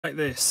like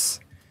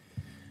this?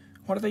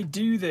 Why do they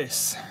do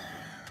this?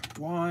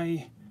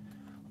 Why?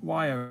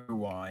 Why, oh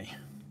why?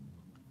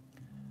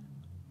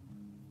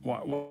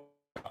 What?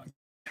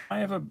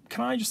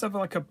 Can I just have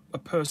like a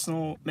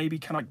personal, maybe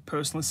kind of like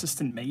personal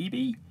assistant,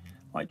 maybe?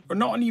 Like, or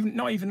not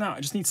even that. I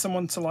just need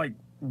someone to like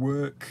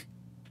work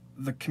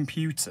the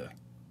computer.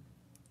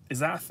 Is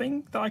that a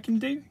thing that I can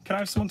do? Can I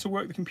have someone to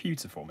work the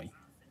computer for me?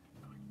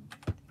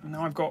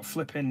 Now I've got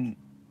flipping.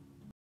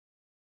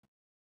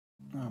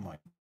 Oh my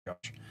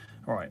gosh.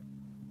 All right.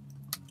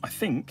 I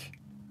think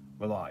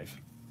we're live.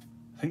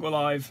 I think we're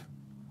live.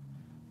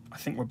 I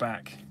think we're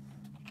back.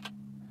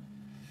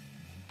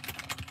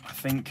 I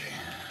think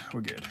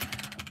we're good.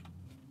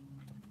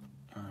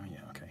 Yeah,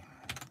 okay.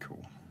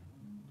 Cool.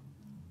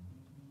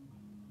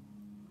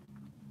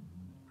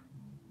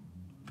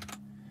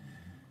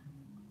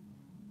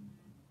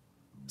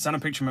 Sound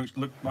and picture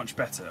look much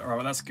better. All right,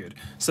 well, that's good.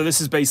 So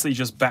this is basically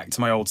just back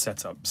to my old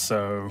setup.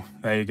 So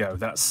there you go.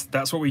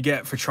 That's what we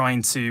get for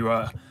trying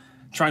to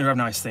have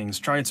nice things,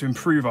 trying to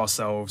improve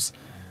ourselves.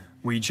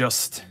 We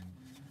just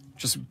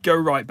go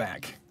right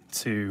back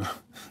to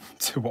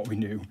what we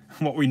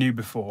knew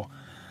before.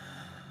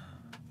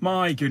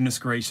 My goodness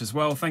gracious.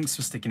 Well, thanks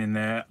for sticking in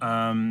there.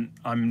 I'm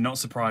not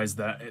surprised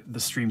that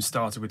the stream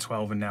started with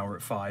 12 and now we're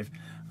at 5.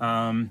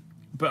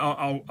 But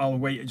I'll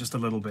wait just a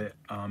little bit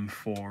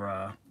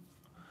for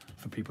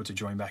people to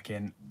join back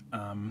in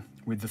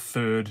with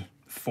the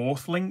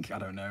fourth link. I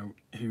don't know.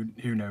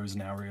 Who knows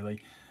now,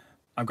 really.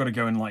 I've got to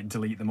go and like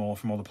delete them all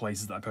from all the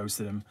places that I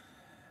posted them.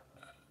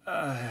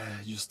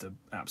 Just an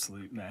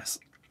absolute mess.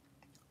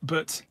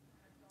 But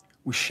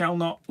we shall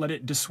not let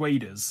it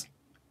dissuade us.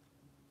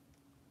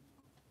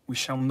 We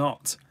shall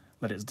not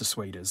let it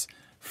dissuade us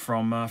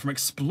from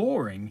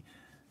exploring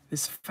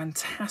this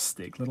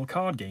fantastic little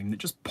card game that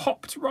just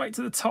popped right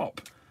to the top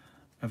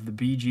of the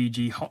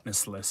BGG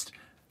Hotness list.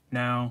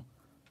 Now,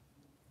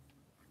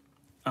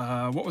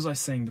 what was I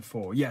saying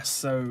before? Yes,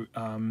 so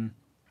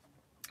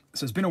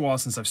it's been a while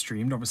since I've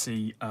streamed.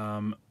 Obviously,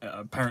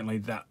 apparently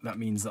that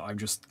means that I'm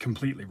just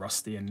completely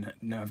rusty and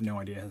have no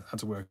idea how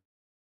to work.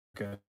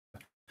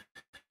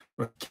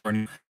 But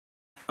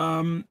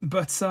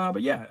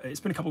yeah, it's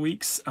been a couple of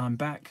weeks. I'm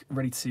back,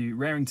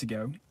 raring to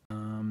go.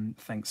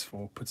 Thanks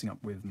for putting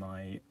up with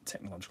my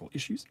technological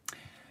issues.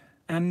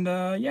 And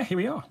yeah, here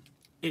we are.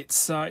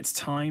 It's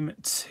time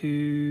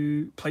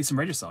to play some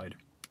Regicide.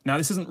 Now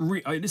this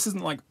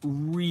isn't like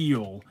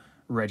real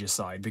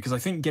Regicide, because I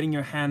think getting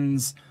your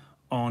hands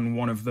on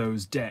one of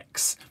those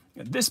decks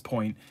at this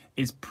point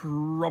is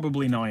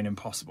probably nigh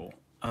impossible.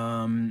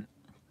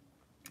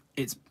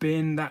 It's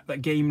been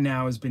that game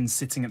now has been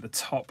sitting at the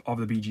top of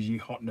the BGG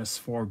Hotness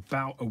for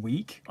about a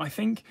week, I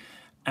think,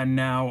 and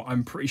now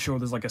I'm pretty sure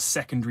there's like a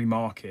secondary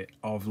market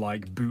of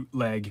like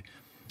bootleg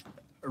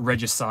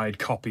Regicide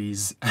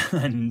copies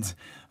and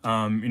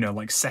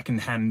like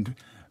secondhand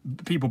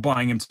people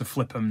buying them to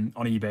flip them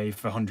on eBay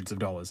for hundreds of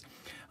dollars.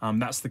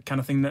 That's the kind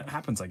of thing that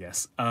happens, I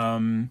guess,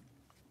 when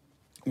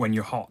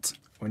you're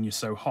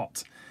so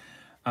hot.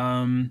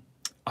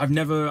 I've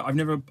never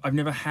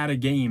had a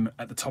game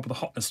at the top of the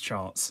Hotness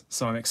charts,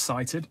 so I'm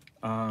excited.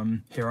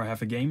 Here I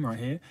have a game right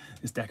here,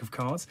 this deck of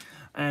cards,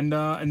 and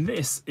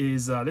this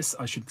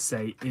I should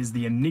say is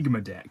the Enigma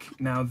deck.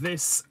 Now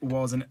this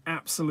was an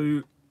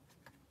absolute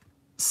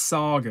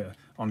saga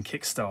on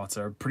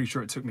Kickstarter. I'm pretty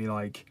sure it took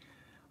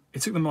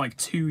them like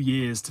 2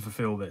 years to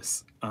fulfill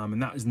this,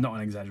 and that is not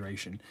an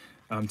exaggeration.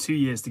 2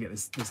 years to get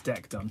this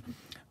deck done.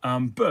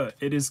 But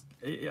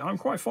I'm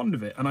quite fond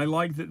of it, and I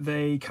like that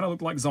they kind of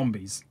look like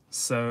zombies.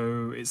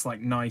 So it's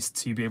like nice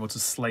to be able to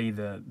slay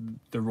the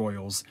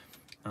royals,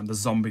 and the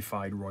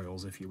zombified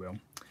royals, if you will.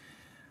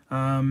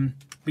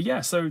 But yeah,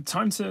 so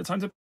time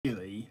to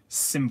really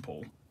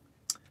simple,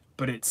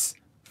 but it's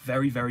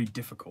very, very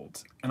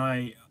difficult,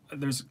 and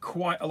there's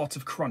quite a lot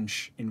of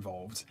crunch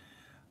involved.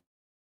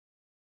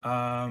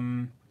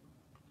 Quite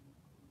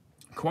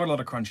a lot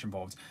of crunch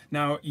involved.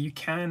 Now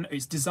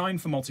it's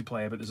designed for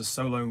multiplayer, but there's a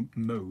solo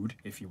mode,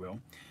 if you will,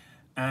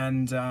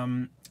 and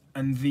the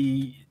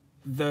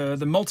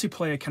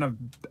multiplayer kind of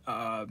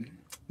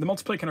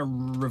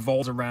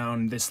revolves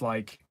around this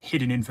like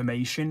hidden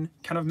information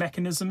kind of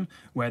mechanism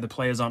where the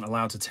players aren't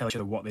allowed to tell each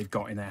other what they've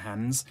got in their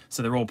hands,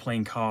 so they're all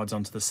playing cards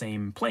onto the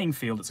same playing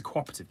field. It's a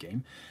cooperative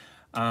game.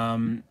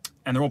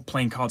 And they're all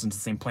playing cards into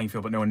the same playing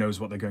field, but no one knows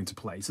what they're going to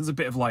play. So there's a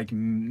bit of like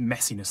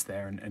messiness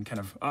there, and kind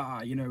of,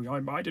 I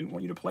didn't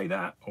want you to play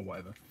that, or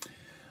whatever.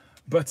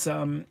 But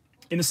in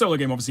the solo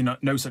game, obviously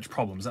no such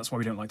problems. That's why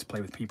we don't like to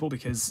play with people,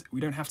 because we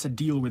don't have to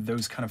deal with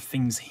those kind of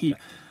things here.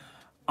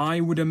 I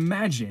would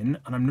imagine,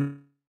 and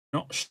I'm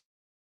not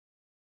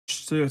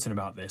certain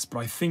about this, but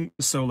I think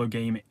the solo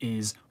game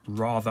is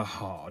rather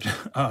hard,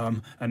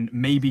 and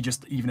maybe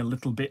just even a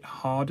little bit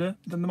harder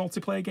than the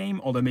multiplayer game,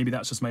 although maybe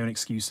that's just my own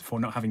excuse for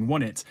not having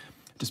won it,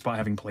 despite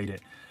having played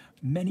it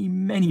many,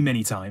 many,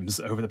 many times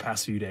over the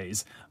past few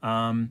days.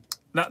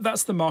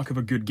 That's the mark of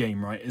a good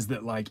game, right? Is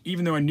that like,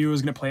 even though I knew I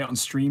was going to play it on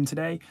stream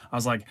today, I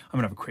was like, I'm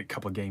going to have a quick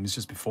couple of games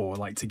just before,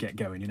 like, to get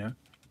going, you know?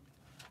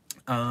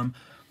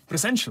 But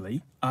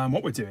essentially,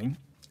 what we're doing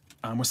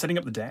we're setting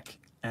up the deck,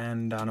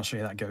 and I'll show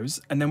you how that goes.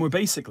 And then we're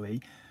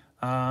basically,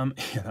 yeah,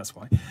 that's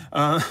why.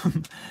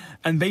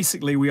 And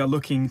basically, we are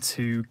looking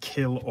to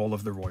kill all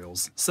of the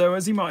royals. So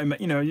as you might,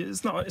 you know,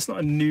 it's not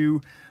a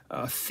new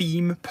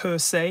theme per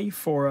se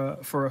for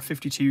a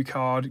 52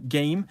 card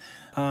game.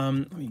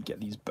 Let me get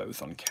these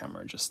both on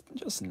camera, just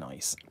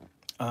nice.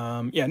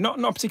 Yeah, not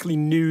particularly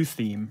new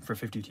theme for a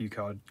 52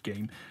 card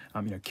game.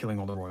 You know, killing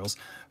all the royals,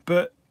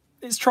 but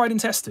it's tried and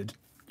tested.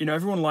 You know,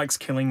 everyone likes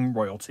killing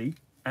royalty,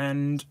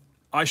 and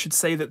I should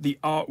say that the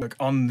artwork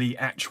on the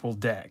actual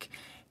deck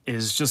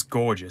is just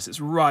gorgeous. It's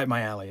right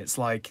my alley. It's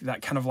like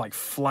that kind of like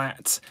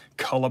flat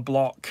color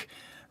block,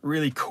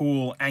 really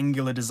cool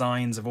angular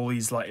designs of all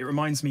these, like, it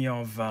reminds me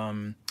of,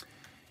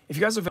 if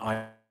you guys have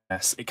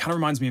IS, it kind of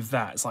reminds me of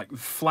that. It's like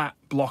flat,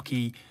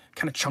 blocky,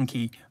 kind of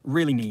chunky,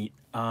 really neat,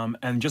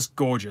 and just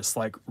gorgeous,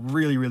 like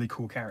really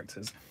cool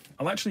characters.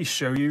 I'll actually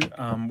show you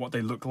what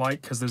they look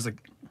like, because there's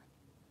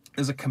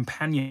a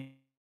companion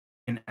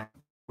app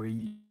where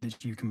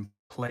that you can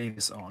play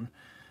this on.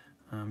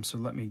 So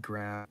let me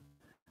grab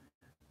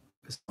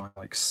this my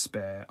like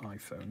spare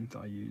iPhone that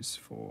I use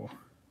for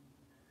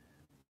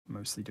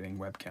mostly doing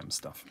webcam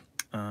stuff.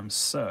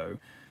 So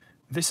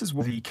this is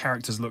what the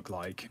characters look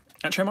like.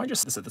 Actually, I might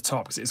just put this at the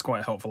top because it's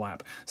quite a helpful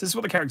app. So this is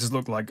what the characters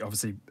look like.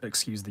 Obviously,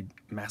 excuse the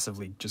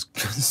massively just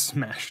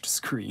smashed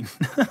screen.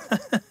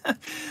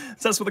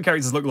 So that's what the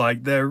characters look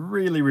like. They're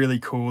really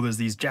cool. There's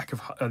these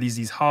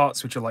these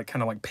hearts, which are like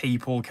kind of like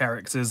papal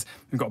characters.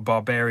 We've got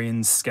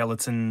barbarians,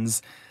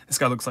 skeletons. This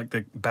guy looks like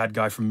the bad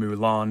guy from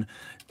Mulan.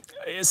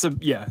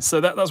 Yeah. So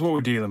that's what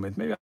we're dealing with.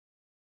 Maybe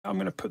I'm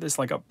gonna put this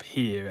like up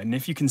here, and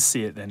if you can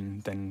see it,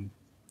 then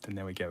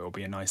there we go. It'll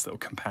be a nice little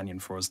companion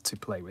for us to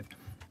play with.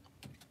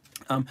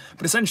 But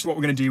essentially what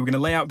we're going to do, we're going to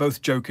lay out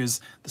both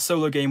jokers. The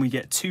solo game, we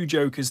get 2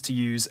 jokers to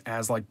use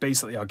as like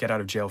basically our get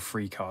out of jail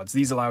free cards.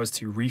 These allow us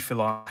to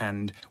refill our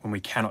hand when we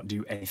cannot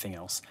do anything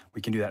else.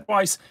 We can do that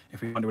twice.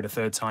 If we can't do it a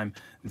 3rd time,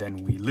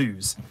 then we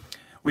lose.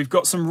 We've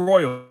got some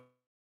royals,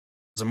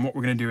 and what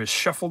we're going to do is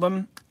shuffle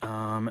them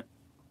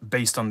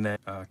based on their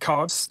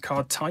card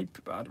type,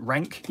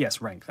 rank.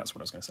 Yes, rank, that's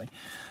what I was going to say.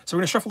 So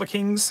we're going to shuffle the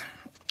kings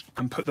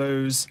and put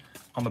those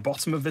on the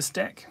bottom of this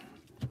deck.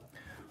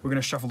 We're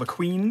going to shuffle the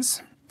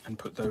queens and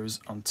put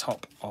those on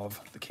top of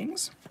the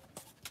kings.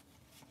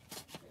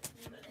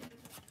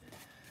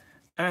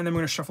 And then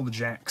we're going to shuffle the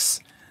jacks,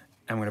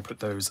 and we're going to put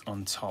those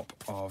on top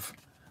of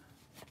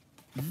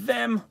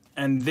them,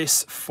 and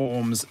this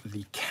forms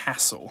the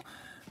castle.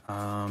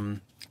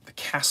 The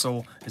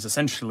castle is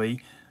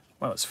essentially,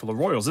 well, it's full of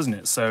royals, isn't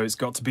it? So it's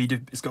got to be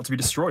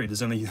destroyed.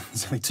 There's only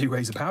 2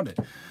 ways about it,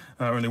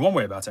 or only 1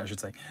 way about it, I should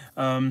say.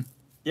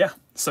 Yeah.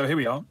 So here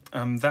we are.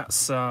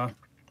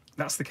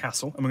 That's the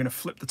castle, and we're going to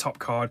flip the top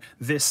card.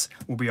 This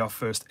will be our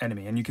first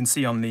enemy, and you can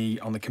see on the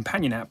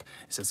companion app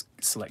it says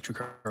select your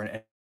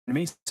current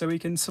enemy, so we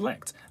can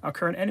select our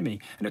current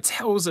enemy, and it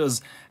tells us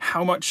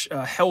how much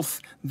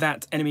health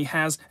that enemy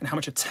has and how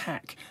much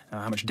attack,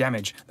 how much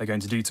damage they're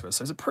going to do to us.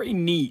 So it's a pretty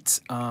neat,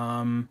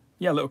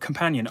 yeah, little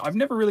companion. I've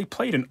never really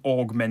played an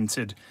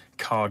augmented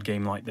card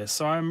game like this,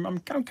 so I'm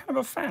kind of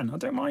a fan. I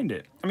don't mind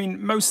it. I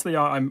mean, mostly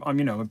I'm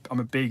you know, I'm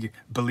a big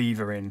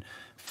believer in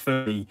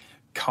 30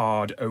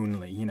 card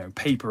only, you know,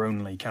 paper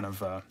only kind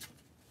of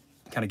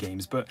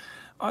games, but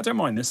I don't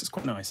mind this. It's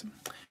quite nice.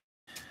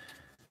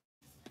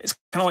 It's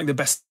kind of like the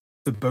best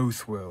of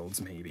both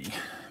worlds, maybe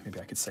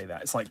I could say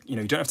that. It's like, you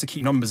know, you don't have to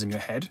keep numbers in your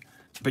head,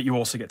 but you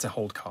also get to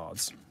hold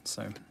cards.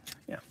 So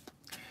yeah.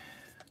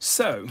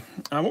 So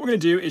what we're going to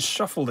do is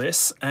shuffle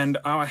this, and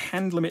our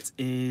hand limit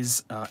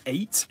is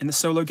 8 in the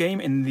solo game.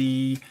 In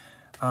the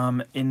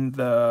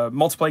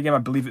multiplayer game, I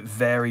believe it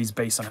varies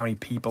based on how many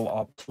people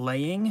are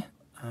playing.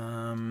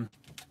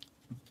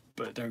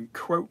 But don't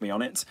quote me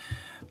on it.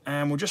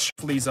 And we'll just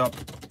shuffle these up,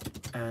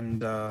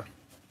 and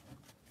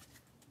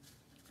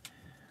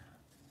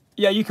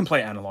yeah, you can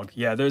play analog.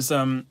 Yeah, there's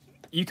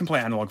you can play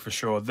analog for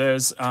sure.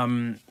 There's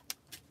a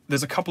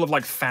couple of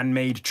like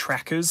fan-made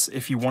trackers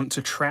if you want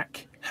to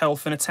track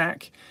health and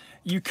attack.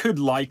 You could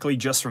likely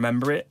just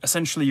remember it.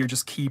 Essentially, you're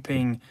just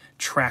keeping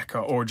track,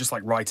 or just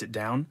like write it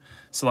down.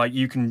 So like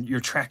you're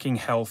tracking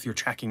health, you're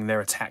tracking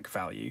their attack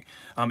value.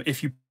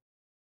 If you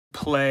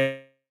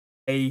play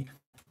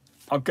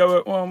I'll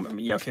go, well,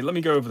 yeah, okay, let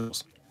me go over the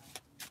rules.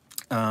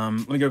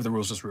 Let me go over the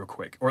rules just real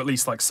quick, or at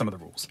least like some of the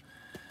rules.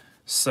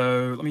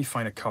 So let me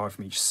find a card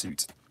from each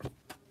suit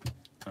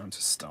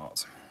to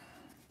start.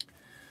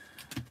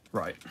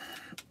 Right.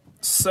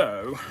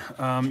 So,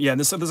 yeah,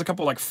 there's a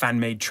couple of like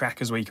fan-made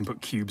trackers where you can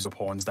put cubes or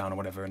pawns down or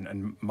whatever,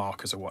 and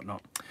markers or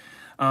whatnot.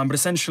 But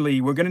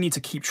essentially, we're going to need to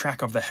keep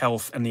track of the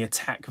health and the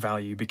attack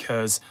value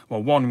because,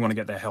 well, one, we want to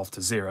get their health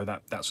to 0.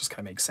 That's just kind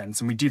of makes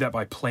sense. And we do that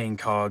by playing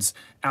cards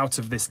out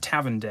of this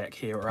tavern deck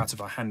here, or out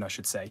of our hand, I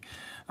should say,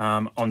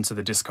 onto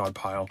the discard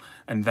pile.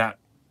 And that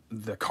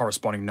the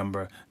corresponding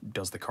number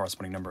does the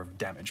corresponding number of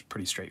damage.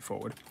 Pretty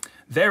straightforward.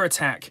 Their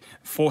attack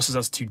forces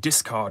us to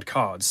discard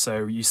cards.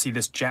 So you see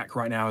this Jack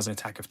right now has an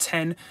attack of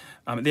 10.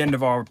 At the end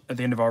of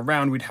our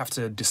round, we'd have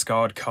to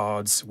discard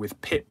cards with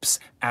pips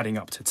adding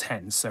up to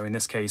 10. So in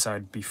this case,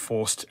 I'd be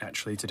forced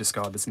actually to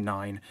discard this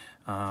 9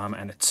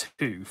 and a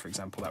 2, for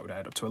example. That would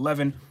add up to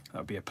 11. That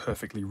would be a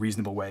perfectly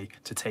reasonable way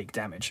to take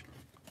damage.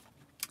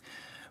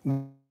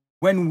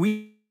 When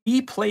we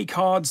play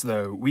cards,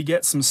 though, we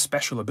get some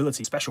special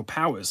abilities, special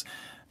powers,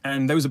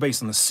 and those are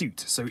based on the suit.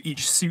 So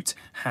each suit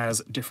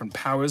has different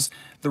powers.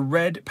 The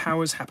red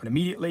powers happen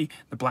immediately,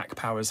 the black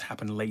powers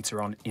happen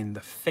later on in the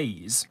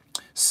phase.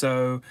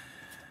 So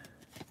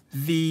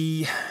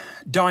the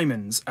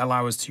diamonds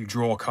allow us to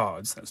draw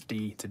cards. That's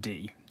D to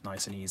D,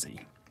 nice and easy.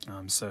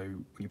 So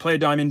when you play a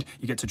diamond,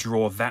 you get to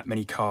draw that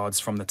many cards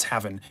from the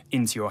tavern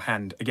into your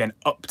hand, again,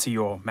 up to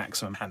your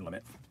maximum hand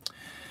limit.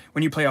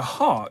 When you play a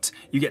heart,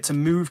 you get to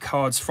move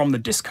cards from the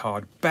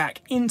discard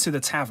back into the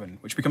tavern,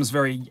 which becomes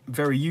very,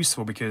 very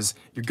useful because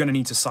you're going to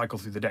need to cycle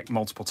through the deck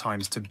multiple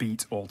times to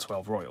beat all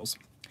 12 royals.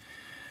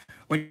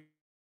 When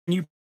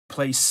you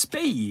play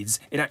spades,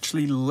 it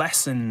actually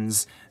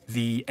lessens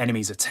the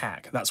enemy's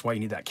attack. That's why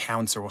you need that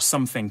counter or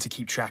something to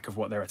keep track of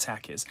what their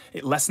attack is.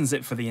 It lessens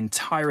it for the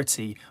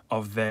entirety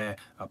of their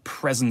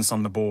presence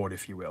on the board,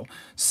 if you will.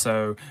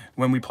 So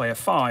when we play a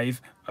 5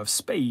 of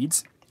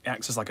spades, it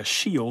acts as like a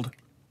shield.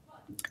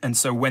 And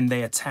so when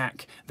they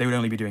attack, they would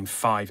only be doing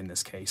 5 in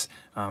this case.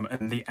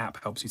 And the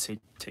app helps you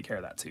take care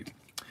of that too.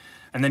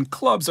 And then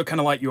clubs are kind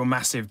of like your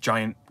massive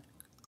giant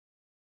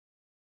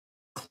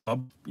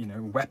club, you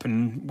know,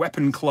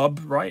 weapon club,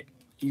 right?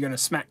 You're going to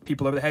smack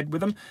people over the head with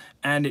them,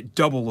 and it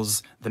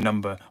doubles the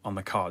number on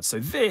the card. So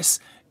this,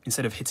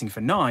 instead of hitting for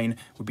 9,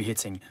 would be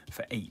hitting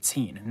for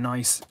 18.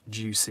 Nice,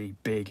 juicy,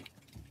 big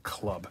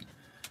club.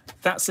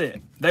 That's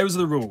it. Those are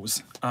the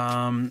rules.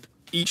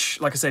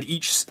 Like I said,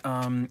 each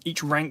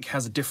rank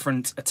has a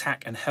different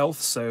attack and health.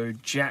 So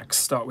jacks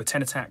start with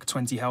 10 attack,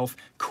 20 health.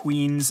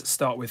 Queens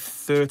start with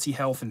 30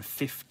 health and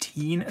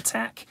 15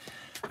 attack.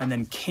 And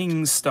then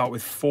kings start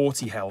with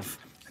 40 health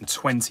and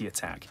 20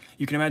 attack.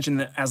 You can imagine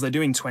that as they're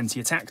doing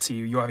 20 attack to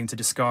you, you're having to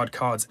discard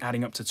cards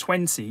adding up to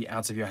 20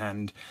 out of your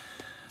hand.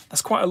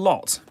 That's quite a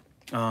lot.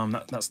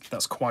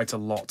 That's quite a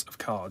lot of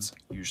cards,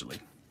 usually.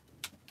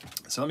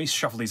 So let me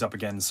shuffle these up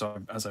again,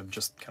 so as I've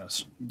just kind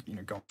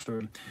of gone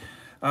through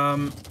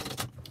them.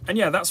 And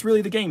yeah, that's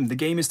really the game. The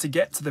game is to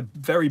get to the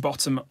very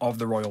bottom of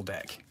the royal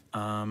deck.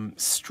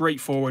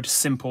 Straightforward,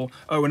 simple.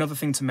 Oh, another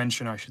thing to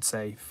mention, I should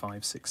say,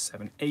 5, 6,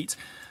 7, 8.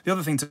 The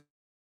other thing to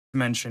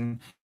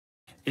mention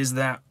is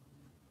that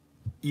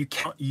you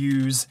can't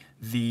use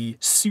the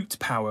suit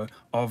power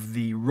of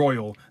the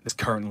royal that's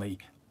currently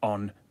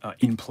on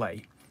in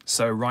play.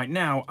 So right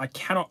now, I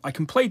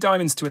can play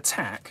diamonds to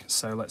attack.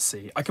 So let's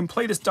see. I can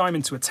play this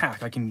diamond to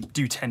attack. I can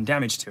do 10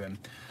 damage to him,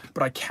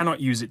 but I cannot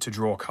use it to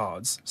draw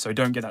cards. So I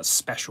don't get that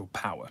special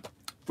power,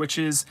 which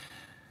is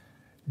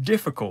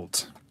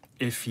difficult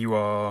if you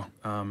are,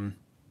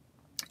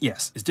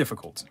 yes, it's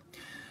difficult.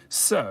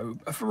 So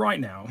for right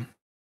now,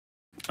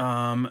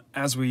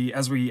 as we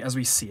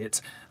see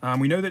it,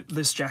 we know that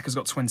this jack has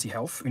got 20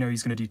 health. We know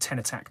he's going to do 10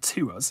 attack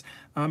to us.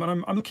 And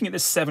I'm looking at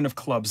this 7 of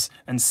clubs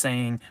and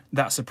saying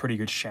that's a pretty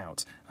good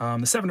shout.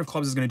 The 7 of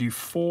clubs is going to do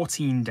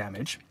 14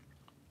 damage.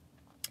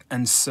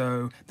 And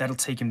so that'll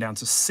take him down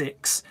to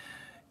 6.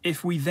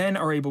 If we then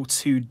are able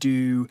to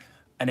do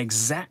an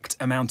exact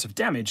amount of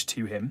damage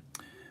to him,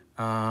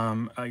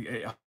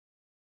 i.e.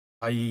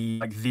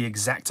 like the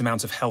exact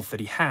amount of health that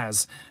he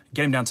has,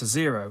 get him down to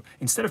 0,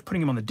 instead of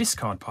putting him on the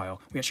discard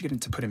pile, we actually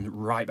get to put him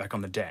right back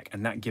on the deck,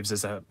 and that gives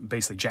us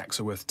basically jacks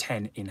are worth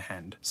 10 in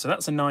hand. So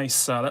that's a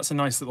nice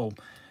little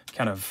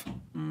kind of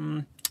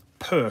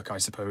perk, I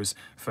suppose,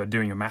 for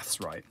doing your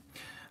maths right.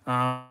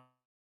 I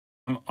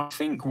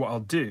think what I'll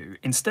do,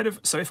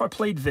 so if I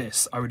played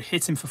this, I would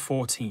hit him for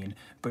 14,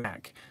 but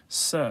back.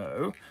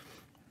 So,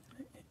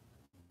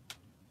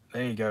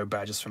 there you go,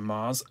 badges from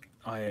Mars.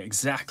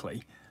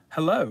 Exactly.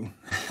 Hello.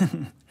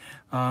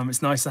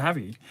 It's nice to have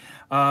you.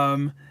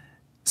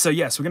 So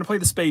yes, we're going to play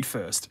the spade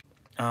first.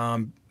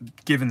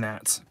 Given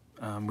that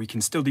we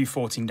can still do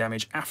 14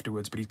 damage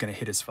afterwards, but he's going to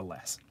hit us for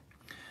less.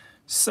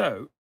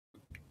 So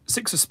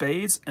 6 of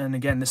spades, and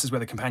again, this is where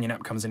the companion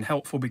app comes in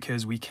helpful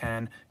because we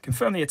can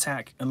confirm the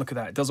attack, and look at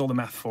that, it does all the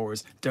math for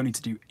us, don't need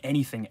to do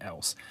anything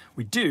else.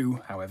 We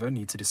do, however,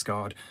 need to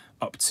discard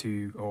up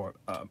to, or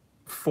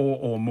 4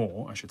 or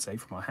more, I should say,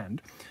 from our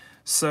hand.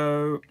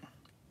 So,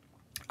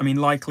 I mean,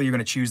 likely you're going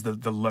to choose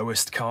the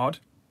lowest card.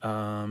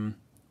 Oh,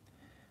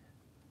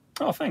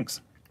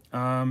 thanks.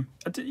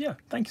 Yeah,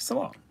 thank you a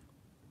lot.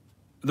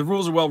 The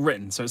rules are well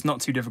written, so it's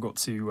not too difficult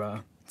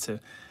to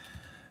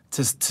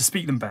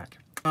speak them back.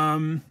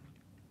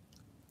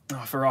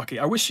 Oh, Faraki.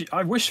 I wish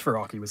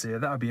Faraki was here.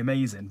 That would be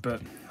amazing,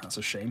 but that's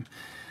a shame.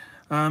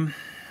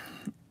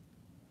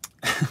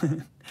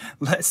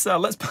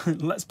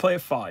 Let's play a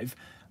 5.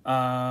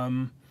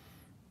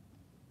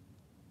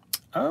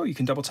 Oh, you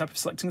can double tap if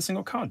selecting a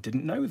single card.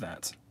 Didn't know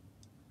that.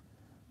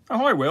 Oh,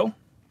 hi, Will.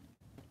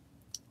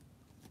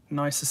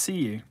 Nice to see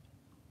you.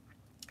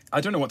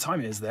 I don't know what time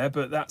it is there,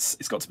 but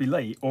it's got to be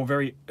late or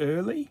very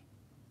early.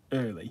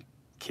 Early.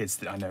 Kids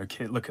that I know,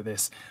 look at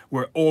this.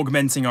 We're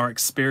augmenting our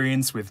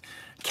experience with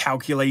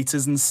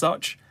calculators and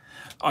such.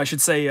 I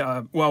should say,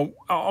 well,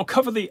 I'll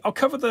cover the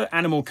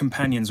animal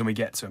companions when we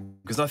get to them,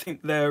 because I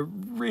think they're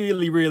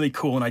really, really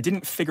cool, and I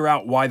didn't figure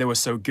out why they were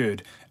so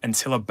good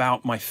until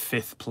about my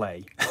 5th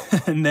play.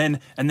 and then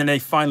they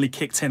finally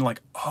kicked in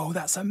like, oh,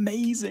 that's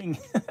amazing.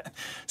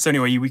 So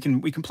anyway, we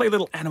can play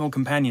little animal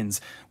companions,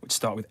 which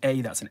start with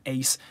A, that's an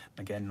ace.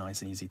 Again,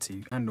 nice and easy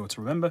to handle,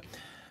 to remember.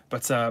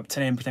 But 10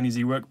 AM pretend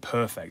easy work,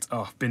 perfect.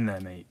 Oh, been there,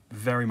 mate.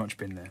 Very much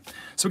been there.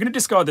 So we're going to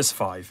discard this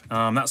 5.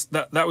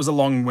 That was a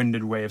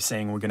long-winded way of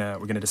saying we're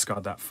gonna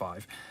discard that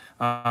 5.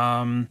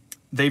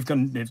 They've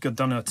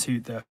done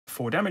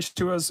 4 damage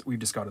to us. We've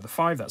discarded the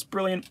 5. That's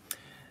brilliant.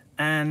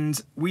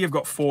 And we have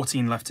got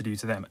 14 left to do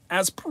to them.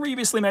 As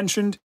previously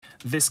mentioned,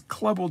 this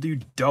club will do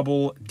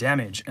double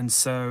damage. And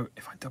so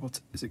if I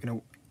is it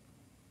gonna?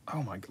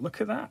 Oh my!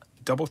 Look at that!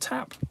 Double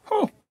tap.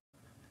 Oh.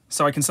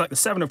 So I can select the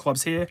 7 of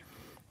clubs here.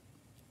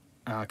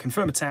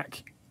 Confirm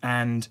attack,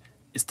 and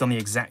it's done the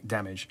exact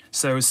damage.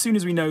 So as soon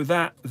as we know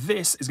that,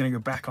 this is going to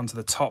go back onto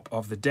the top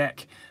of the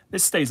deck.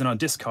 This stays in our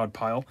discard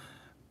pile.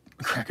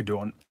 Crack of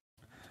dawn.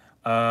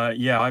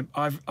 Yeah,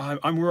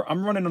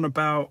 I'm running on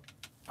about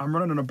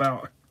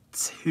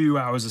 2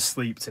 hours of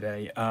sleep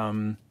today.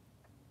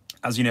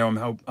 As you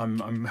know,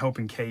 I'm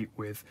helping Kate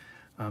with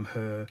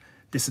her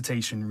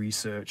dissertation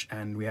research,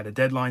 and we had a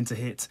deadline to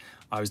hit.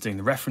 I was doing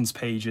the reference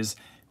pages.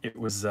 It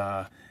was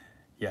yeah,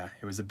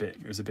 it was a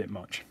bit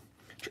much.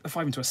 Trick the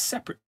 5 into a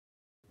separate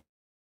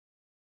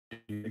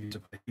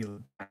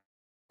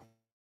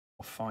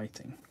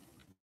fighting.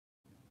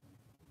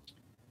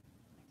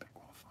 Back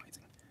while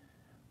fighting.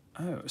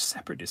 Oh,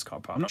 separate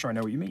discard pile. I'm not sure I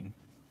know what you mean.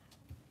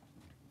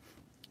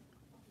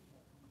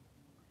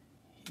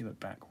 Heal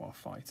it back while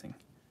fighting.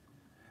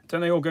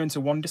 Don't they all go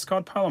into one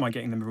discard pile? Am I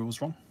getting the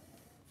rules wrong?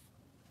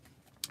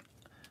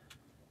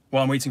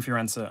 While I'm waiting for your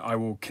answer, I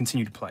will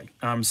continue to play.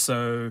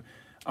 So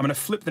I'm going to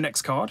flip the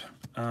next card.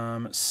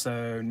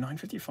 So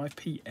 9:55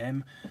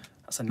 p.m.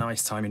 That's a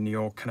nice time in New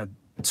York, kind of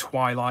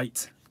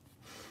twilight.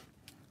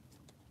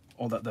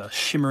 All that, the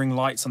shimmering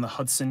lights on the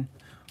Hudson.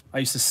 I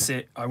used to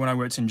sit, when I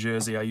worked in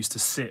Jersey, I used to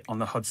sit on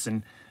the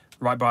Hudson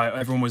right by,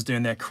 everyone was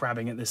doing their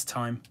crabbing at this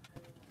time.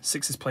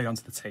 6 is played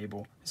onto the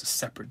table. It's a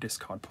separate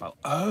discard pile.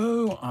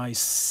 Oh, I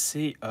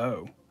see.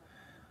 Oh,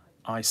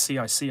 I see.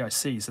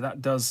 So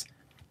that does,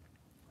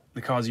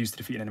 the cards used to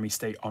defeat an enemy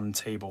stay on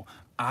table.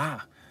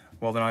 Ah,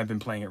 well then I've been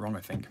playing it wrong,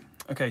 I think.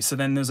 Okay, so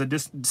then there's a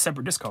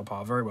separate discard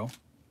pile. Very well.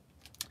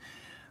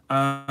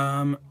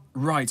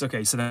 Right.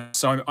 Okay. So then,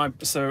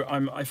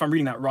 if I'm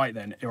reading that right,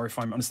 then, or if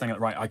I'm understanding that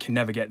right, I can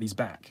never get these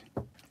back.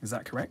 Is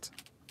that correct?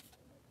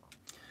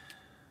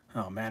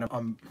 Oh man,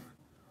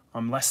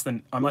 I'm less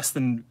than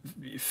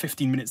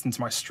 15 minutes into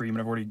my stream,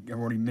 and I'm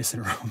already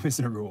missing a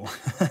rule.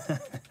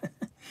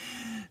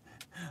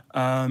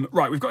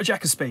 Right. We've got a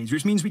Jack of Spades,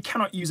 which means we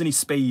cannot use any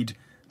spade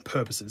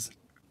purposes.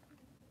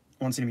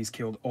 Once the enemy's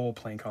killed, all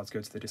playing cards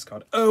go to the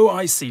discard. Oh,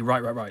 I see.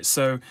 Right.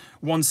 So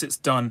once it's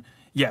done,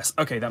 yes.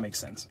 Okay, that makes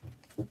sense.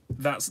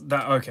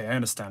 Okay, I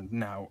understand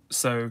now.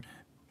 So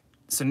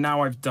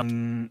now I've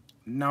done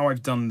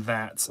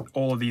that.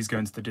 All of these go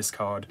into the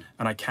discard,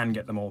 and I can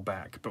get them all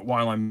back. But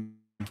while I'm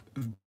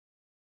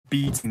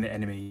beating the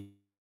enemy,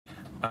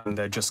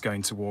 they're just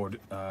going toward.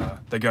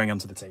 They're going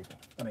onto the table.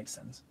 That makes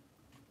sense.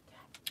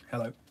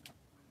 Hello.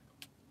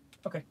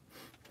 Okay.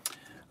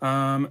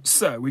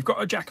 So we've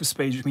got a Jack of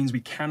Spades, which means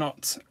we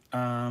cannot,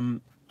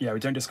 we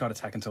don't discard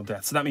attack until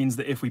death. So that means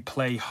that if we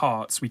play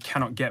hearts, we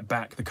cannot get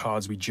back the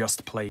cards we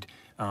just played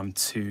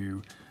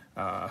to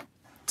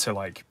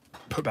like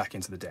put back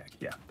into the deck.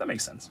 Yeah, that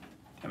makes sense.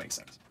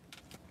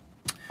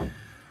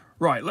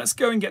 Right, let's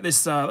go and get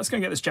this. Let's go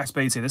and get this Jack of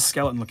Spades here. This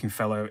skeleton-looking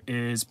fellow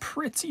is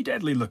pretty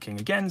deadly looking.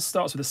 Again,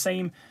 starts with the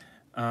same.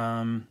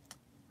 Yeah,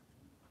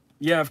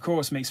 of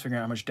course, makes figuring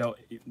out how much dealt.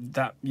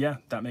 That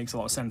makes a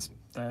lot of sense.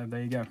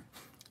 There you go.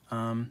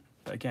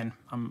 But again,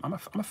 I'm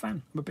a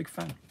fan. I'm a big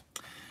fan.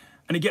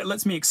 And again, it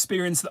lets me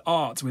experience the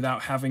art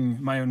without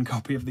having my own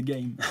copy of the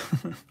game.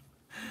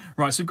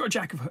 Right, so we've got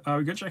Jack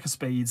of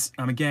Spades.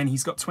 Again,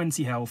 he's got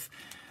 20 health.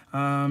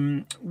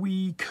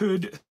 We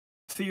could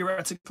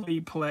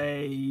theoretically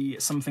play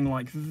something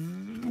like...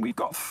 We've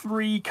got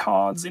 3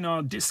 cards in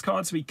our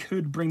discard, so we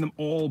could bring them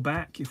all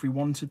back if we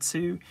wanted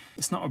to.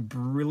 It's not a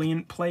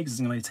brilliant play, because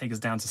it's going to take us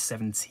down to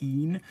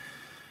 17.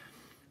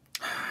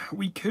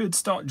 We could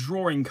start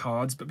drawing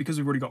cards, but because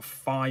we've already got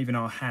 5 in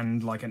our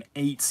hand, like an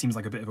 8 seems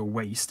like a bit of a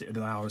waste. It would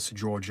allow us to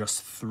draw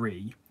just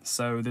 3.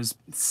 So there's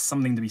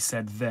something to be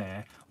said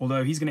there.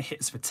 Although he's going to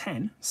hit us for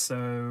 10,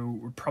 so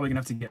we're probably going to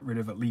have to get rid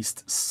of at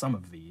least some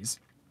of these.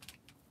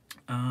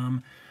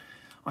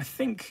 I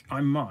think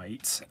I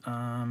might...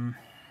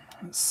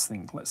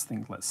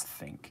 Let's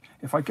think.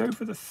 If I go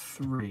for the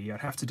 3,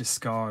 I'd have to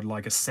discard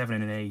like a 7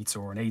 and an 8,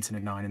 or an 8 and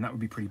a 9, and that would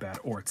be pretty bad.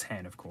 Or a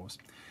 10, of course.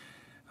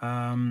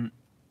 And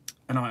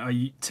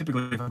I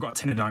typically, if I've got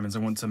a 10 of diamonds, I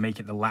want to make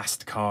it the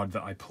last card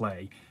that I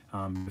play.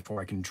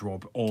 before I can draw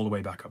all the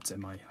way back up to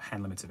my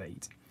hand limit of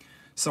 8.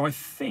 So I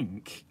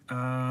think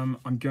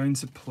I'm going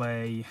to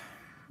play.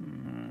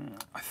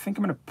 I think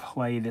I'm going to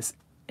play this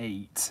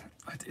 8.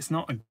 It's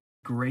not a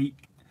great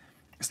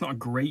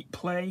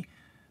play,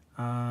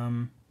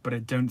 but I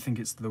don't think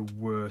it's the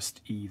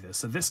worst either.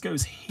 So this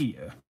goes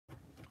here.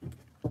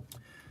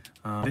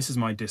 This is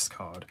my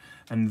discard,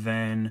 and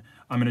then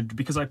I'm gonna,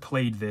 because I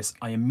played this,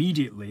 I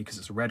immediately, because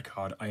it's a red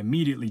card, I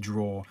immediately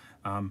draw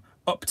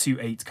up to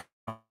 8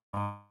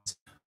 cards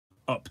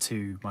up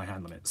to my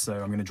hand limit.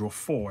 So I'm gonna draw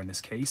 4 in this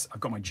case. I've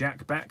got my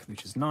jack back,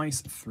 which is nice,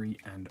 3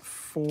 and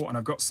 4, and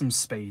I've got some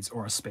spades,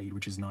 or a spade,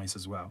 which is nice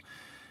as well.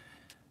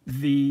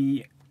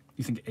 You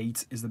think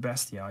 8 is the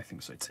best? Yeah, I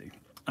think so too.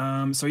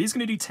 So he's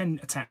gonna do 10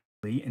 attack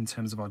in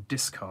terms of our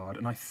discard,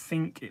 and I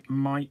think it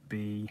might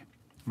be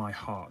my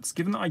hearts.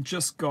 Given that I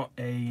just got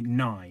a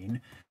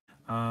 9,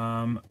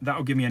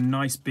 that'll give me a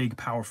nice big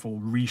powerful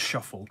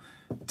reshuffle.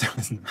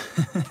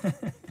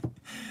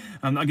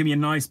 That'll give me a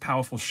nice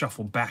powerful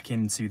shuffle back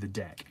into the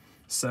deck.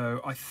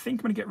 So I think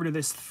I'm going to get rid of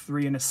this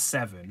 3 and a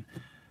 7,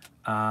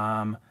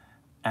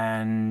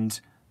 and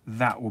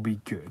that will be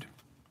good.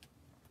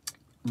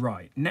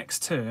 Right,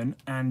 next turn,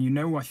 and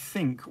I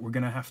think we're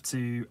going to have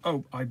to...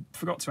 Oh, I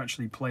forgot to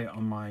actually play it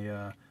on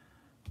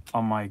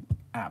my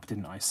app,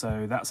 didn't I?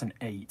 So that's an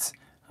 8.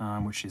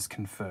 Which is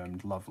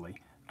confirmed, lovely.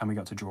 And we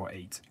got to draw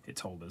 8, it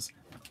told us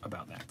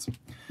about that.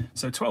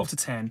 So 12 to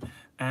 10,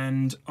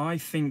 and I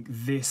think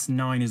this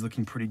 9 is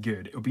looking pretty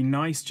good. It would be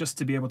nice just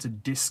to be able to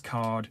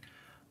discard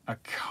a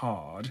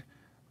card,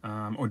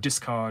 or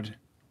discard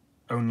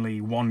only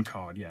 1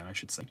 card, yeah, I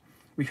should say.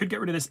 We could get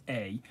rid of this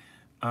A.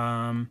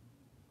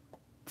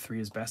 3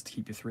 is best,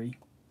 keep your 3.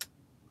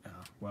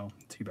 Well,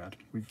 too bad.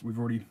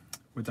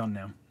 We're done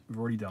now. We've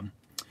already done.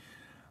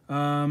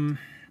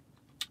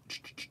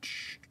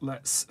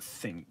 Let's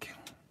think.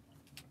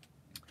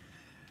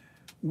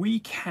 We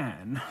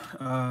can.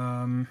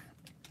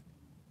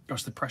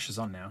 Gosh, the pressure's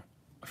on now.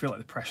 I feel like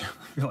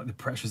the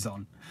pressure's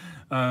on.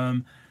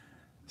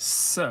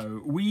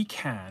 So we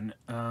can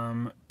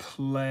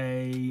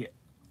play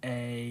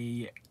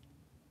a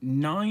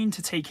 9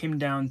 to take him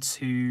down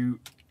to.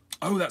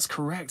 Oh, that's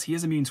correct. He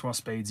is immune to our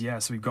spades. Yeah,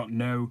 so we've got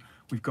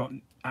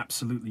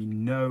absolutely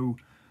no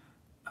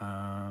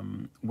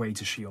way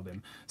to shield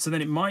him. So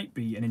then it might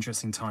be an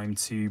interesting time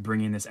to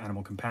bring in this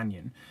animal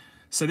companion.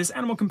 So this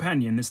animal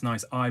companion, this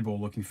nice eyeball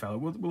looking fellow,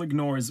 we'll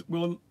ignore his,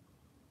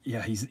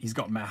 yeah, he's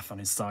got math on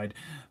his side.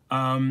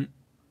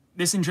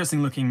 This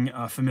interesting looking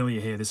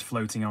familiar here, this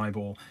floating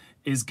eyeball,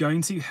 is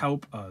going to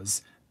help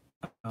us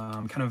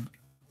kind of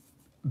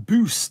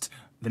boost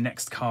the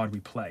next card we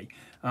play.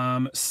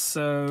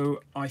 So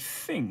I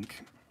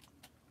think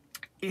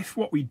if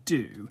what we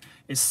do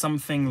is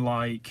something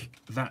like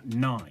that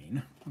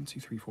 9, 1, 2,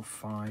 3, 4,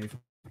 5,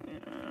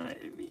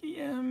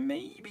 yeah,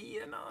 maybe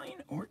a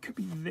 9, or it could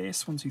be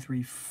this, 1, 2,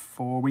 3,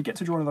 4. We get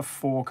to draw another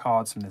 4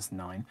 cards from this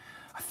 9.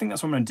 I think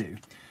that's what I'm going to do.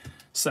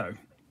 So,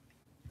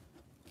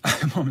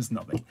 almost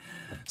nothing.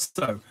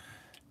 So,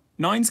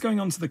 9's going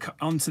onto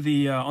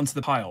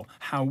the pile.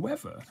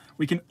 However,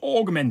 we can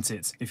augment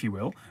it, if you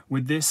will,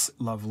 with this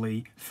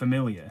lovely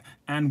familiar.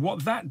 And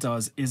what that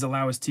does is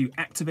allow us to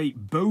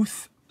activate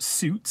both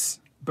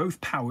suits,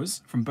 both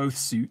powers from both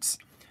suits.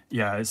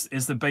 Yeah, it's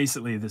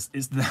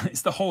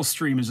the whole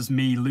stream is just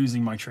me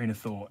losing my train of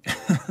thought.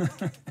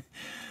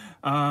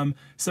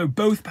 So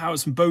both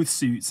powers from both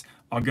suits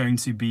are going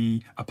to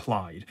be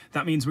applied.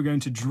 That means we're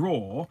going to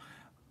draw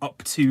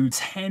up to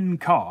 10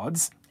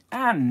 cards,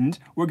 and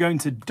we're going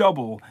to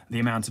double the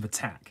amount of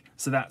attack.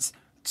 So that's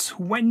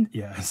 20.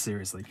 Yeah,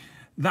 seriously,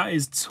 that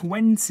is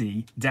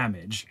 20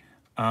 damage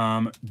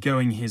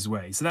going his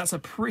way. So that's a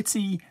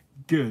pretty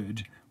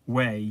good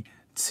way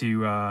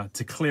to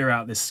clear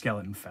out this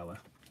skeleton fella.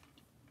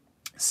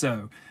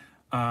 So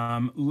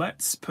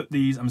let's put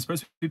these. I'm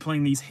supposed to be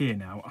playing these here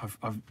now.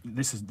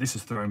 This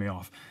is throwing me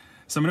off.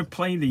 So I'm going to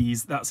play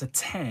these. That's a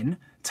 10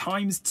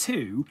 times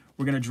 2.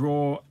 We're going to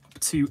draw up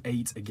to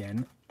 8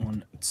 again.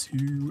 1,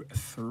 2,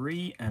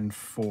 3, and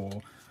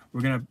 4.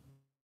 We're going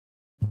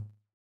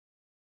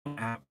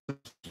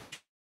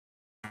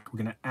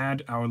to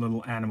add our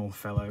little animal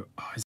fellow,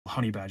 his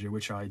honey badger,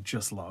 which I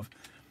just love.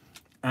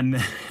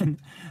 And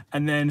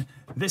then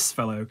this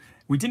fellow,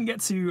 we didn't get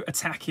to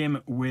attack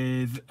him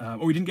with,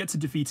 or we didn't get to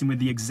defeat him with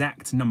the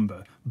exact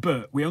number,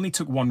 but we only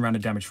took 1 round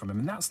of damage from him,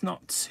 and that's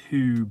not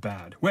too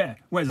bad.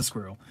 Where's the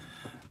squirrel?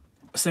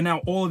 So now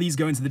all of these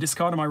go into the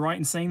discard, am I right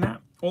in saying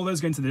that? All those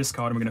go into the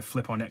discard, and we're going to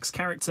flip our next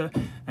character,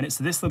 and it's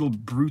this little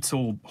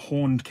brutal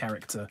horned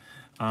character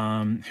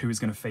who is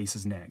going to face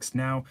us next.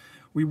 Now,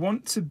 we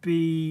want to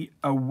be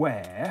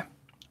aware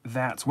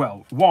that,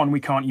 well, 1, we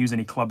can't use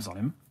any clubs on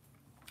him.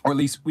 Or at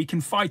least we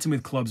can fight him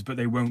with clubs, but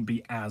they won't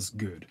be as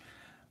good.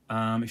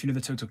 If you know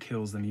the total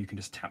kills, then you can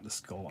just tap the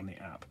skull on the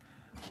app.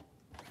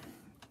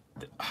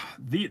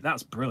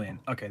 That's brilliant.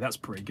 Okay, that's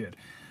pretty good.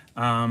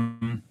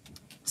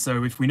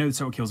 So if we know the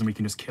total kills, then we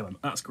can just kill him.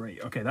 That's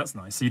great. Okay, that's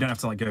nice. So you don't have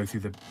to like go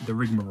through the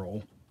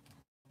rigmarole.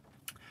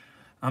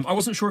 I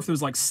wasn't sure if there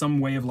was like some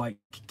way of like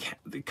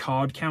the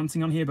card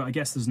counting on here, but I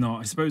guess there's not.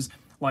 I suppose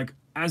like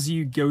as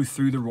you go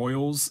through the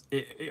royals,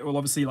 it will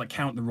obviously like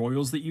count the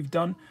royals that you've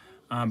done,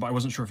 but I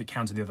wasn't sure if it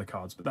counted the other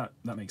cards, but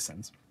that makes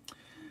sense.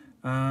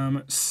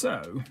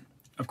 So,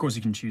 of course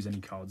you can choose any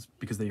cards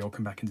because they all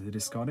come back into the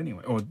discard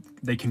anyway, or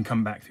they can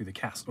come back through the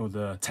cast or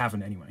the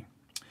tavern anyway.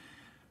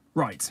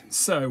 Right,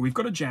 so we've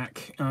got a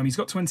Jack. He's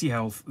got 20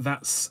 health.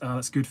 That's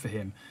good for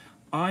him.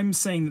 I'm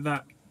saying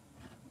that,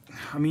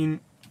 I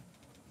mean,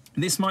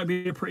 this might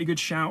be a pretty good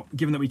shout,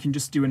 given that we can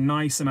just do a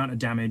nice amount of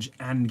damage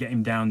and get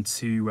him down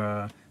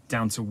to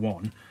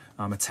 1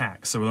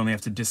 attack. So we'll only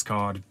have to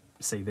discard,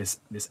 say, this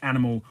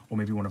animal or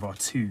maybe one of our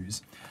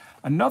 2s.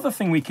 Another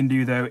thing we can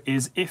do, though,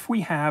 is if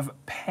we have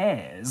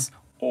pairs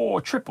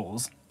or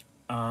triples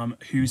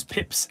whose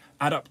pips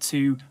add up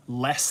to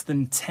less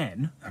than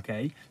 10,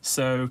 okay?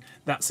 So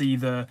that's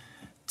either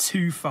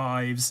 2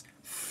 5s,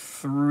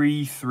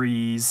 3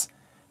 3s,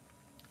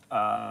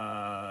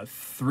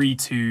 3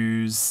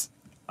 2s,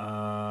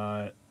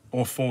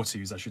 or 4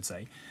 2s, I should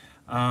say.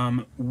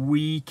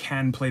 We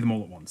can play them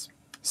all at once.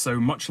 So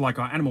much like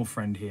our animal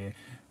friend here,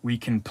 we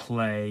can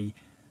play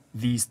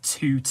these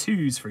 2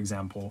 2s, for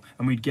example,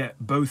 and we'd get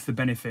both the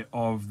benefit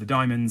of the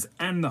diamonds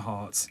and the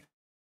hearts,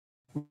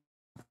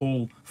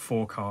 all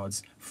 4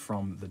 cards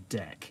from the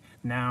deck.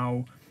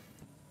 Now,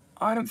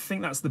 I don't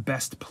think that's the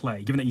best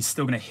play, given that he's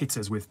still going to hit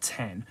us with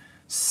 10.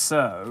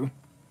 So,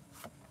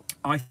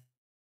 I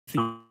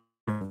think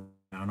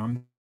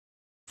I'm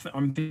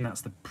thinking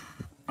that's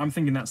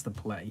the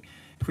play.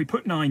 If we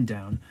put 9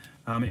 down,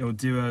 it will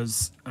do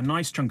us a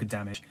nice chunk of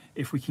damage.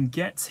 If we can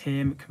get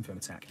him confirm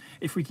attack,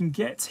 if we can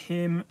get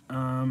him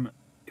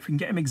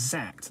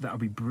exact, that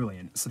would be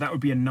brilliant. So that would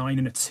be a 9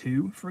 and a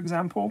 2, for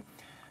example.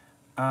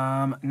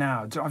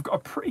 Now I've got a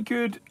pretty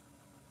good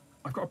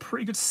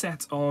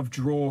set of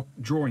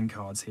drawing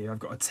cards here. I've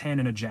got a 10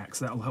 and a Jack,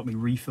 so that'll help me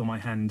refill my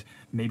hand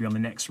maybe on the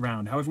next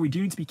round. However, we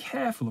do need to be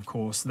careful, of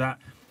course, that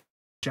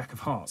Jack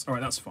of Hearts. All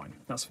right, that's fine.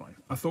 That's fine.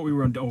 I thought we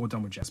were all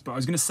done with Jess, but I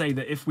was going to say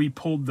that if we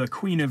pulled the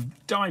Queen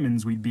of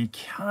Diamonds, we'd be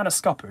kind of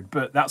scuppered,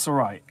 but that's all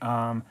right.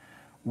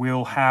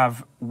 We'll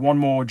have one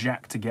more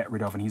Jack to get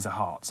rid of, and he's a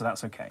heart, so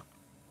that's okay.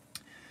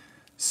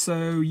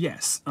 So,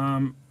 yes,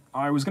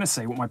 I was going to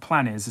say what my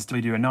plan is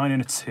to do a 9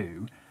 and a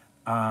 2,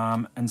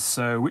 and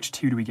so which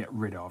 2 do we get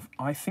rid of?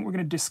 I think we're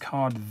going to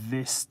discard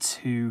this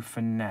 2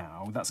 for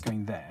now. That's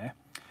going there.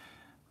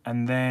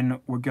 And then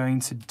we're going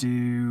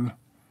to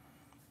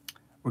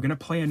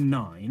play a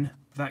 9.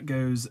 That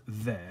goes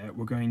there.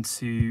 We're going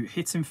to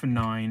hit him for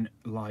 9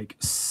 like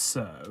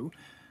so.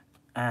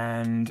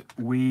 And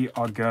we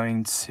are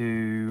going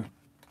to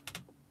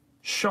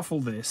shuffle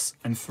this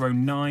and throw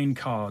 9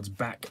 cards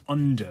back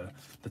under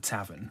the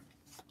tavern.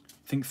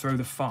 I think throw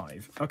the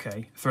 5.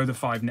 Okay, throw the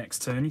 5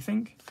 next turn, you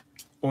think?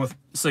 Or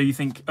so you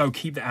think, oh,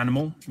 keep the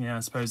animal? Yeah, I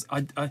suppose.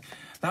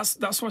 That's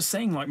what I was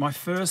saying. Like my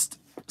first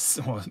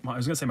several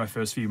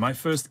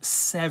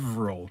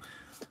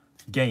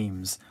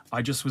games,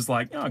 I just was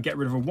like, oh, get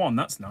rid of a 1,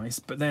 that's nice.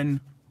 But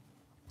then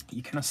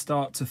you kind of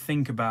start to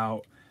think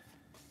about,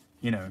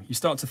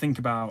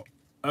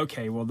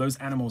 okay, well, those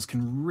animals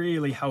can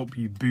really help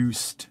you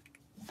boost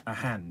a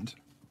hand.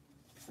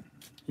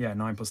 Yeah,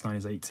 9 plus 9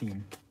 is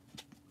 18.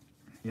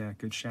 Yeah,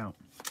 good shout.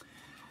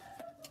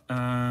 What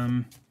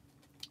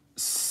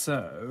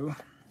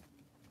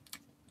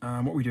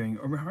are we doing?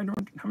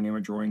 How many am I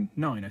drawing?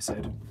 9, I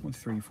said. 1,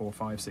 3, 4,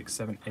 5, 6,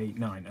 7, 8,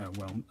 9. Oh,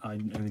 well, I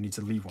only need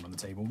to leave one on the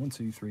table. 1,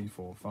 2, 3,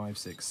 4, 5,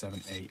 6,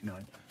 7, 8,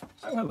 9.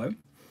 Oh, hello.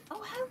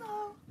 Oh,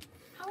 hello.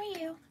 How are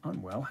you?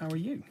 I'm well. How are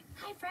you?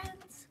 Hi,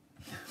 friends.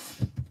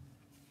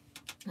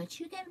 Did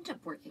you end up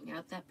working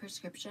out that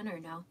prescription or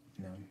no?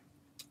 No.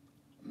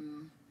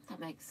 That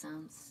makes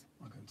sense.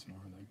 I'll go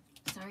tomorrow, though.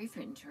 Sorry for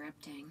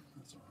interrupting.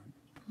 That's all right.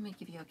 Let me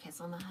give you a kiss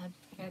on the head.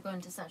 I gotta go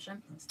into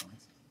session. That's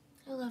nice.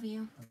 I love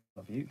you. I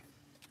love you.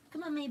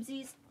 Come on,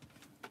 Mabesies.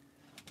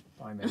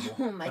 Bye, Mabel.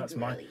 Oh, my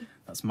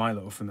that's my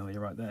little familiar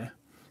right there.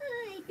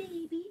 Hi,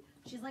 baby.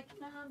 She's like,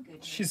 no, I'm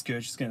good. She's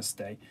good. She's going to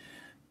stay.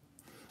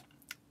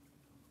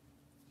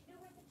 You know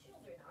where the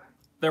children are?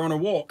 They're on a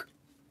walk.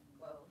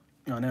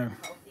 Whoa. I know.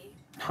 Healthy.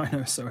 I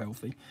know, so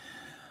healthy.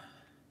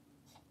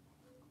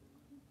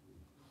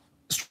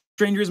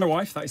 Stranger is my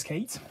wife. That is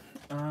Kate.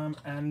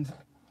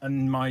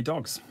 And my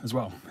dogs as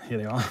well. Here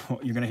they are.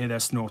 You're going to hear their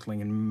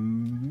snorkeling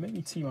in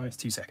maybe T-minus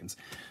 2 seconds.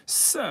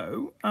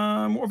 So,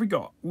 what have we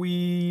got?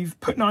 We've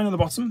put 9 on the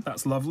bottom.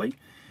 That's lovely.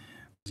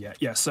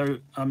 Yeah. So,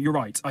 you're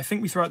right. I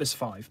think we throw out this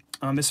 5.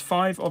 This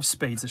 5 of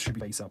spades. This should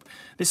be face up.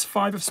 This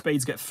 5 of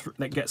spades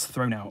that gets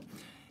thrown out.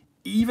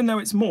 Even though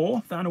it's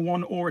more than a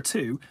 1 or a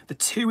 2, the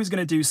 2 is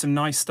going to do some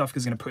nice stuff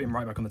because it's going to put him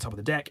right back on the top of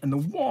the deck. And the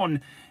 1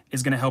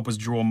 is going to help us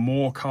draw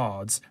more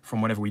cards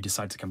from whatever we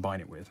decide to combine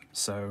it with.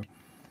 So...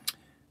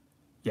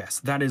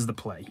 yes, that is the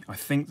play. I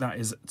think that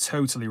is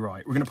totally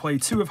right. We're going to play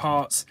 2 of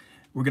hearts.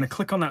 We're going to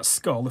click on that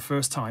skull the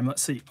first time.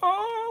 Let's see.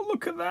 Oh,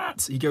 look at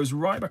that. He goes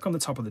right back on the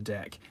top of the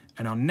deck.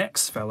 And our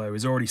next fellow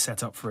is already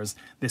set up for us.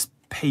 This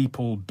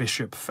papal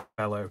bishop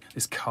fellow,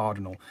 this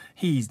cardinal.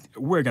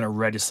 We're going to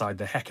regicide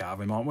the heck out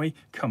of him, aren't we?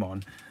 Come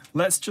on.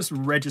 Let's just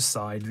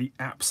regicide the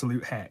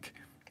absolute heck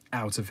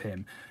out of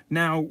him.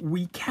 Now,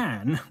 we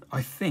can,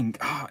 I think...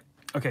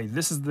 okay,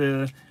 this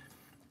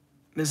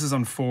is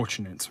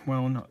unfortunate.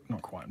 Well,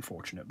 not quite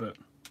unfortunate, but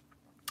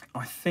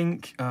I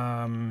think...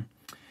 right,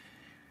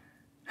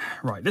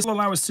 this will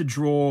allow us to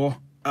draw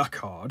a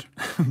card,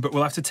 but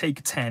we'll have to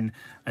take 10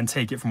 and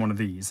take it from one of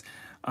these.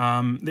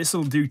 This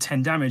will do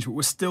 10 damage, but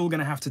we're still going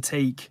to have to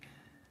take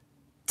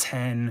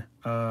 10.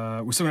 We're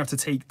still going to have to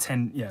take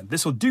 10. Yeah,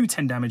 this will do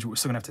 10 damage, but we're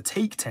still going to have to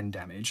take 10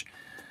 damage.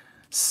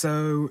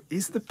 So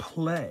is the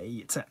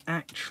play to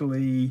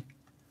actually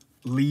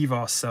leave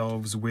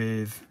ourselves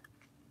with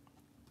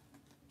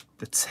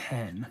the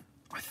 10?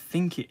 I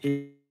think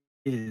it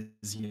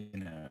is, you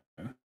know.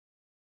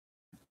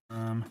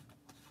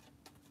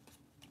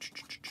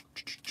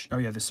 Oh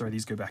yeah,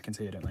 these go back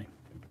into here, don't they?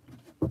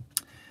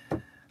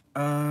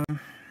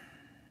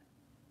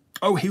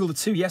 Oh, heal the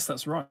 2. Yes,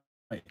 that's right.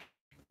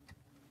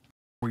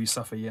 Where you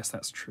suffer. Yes,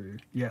 that's true.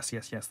 Yes,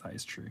 that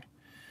is true.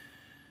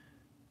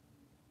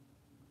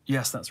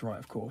 Yes, that's right,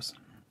 of course.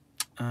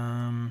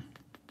 I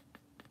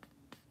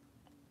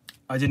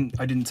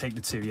didn't take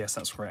the 2. Yes,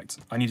 that's correct.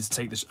 I needed to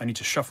take this. I need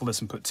to shuffle this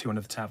and put 2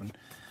 under the tavern.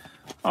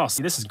 Oh,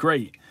 see, this is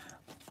great.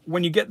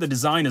 When you get the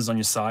designers on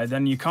your side,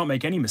 then you can't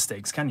make any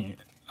mistakes, can you?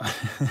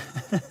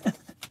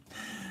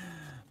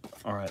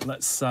 All right,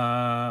 let's.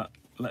 Oh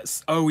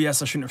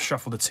yes, I shouldn't have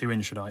shuffled the 2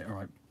 in, should I? All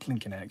right,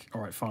 blinking egg. All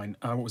right, fine.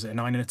 What was it? A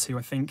 9 and a 2,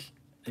 I think.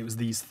 It was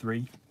these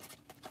 3.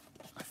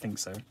 I think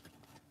so.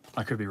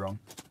 I could be wrong.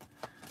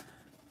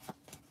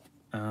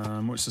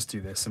 Let's just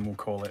do this, and we'll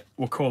call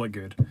it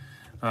good.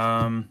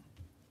 I'm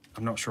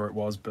not sure it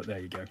was, but there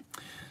you go.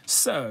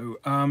 So,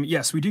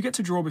 yes, we do get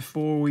to draw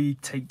before we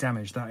take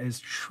damage. That is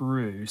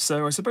true.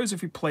 So I suppose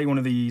if we play one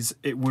of these,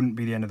 it wouldn't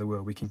be the end of the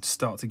world. We can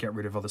start to get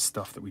rid of other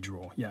stuff that we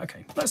draw. Yeah,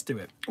 okay, let's do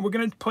it. We're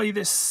going to play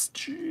this...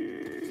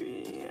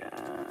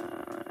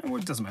 well,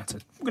 it doesn't matter.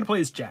 We're going to play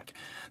this Jack.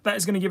 That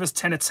is going to give us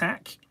 10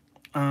 attack,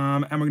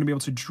 and we're going to be able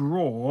to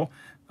draw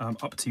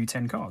up to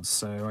 10 cards.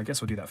 So I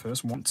guess we'll do that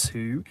first. 1,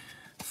 2,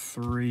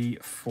 3,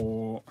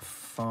 4,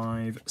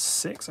 5,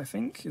 6, I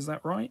think. Is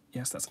that right?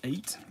 Yes, that's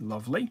 8.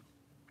 Lovely.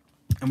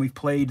 And we've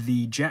played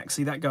the Jack.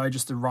 See, that guy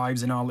just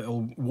arrives in our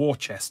little war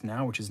chest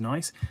now, which is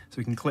nice. So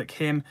we can click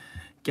him,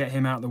 get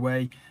him out of the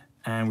way,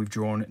 and we've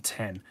drawn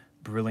 10.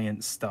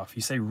 Brilliant stuff.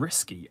 You say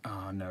risky?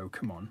 Ah, no,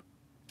 come on.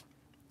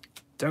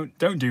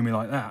 Don't do me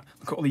like that.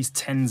 Look at all these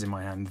 10s in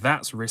my hand.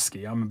 That's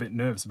risky. I'm a bit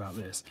nervous about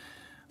this.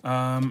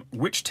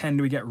 Which 10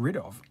 do we get rid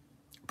of?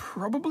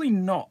 Probably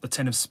not the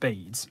 10 of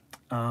spades,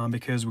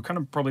 because we kind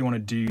of probably want to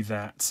do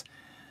that.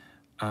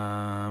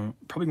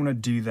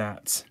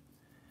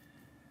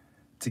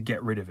 To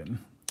get rid of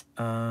him.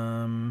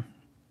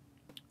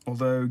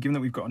 Although, given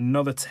that we've got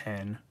another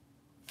 10,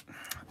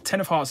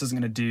 10 of hearts isn't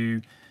going to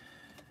do...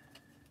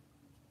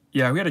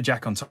 Yeah, we had a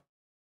Jack on top,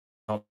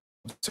 so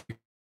we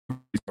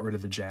got rid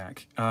of the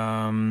Jack.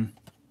 10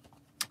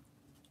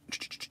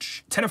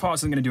 of hearts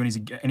isn't going to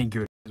do any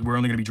good. We're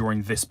only going to be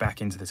drawing this back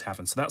into the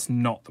tavern, so that's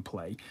not the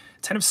play.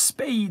 10 of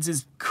spades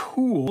is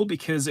cool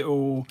because it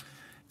will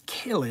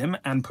kill him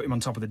and put him on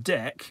top of the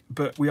deck,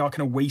 but we are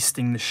kind of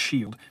wasting the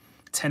shield.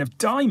 10 of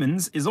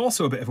diamonds is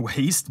also a bit of a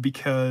waste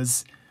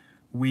because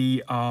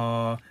we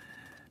are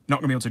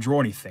not going to be able to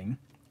draw anything.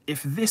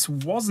 If this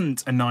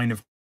wasn't a 9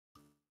 of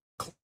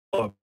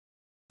clubs,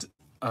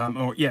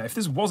 if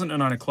this wasn't a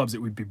 9 of clubs,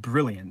 it would be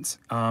brilliant.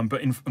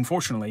 But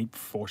unfortunately,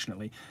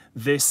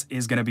 this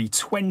is going to be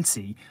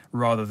 20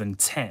 rather than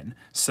 10.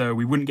 So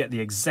we wouldn't get the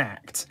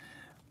exact.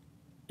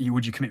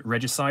 Would you commit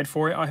regicide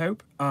for it, I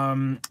hope?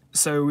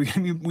 So we're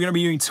going to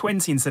be doing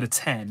 20 instead of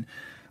 10,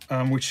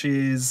 which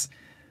is...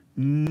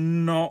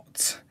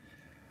 not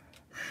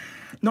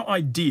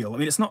ideal. I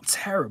mean, it's not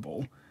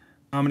terrible.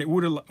 And it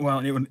would,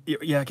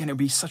 again, it would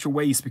be such a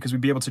waste because we'd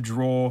be able to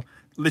draw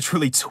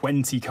literally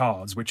 20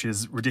 cards, which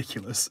is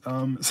ridiculous.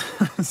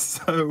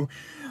 So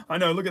I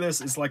know, look at this.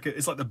 It's like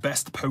the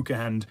best poker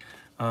hand.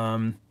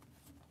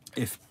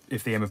 If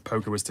the aim of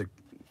poker was to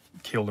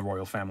kill the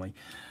royal family.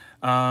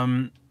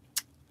 Put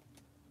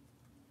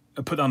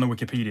that on the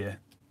Wikipedia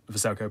for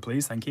Selco,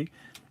 please. Thank you.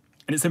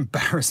 And it's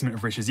embarrassment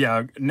of riches.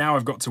 Yeah, now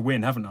I've got to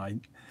win, haven't I?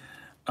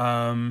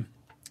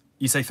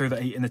 You say throw the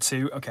 8 and the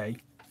 2. Okay.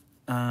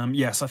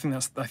 Yes, I think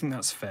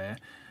that's fair.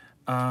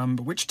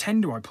 But which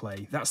 10 do I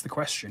play? That's the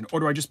question.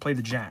 Or do I just play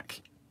the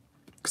Jack?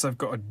 Because I've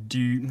got to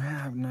do...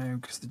 No,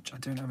 because I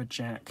don't have a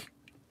Jack.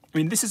 I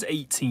mean, this is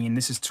 18,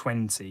 this is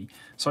 20.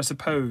 So I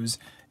suppose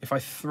if I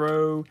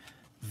throw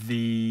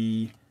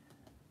the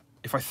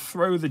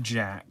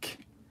Jack...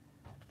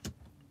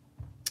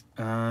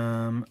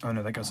 oh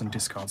no, that goes on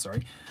discard,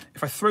 sorry.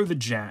 If I throw the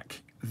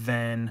Jack,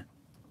 then...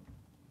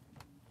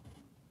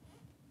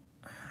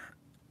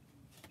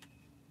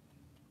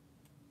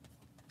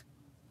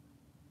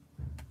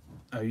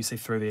 Oh, you say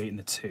throw the 8 and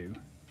the 2.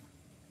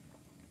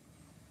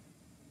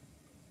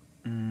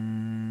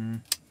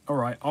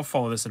 Alright, I'll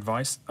follow this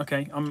advice.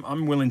 Okay,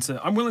 I'm willing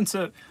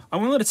to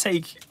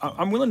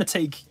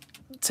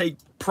take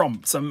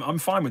prompts. I'm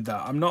fine with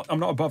that. I'm not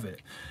above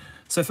it.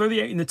 So throw the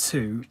 8 in the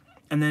 2,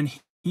 and then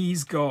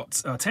he's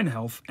got 10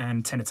 health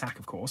and 10 attack,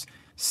 of course.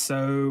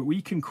 So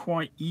we can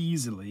quite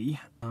easily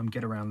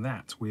get around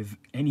that with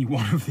any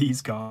one of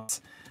these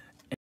cards.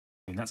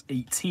 And that's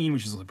 18,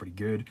 which is also pretty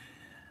good.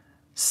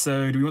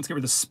 So do we want to get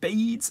rid of the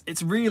spades?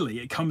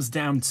 It comes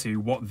down to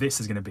what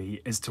this is going to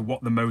be, as to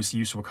what the most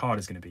useful card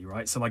is going to be,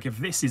 right? So like if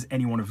this is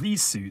any one of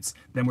these suits,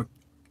 then we're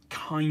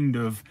kind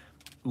of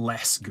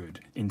less good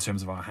in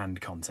terms of our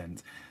hand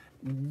content.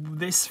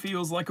 This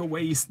feels like a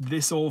waste.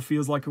 This all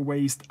feels like a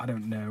waste. I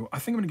don't know. I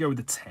think I'm going to go with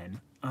the 10.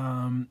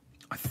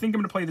 I think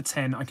I'm going to play the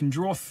 10. I can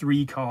draw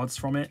 3 cards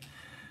from it.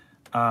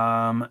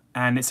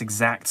 And it's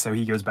exact, so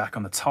he goes back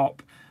on the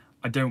top.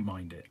 I don't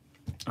mind it.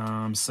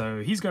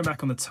 So he's going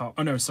back on the top.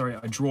 Oh no, sorry,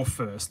 I draw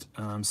first.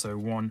 So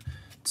 1,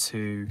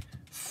 2,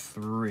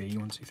 3.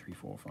 1, 2, 3,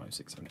 4, 5,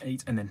 6, 7,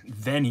 8. And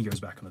then he goes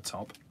back on the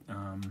top.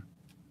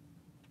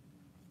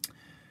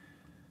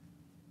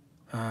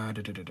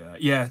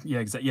 Yeah,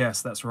 exactly.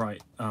 Yes, that's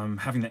right.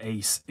 Having the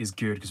ace is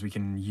good because we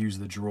can use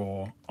the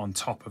draw on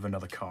top of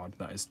another card.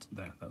 That's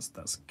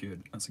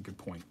good. That's a good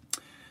point.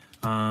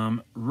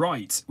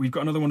 Right, we've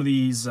got another one of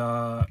these.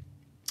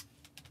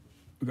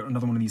 We've got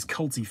another one of these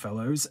culty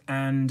fellows,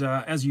 and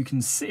as you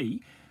can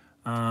see,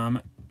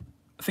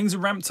 things are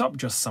ramped up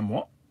just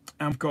somewhat.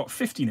 And we've got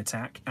 15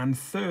 attack and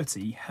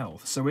 30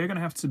 health, so we're going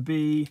to have to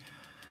be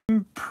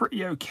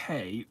pretty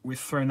okay with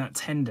throwing that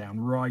 10 down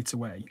right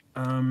away.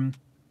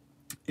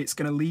 It's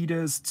going to lead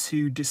us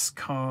to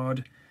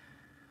discard,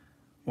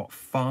 what,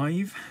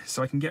 5?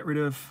 So I can get rid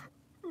of...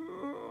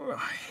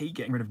 I hate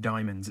getting rid of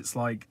diamonds. It's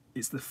like,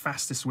 it's the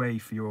fastest way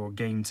for your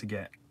game to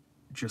get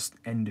just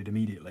ended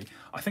immediately.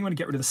 I think I'm going to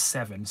get rid of the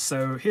 7.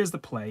 So here's the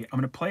play. I'm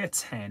going to play a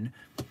 10.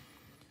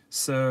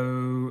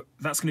 So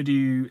that's going to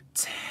do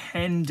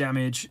 10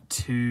 damage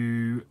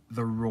to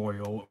the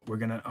royal.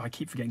 I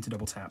keep forgetting to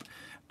double tap.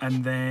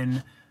 And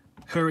then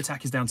her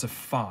attack is down to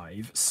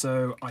 5.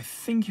 So I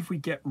think if we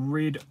get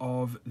rid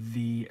of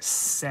the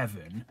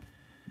 7,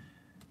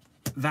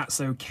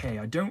 that's okay.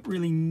 I don't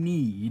really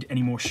need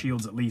any more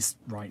shields, at least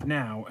right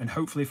now. And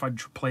hopefully if I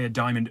play a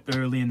diamond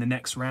early in the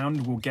next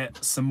round, we'll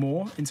get some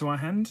more into our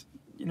hand.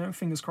 You know,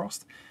 fingers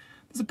crossed.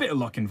 There's a bit of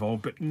luck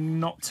involved, but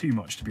not too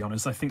much, to be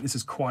honest. I think this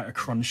is quite a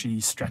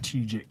crunchy,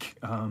 strategic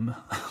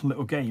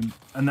little game.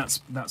 And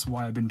that's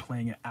why I've been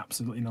playing it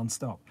absolutely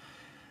non-stop.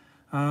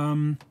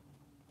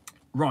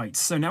 Right,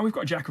 so now we've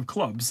got a Jack of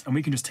Clubs, and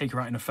we can just take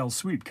her out in a fell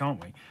swoop, can't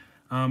we?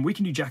 We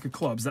can do Jack of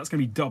Clubs. That's going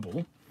to be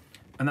double,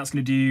 and that's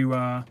going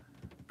to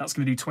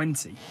do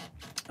 20.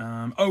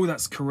 Oh,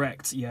 that's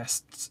correct.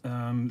 Yes,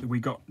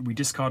 we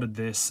discarded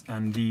this,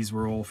 and these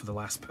were all for the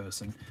last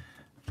person.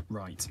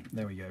 Right,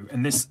 there we go.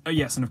 And this, oh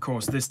yes, and of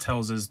course this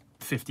tells us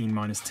 15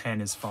 minus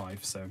 10 is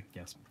 5. So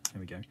yes, there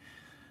we go.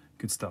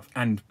 Good stuff.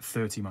 And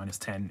 30 minus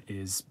 10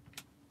 is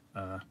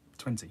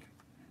 20.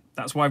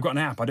 That's why I've got an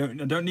app. I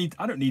don't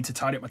need to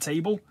tidy up my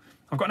table.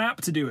 I've got an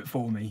app to do it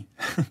for me.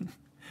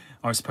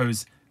 I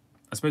suppose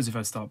if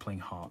I start playing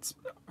hearts,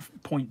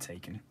 point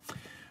taken.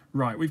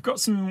 Right, we've got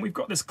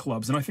this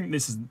clubs, and I think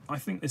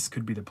this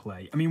could be the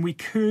play. I mean, we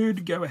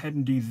could go ahead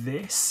and do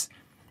this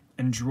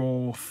and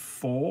draw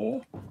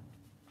 4,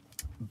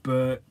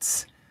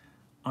 but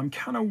I'm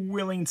kind of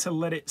willing to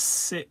let it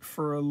sit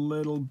for a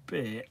little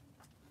bit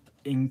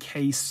in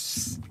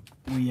case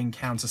we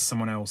encounter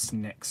someone else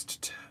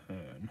next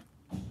turn.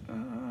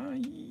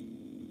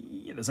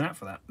 Yeah, there's an app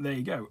for that. There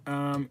you go.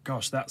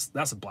 Gosh, that's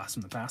a blast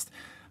from the past.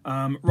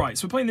 Right,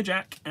 so we're playing the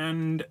Jack,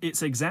 and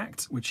it's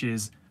exact, which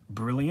is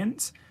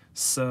brilliant.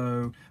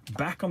 So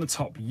back on the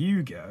top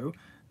you go.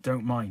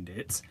 Don't mind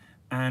it.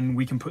 And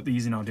we can put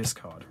these in our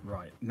discard.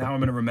 Right, now I'm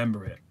going to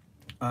remember it.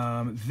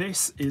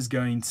 This is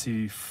going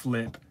to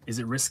flip. Is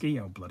it risky?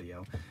 Oh, bloody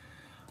hell.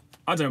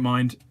 I don't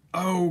mind.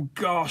 Oh,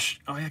 gosh.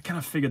 I kind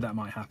of figured that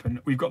might happen.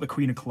 We've got the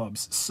Queen of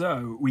Clubs.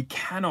 So we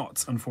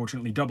cannot,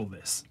 unfortunately, double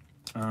this.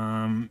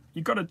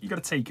 You've got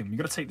to take them. You've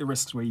got to take the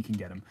risks where you can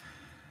get them.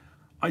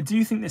 I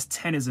do think this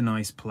 10 is a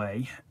nice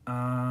play,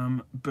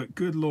 but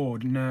good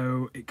lord,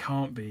 no, it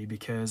can't be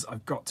because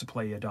I've got to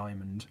play a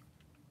diamond.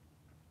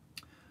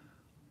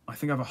 I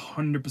think I've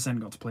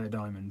 100% got to play a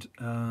diamond.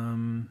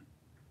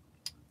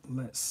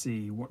 Let's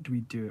see, what do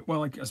we do?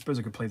 Well, I suppose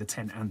I could play the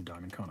 10 and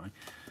diamond, can't I?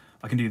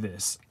 I can do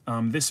this.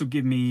 This will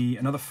give me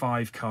another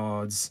 5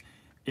 cards.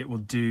 It will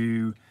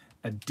do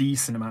a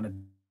decent amount of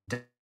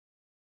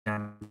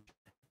damage.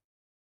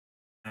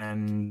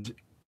 And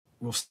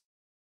we'll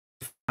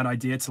an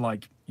idea to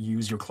like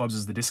use your clubs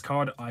as the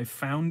discard, I've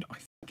found, I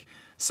think.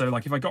 So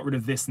like if I got rid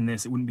of this and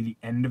this, it wouldn't be the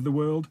end of the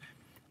world,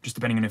 just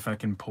depending on if I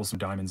can pull some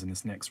diamonds in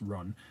this next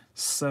run.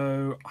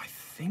 So I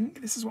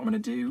think this is what I'm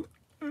going to do.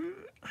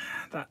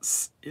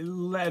 That's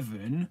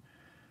 11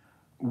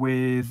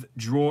 with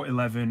draw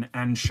 11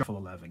 and shuffle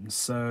 11.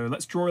 So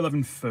let's draw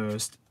 11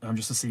 first,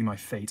 just to see my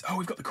fate. Oh,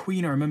 we've got the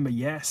Queen, I remember,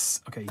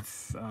 yes. Okay,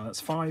 that's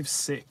 5,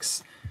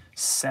 6,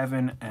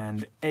 7,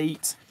 and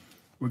 8.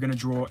 We're going to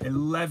draw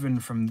 11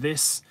 from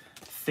this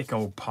thick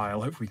old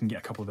pile. Hopefully we can get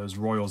a couple of those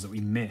royals that we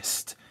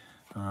missed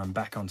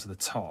back onto the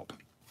top.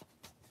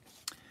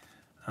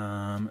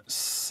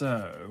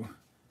 So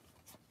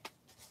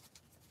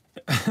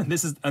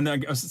this is, and I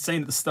was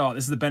saying at the start,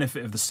 this is the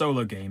benefit of the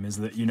solo game, is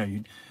that, you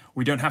know,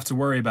 we don't have to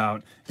worry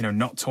about, you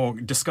know,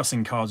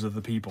 discussing cards with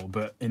other people.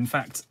 But in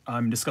fact,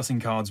 I'm discussing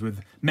cards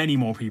with many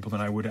more people than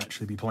I would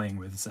actually be playing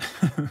with. So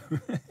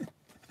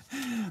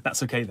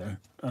that's okay though.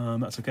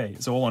 That's okay.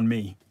 It's all on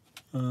me.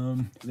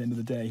 At the end of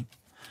the day.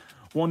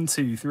 1,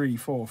 2, 3,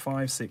 4,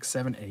 5, 6,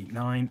 7, 8,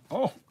 9.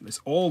 Oh, it's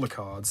all the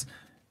cards.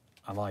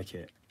 I like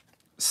it.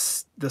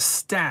 The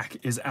stack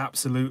is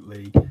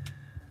absolutely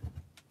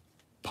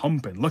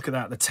pumping. Look at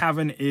that. The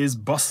tavern is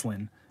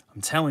bustling.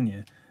 I'm telling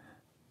you.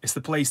 It's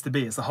the place to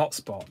be. It's the hot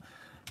spot.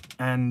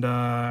 And,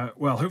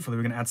 well, hopefully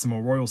we're going to add some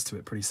more royals to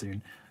it pretty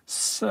soon.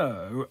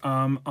 So,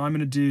 I'm going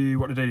to do,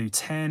 what did I do?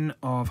 10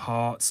 of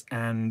hearts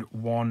and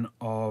 1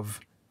 of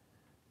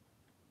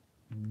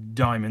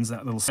diamonds,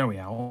 that little snowy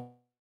owl.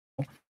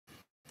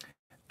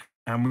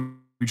 And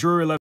we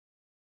drew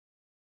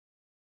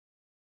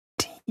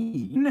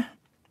 11.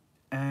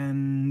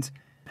 And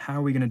how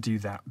are we going to do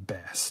that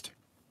best?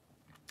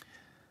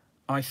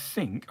 I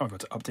think I've got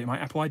to update my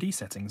Apple ID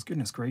settings.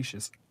 Goodness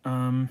gracious.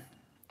 There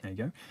you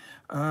go.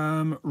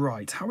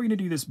 Right, how are we going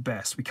to do this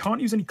best? We can't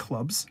use any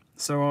clubs,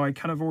 so I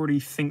kind of already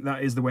think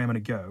that is the way I'm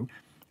going to go.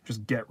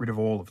 Just get rid of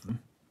all of them.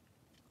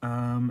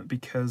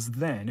 Because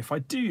then, if I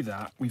do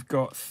that, we've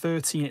got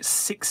 13, it's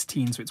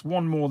 16, so it's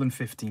 1 more than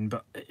 15,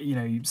 but, you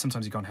know,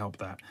 sometimes you can't help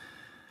that.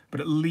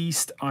 But at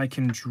least I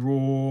can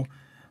draw,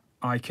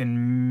 I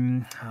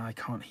can't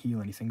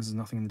heal anything, because there's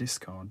nothing in the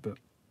discard, but...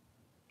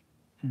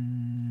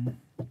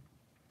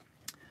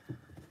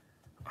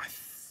 I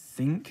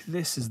think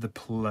this is the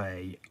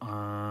play.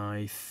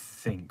 I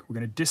think we're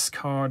going to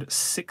discard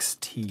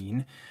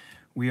 16.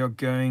 We are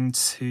going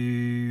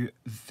to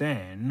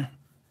then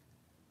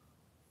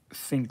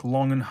think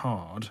long and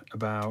hard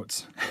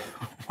about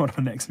what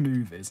our next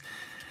move is.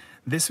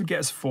 This would get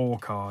us 4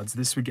 cards.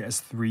 This would get us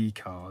 3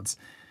 cards.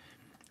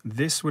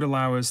 This would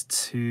allow us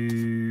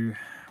to...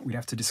 We'd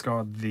have to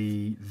discard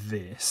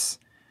this.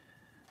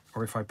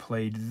 Or if I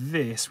played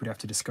this, we'd have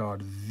to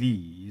discard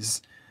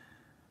these.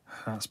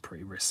 That's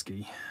pretty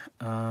risky.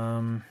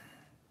 3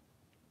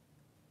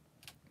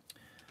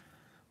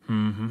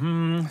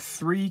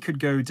 could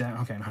go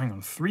down. Okay, hang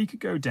on. 3 could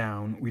go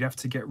down. We'd have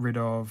to get rid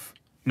of...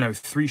 No,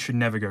 3 should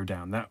never go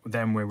down.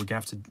 Then we're going to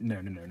have to...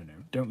 No.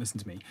 Don't listen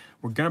to me.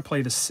 We're going to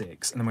play the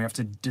 6, and then we have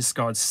to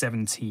discard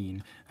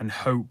 17 and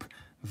hope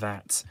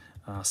that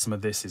some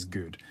of this is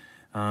good.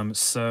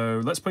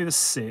 So let's play the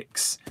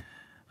 6.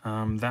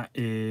 That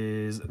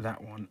is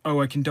that one. Oh,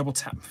 I can double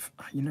tap.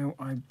 You know,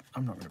 I'm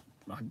not going to...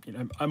 You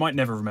know, I might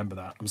never remember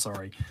that. I'm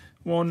sorry.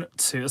 1,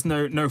 2. That's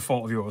no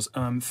fault of yours.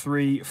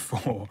 3,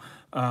 4.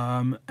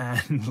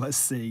 And let's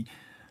see.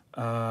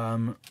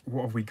 What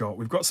have we got?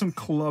 We've got some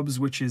clubs,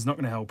 which is not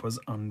going to help us,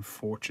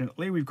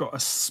 unfortunately. We've got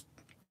a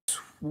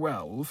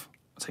 12.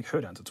 I'll take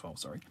her down to 12,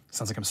 sorry.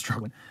 Sounds like I'm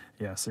struggling.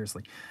 Yeah,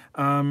 seriously.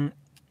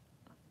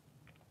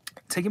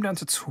 Take him down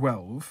to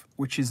 12,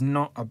 which is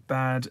not a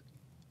bad...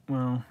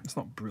 Well, it's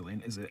not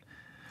brilliant, is it?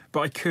 But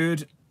I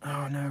could...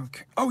 Oh, no.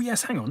 Oh,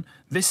 yes, hang on.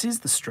 This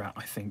is the strat,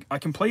 I think. I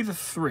can play the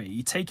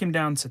 3, take him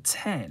down to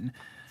 10,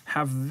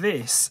 have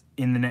this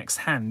in the next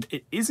hand.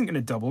 It isn't going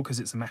to double because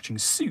it's a matching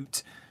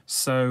suit,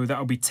 so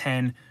that'll be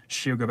 10.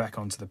 She'll go back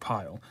onto the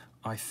pile.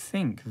 I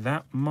think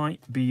that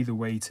might be the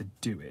way to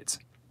do it.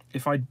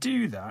 If I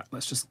do that,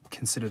 let's just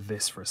consider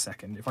this for a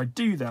second. If I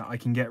do that, I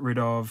can get rid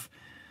of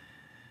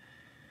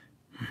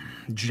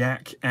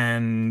Jack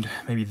and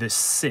maybe this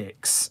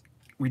 6.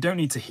 We don't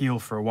need to heal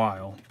for a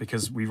while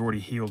because we've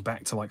already healed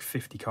back to like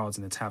 50 cards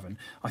in the tavern.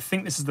 I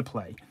think this is the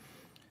play.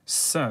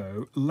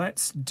 So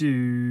let's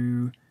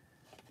do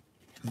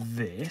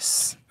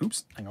this.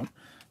 Oops, hang on.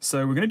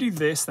 So we're going to do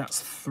this.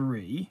 That's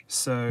 3.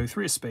 So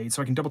 3 of spades.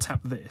 So I can double tap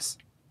this.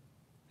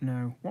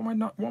 No, what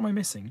am I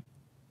missing?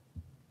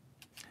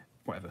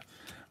 Whatever.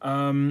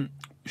 Down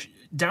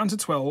to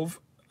 12.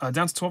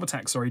 Down to 12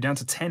 attack. Sorry, down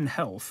to 10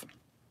 health.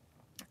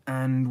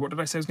 And what did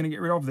I say I was going to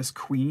get rid of? This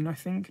queen, I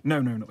think?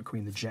 No, not the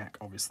queen, the jack,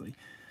 obviously.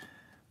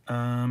 Do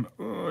I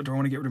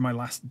want to get rid of my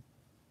last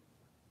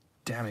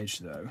damage,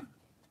 though?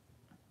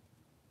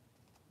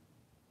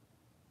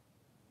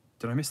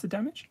 Did I miss the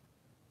damage?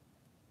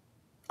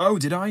 Oh,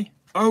 did I?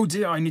 Oh,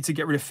 dear, I need to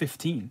get rid of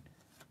 15.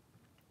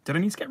 Did I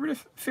need to get rid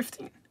of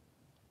 15?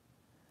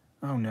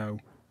 Oh, no.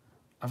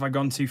 Have I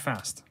gone too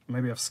fast?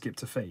 Maybe I've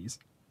skipped a phase.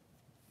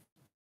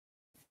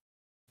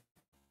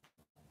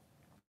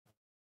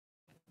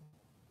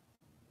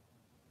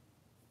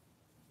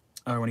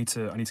 Oh, I need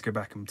to go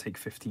back and take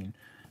 15.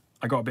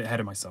 I got a bit ahead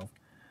of myself.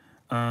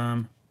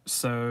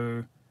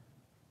 So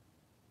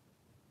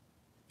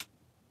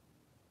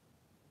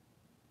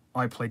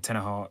I played 10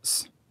 of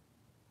hearts.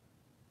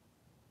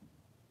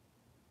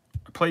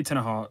 I played 10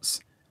 of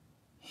hearts,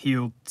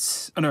 healed...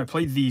 Oh, no, I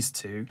played these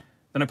 2.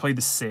 Then I played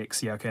the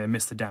 6. Yeah, okay, I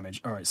missed the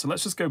damage. All right, so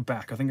let's just go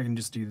back. I think I can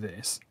just do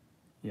this.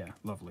 Yeah,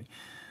 lovely.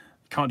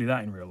 Can't do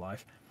that in real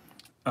life.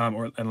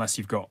 Or unless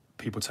you've got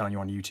people telling you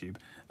on YouTube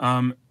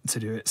to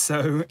do it.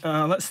 So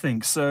let's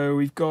think. So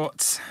we've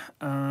got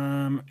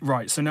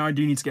right. So now I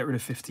do need to get rid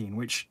of 15,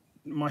 which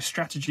my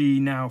strategy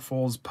now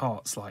falls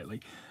apart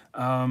slightly.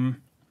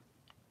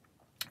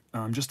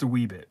 Just a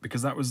wee bit,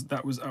 because I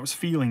was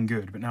feeling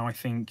good, but now I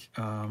think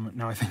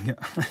now I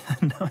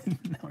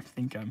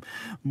think I'm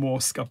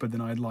more scuppered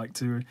than I'd like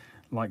to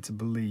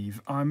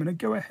believe. I'm gonna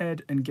go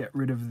ahead and get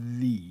rid of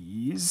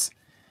these,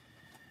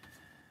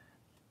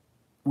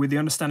 with the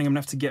understanding I'm gonna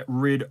have to get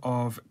rid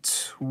of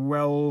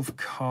 12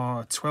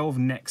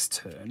 next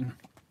turn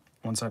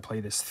once I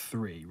play this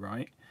 3,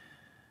 right?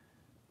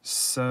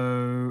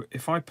 So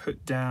if I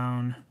put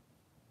down,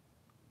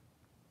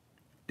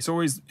 it's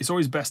always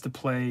best to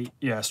play.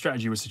 Yeah,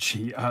 strategy was to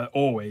cheat.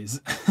 Always,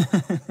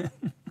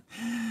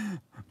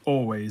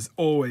 always.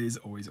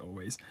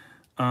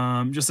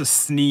 Just a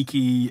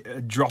sneaky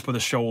drop of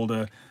the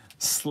shoulder,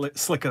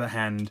 slick of the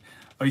hand.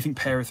 Oh, you think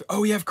pair of?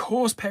 Oh yeah, of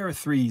course, pair of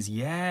 3s.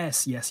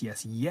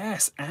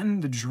 Yes,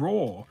 and the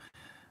draw.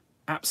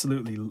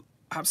 Absolutely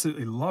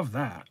love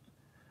that.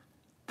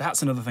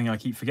 That's another thing I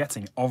keep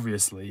forgetting.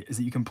 Obviously, is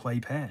that you can play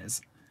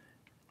pairs.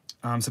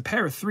 So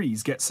pair of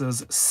 3s gets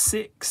us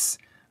 6.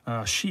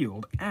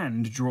 Shield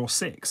and draw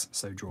 6,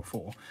 so draw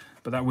 4.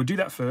 But that we'll do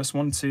that first.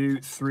 1, 2,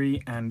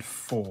 3, and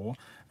 4,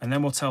 and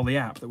then we'll tell the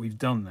app that we've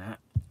done that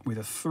with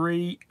a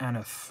 3 and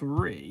a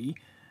 3,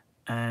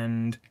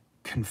 and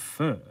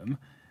confirm.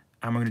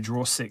 And we're going to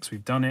draw 6.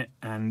 We've done it,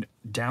 and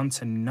down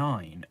to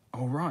 9.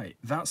 All right,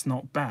 that's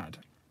not bad.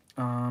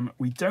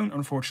 We don't,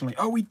 unfortunately.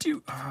 Oh, we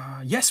do.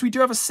 Yes, we do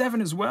have a 7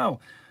 as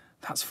well.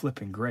 That's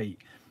flipping great.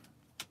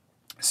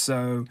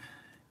 So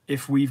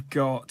if we've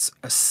got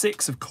a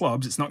 6 of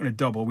clubs, it's not going to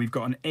double. We've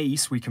got an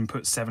ace, we can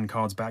put 7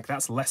 cards back.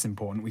 That's less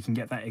important. We can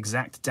get that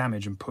exact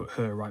damage and put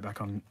her right back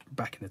in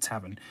the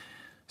tavern.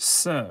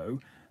 So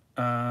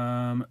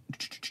the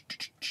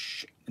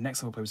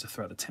next level play was to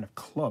throw out the 10 of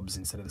clubs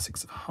instead of the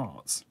 6 of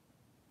hearts.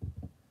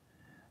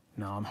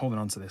 No, I'm holding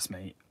on to this,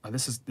 mate.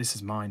 This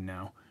is mine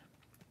now.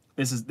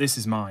 This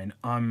is mine.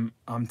 I'm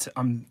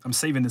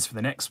saving this for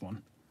the next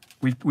one.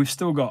 We've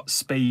still got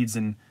spades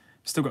and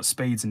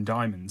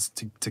diamonds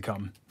to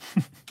come.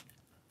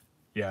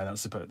 Yeah,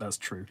 that's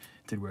true.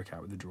 Did work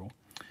out with the draw.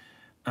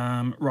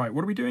 Right,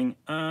 what are we doing?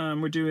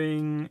 We're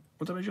doing,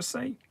 what did I just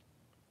say?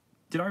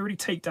 Did I already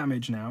take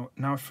damage now?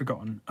 Now I've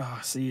forgotten.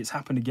 See, it's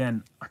happened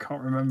again. I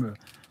can't remember.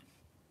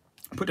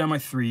 I put down my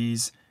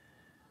 3s.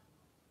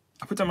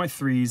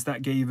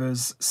 That gave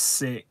us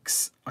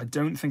 6. I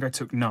don't think I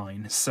took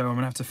 9, so I'm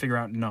gonna have to figure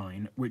out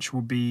 9, which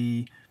will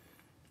be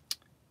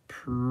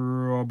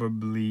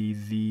probably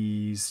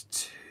these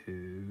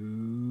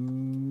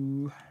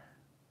 2.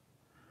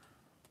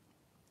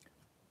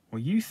 Well,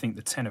 you thought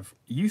the 10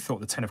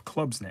 of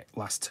clubs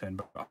last turn,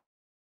 but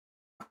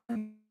I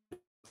don't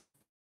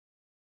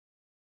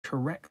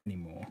correct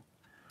anymore.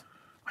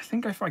 I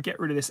think if I get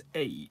rid of this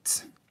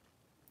 8,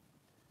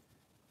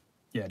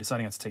 yeah,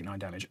 deciding how to take 9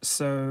 damage.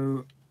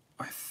 So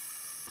I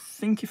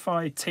think if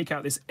I take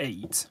out this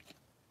 8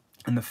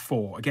 and the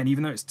 4, again,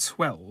 even though it's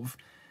 12,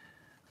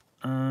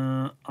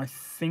 I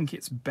think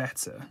it's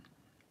better.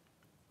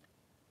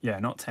 Yeah,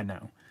 not 10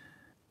 now.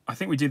 I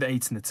think we do the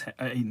 8 and the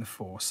 8 and the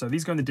 4. So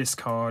these go in the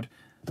discard.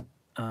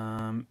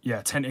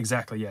 Yeah, 10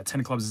 exactly. Yeah,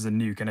 10 of clubs is a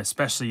nuke, and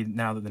especially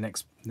now that the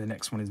next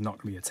one is not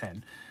going to be a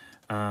 10,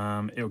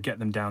 it'll get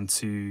them down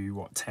to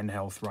what, 10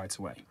 health right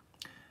away.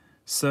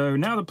 So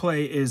now the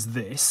play is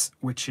this,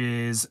 which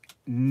is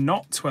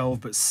not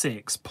 12 but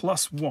 6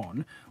 plus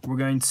 1. We're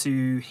going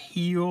to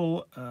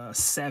heal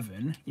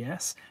 7,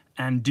 yes,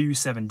 and do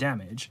 7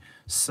 damage.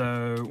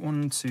 So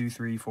 1, 2,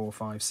 3, 4,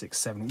 5, 6,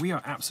 7. We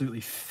are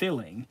absolutely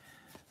filling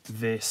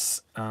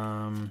this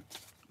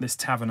this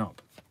tavern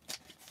up.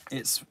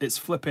 It's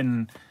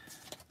flipping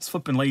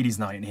ladies'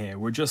 night in here.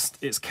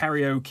 It's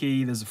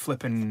karaoke. There's a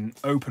flipping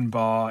open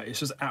bar. It's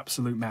just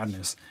absolute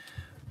madness.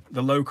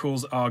 The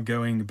locals are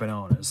going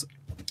bananas.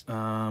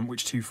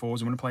 Which 2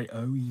 4s I'm going to play?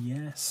 Oh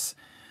yes.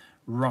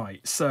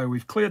 Right, so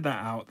we've cleared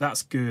that out.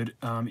 That's good.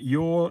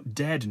 You're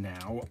dead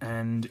now,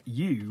 and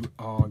you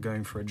are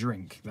going for a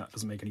drink. That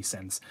doesn't make any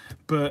sense.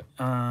 But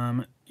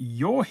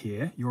you're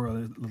here. You're a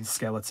little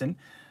skeleton.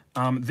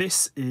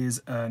 This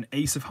is an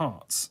ace of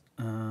hearts.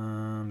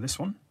 This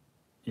one?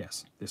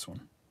 Yes, this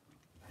one.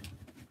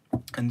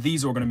 And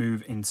these are all going to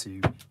move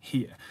into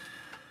here.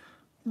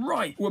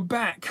 Right, we're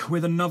back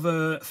with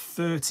another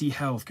 30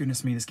 health.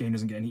 Goodness me, this game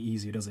doesn't get any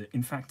easier, does it?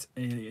 In fact,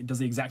 it does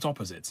the exact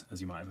opposite,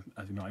 as you might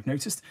have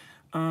noticed.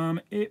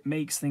 It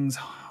makes things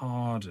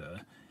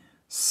harder.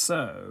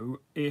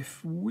 So,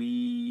 if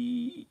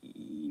we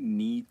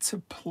need to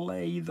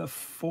play the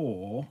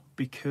 4,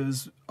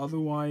 because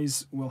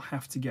otherwise we'll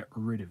have to get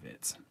rid of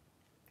it.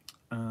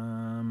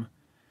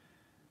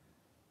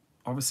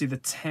 Obviously, the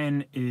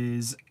 10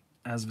 is,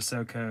 as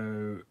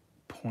Vasoko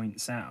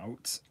points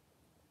out.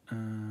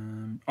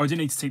 Oh, I didn't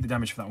need to take the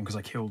damage for that one because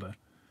I killed her.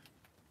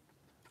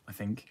 I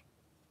think.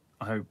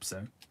 I hope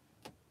so.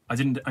 I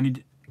didn't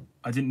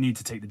need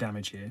to take the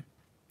damage here.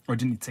 Or I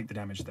didn't need to take the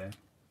damage there.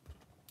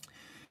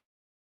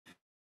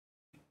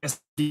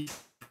 Yes.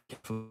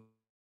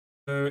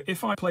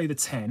 if I play the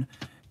 10,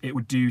 it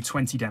would do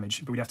 20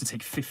 damage, but we'd have to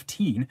take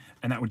 15,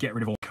 and that would get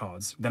rid of all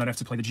cards. Then I'd have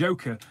to play the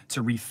Joker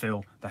to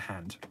refill the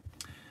hand.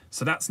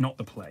 So that's not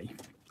the play.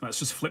 Let's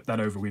just flip that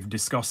over. We've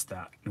discussed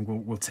that, and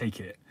we'll take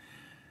it.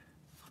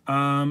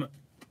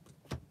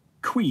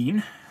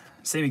 Queen,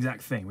 same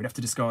exact thing. We'd have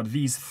to discard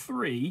these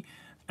 3,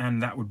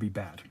 and that would be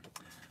bad.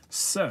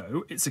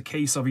 So it's a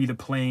case of either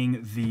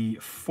playing the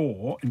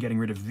 4 and getting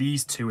rid of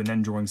these 2 and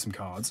then drawing some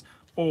cards,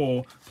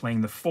 or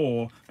playing the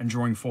 4 and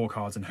drawing 4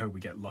 cards and hope we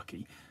get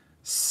lucky.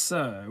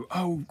 So,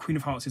 oh, Queen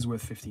of Hearts is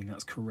worth 15,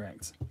 that's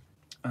correct.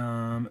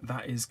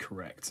 That is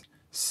correct.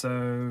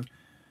 So,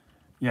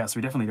 yeah, so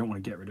we definitely don't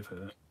want to get rid of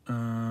her.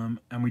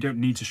 And we don't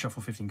need to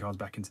shuffle 15 cards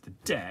back into the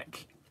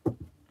deck.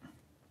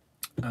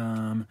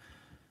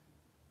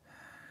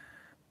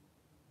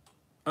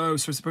 Oh,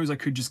 so I suppose I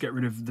could just get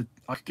rid of the...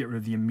 I could get rid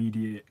of the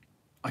immediate...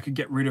 I could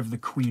get rid of the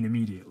Queen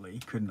immediately,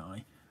 couldn't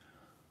I?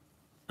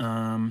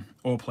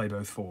 Or play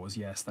both 4s,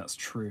 yes, that's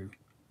true.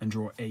 And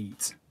draw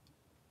 8.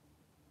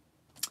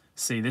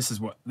 See, this is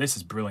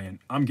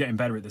brilliant. I'm getting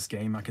better at this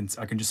game. I can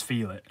just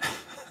feel it.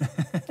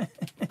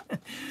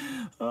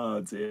 Oh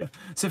dear.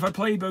 So if I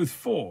play both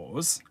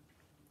 4s,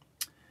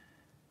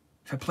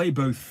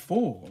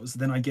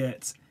 then I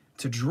get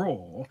to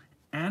draw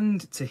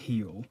and to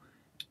heal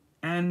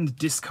and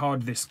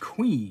discard this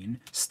Queen,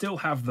 still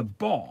have the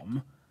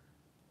bomb,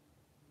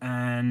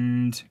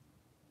 and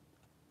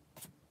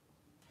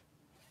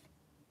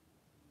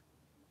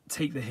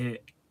take the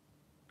hit,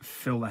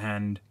 fill the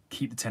hand,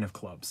 keep the 10 of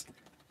clubs.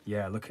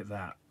 Yeah, look at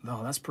that.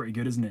 Oh, that's pretty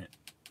good, isn't it?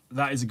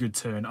 That is a good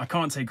turn. I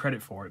can't take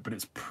credit for it, but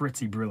it's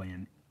pretty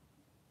brilliant.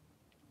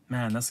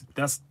 Man, that's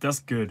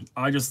good.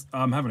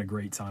 I'm having a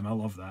great time. I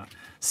love that.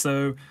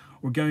 So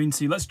we're going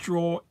to, let's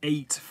draw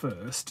 8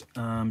 first.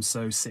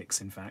 So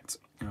 6, in fact.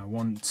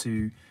 1,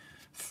 2,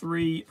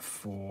 3,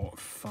 4,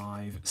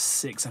 5,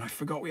 6. And I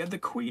forgot we had the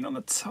Queen on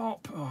the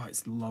top. Oh,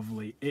 it's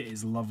lovely. It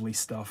is lovely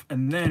stuff.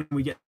 And then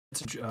we get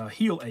to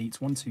heal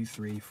 8. 1, 2,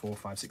 3, 4,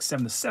 5, 6,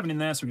 7. There's 7 in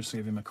there, so we'll just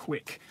give him a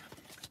quick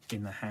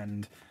in the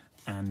hand,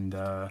 and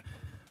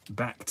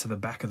back to the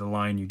back of the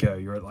line you go.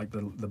 You're at like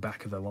the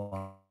back of the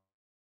line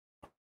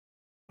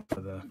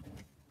for the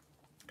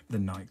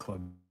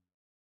nightclub.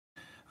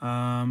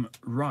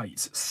 Right,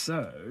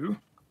 so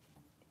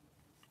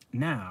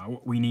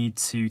now we need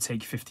to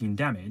take 15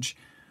 damage.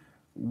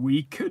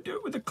 We could do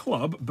it with a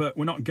club, but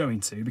we're not going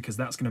to, because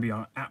that's going to be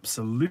our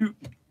absolute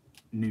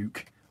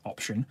nuke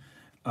option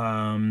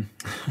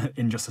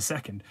in just a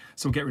second.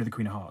 So we'll get rid of the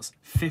Queen of Hearts.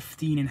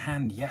 15 in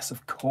hand, yes,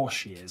 of course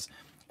she is.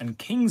 And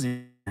King's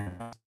in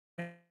hand,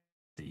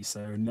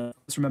 so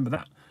let's remember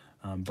that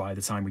by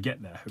the time we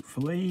get there,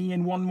 hopefully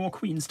in one more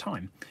Queen's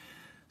time.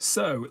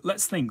 So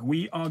let's think.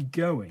 We are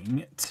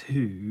going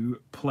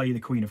to play the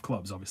Queen of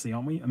Clubs, obviously,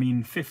 aren't we? I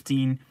mean,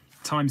 15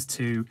 times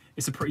 2,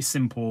 it's a pretty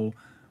simple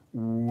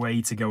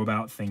way to go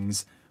about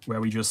things,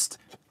 where we just,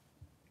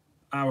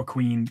 our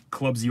Queen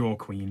clubs your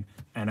Queen,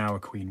 and our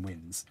Queen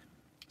wins.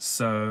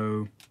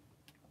 So,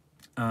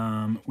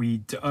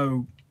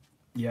 oh,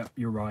 yeah,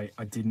 you're right,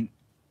 I didn't.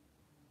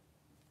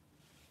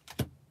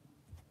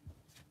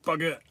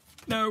 Bugger,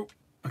 no.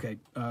 Okay,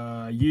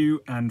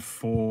 you and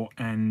 4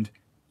 and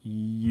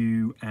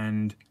you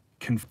and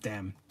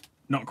damn,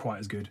 not quite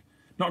as good.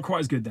 Not quite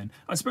as good then.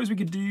 I suppose we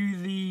could do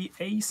the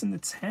ace and the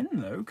 10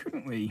 though,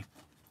 couldn't we?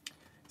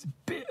 It's a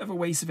bit of a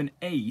waste of an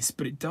ace,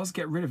 but it does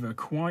get rid of her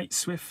quite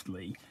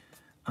swiftly,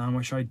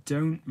 which I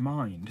don't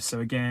mind. So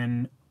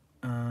again,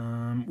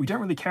 we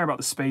don't really care about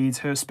the spades.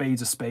 Her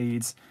spades are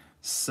spades.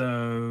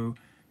 So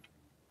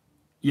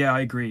yeah,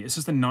 I agree. It's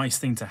just a nice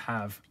thing to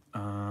have.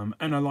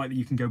 And I like that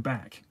you can go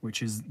back,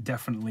 which is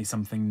definitely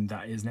something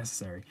that is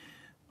necessary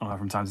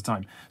from time to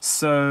time.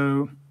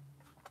 So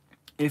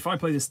if I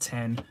play this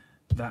 10,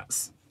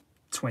 that's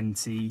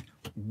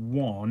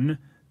 21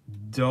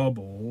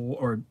 double,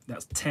 or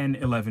that's 10,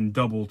 11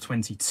 double,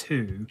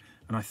 22,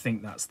 and I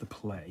think that's the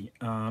play.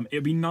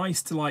 It'd be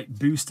nice to like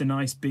boost a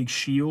nice big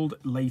shield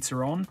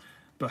later on,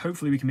 but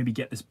hopefully we can maybe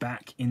get this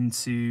back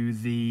into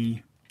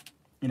the,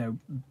 you know,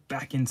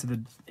 back into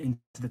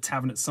the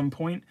tavern at some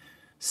point.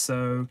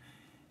 So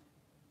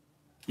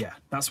yeah,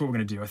 that's what we're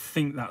going to do. I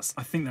think that's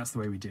the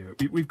way we do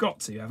it. We've got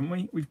to, haven't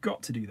we? We've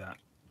got to do that.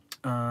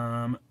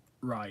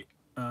 Right.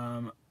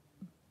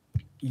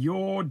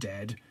 You're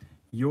dead.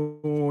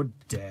 You're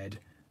dead.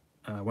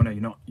 Well, no,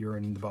 you're not. You're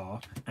in the bar.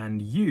 And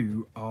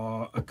you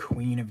are a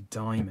Queen of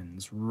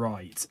Diamonds.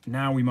 Right.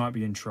 Now we might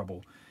be in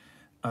trouble.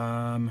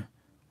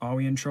 Are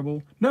we in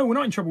trouble? No, we're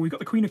not in trouble. We've got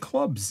the Queen of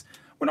Clubs.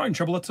 We're not in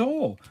trouble at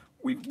all.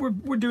 We're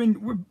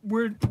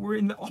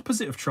in the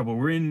opposite of trouble.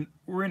 We're in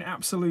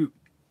absolute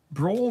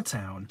Brawl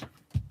Town.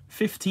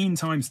 15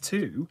 times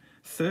 2,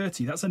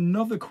 30. That's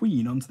another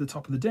Queen onto the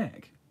top of the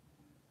deck.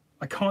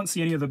 I can't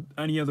see any other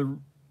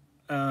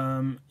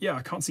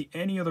I can't see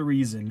any other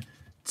reason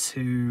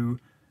to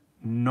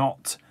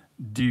not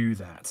do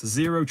that.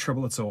 Zero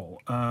trouble at all.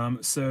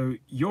 So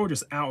you're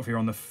just out of here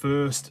on the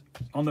first.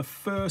 I'm gonna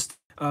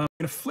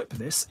flip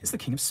this. It's the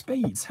King of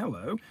Spades.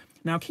 Hello.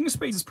 Now, King of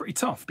Spades is pretty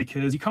tough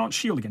because you can't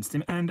shield against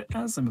him, and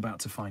as I'm about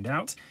to find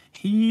out,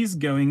 he's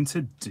going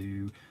to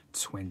do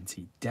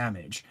 20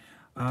 damage.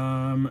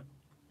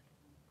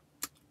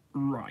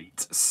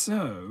 Right,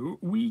 so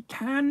we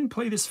can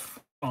play this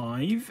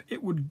 5.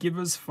 It would give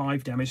us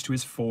 5 damage to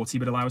his 40,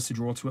 but allow us to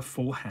draw to a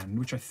full hand,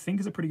 which I think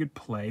is a pretty good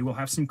play. We'll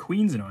have some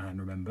queens in our hand,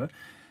 remember?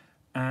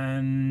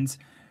 And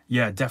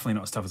yeah, definitely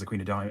not as tough as a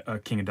King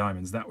of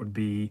Diamonds. That would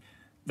be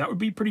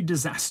pretty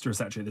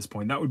disastrous actually at this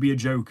point. That would be a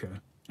joker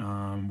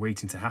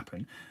waiting to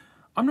happen.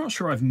 I'm not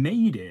sure I've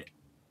made it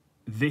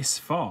this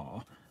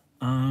far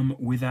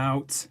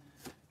without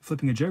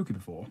flipping a joker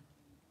before.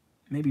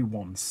 Maybe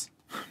once.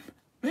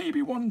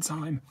 Maybe one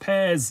time.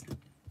 Pairs.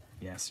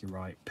 Yes, you're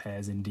right.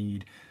 Pairs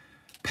indeed.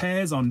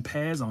 Pairs on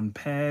pairs on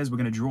pairs. We're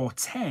going to draw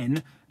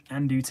 10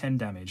 and do 10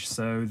 damage.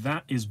 So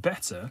that is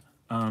better,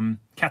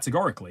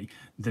 categorically,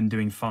 than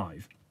doing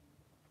 5.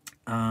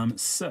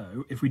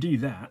 So if we do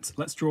that,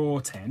 let's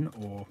draw 10,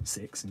 or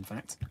 6 in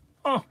fact.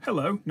 Oh,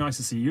 hello. Nice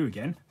to see you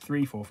again.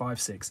 3, 4,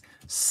 5, 6,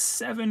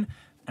 7,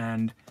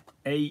 and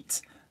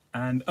 8.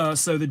 And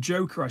so the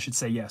joker, I should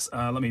say, yes.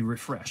 Let me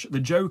refresh. The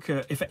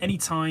joker, if at any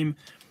time,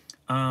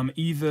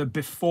 either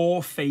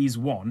before phase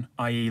 1,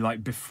 i.e.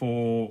 like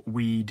before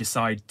we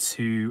decide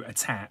to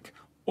attack,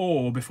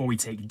 or before we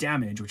take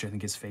damage, which I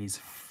think is phase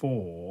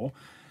 4,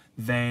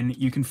 then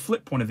you can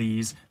flip one of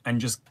these and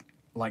just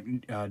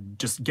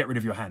get rid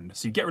of your hand.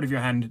 So you get rid of your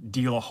hand,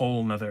 deal a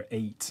whole another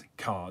 8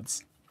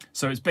 cards.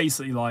 So it's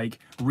basically like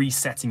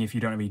resetting if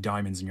you don't have any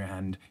diamonds in your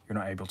hand, you're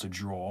not able to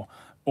draw,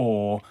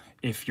 or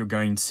if you're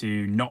going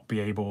to not be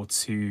able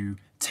to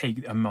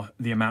take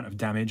the amount of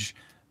damage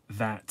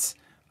that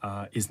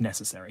is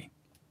necessary.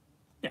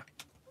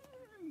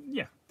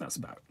 Yeah, that's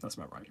about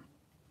right.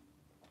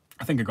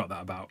 I think I got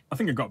that about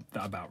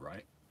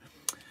right.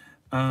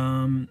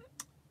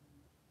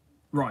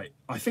 Right,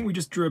 I think we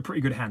just drew a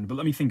pretty good hand, but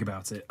let me think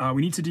about it.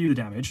 We need to do the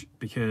damage,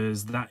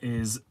 because that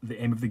is the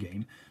aim of the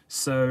game.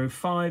 So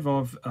 5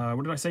 of,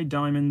 what did I say,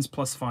 diamonds,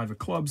 plus 5 of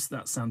clubs.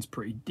 That sounds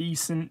pretty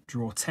decent.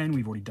 Draw 10,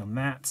 we've already done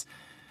that.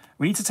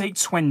 We need to take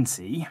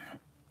 20,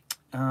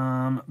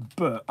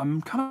 but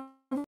I'm kind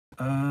of,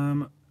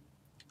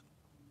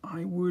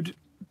 I would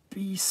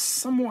be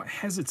somewhat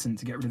hesitant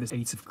to get rid of this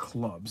 8 of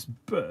clubs,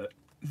 but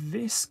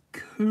this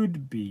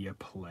could be a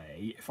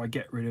play if I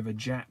get rid of a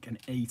jack, an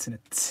 8, and a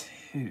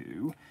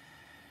 2.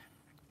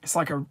 It's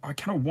like I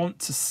kind of want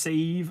to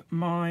save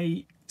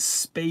my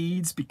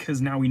spades,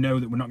 because now we know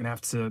that we're not going to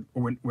have to,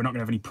 or we're not going to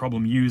have any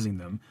problem using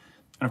them.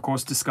 And of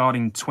course,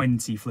 discarding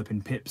 20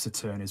 flipping pips a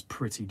turn is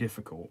pretty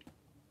difficult.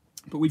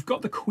 But we've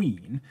got the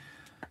queen,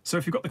 so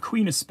if you've got the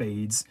queen of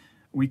spades,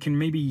 we can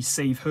maybe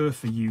save her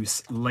for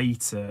use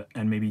later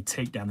and maybe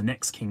take down the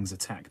next king's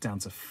attack down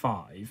to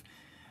 5.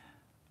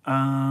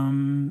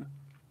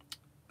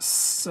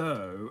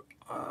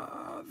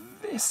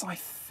 This I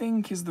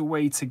think is the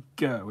way to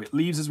go. It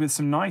leaves us with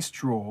some nice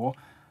draw,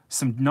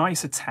 some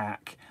nice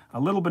attack, a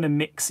little bit of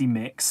mixy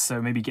mix,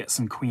 so maybe get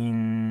some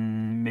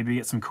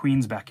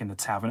queens back in the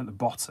tavern at the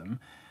bottom.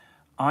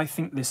 I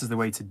think this is the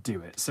way to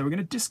do it. So we're going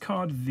to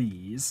discard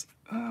these.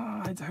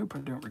 I hope I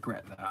don't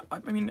regret that. I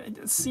mean,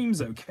 it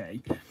seems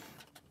okay.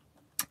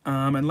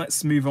 And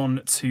let's move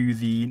on to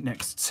the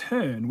next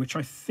turn, which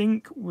I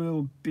think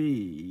will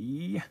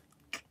be...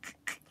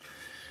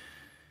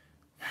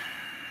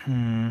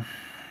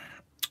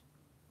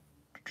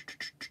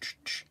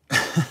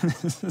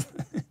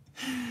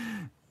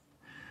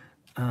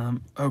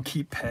 oh,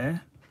 keep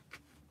pair.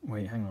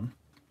 Wait, hang on.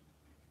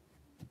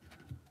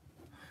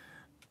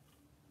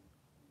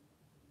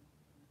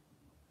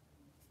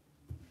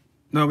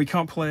 No, we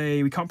can't play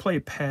a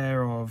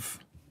pair of...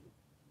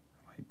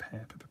 Wait,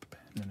 pair.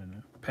 No.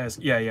 Pairs.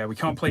 Yeah, we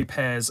can't play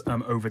pairs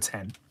over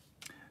 10.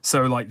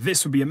 So like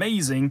this would be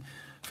amazing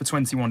for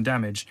 21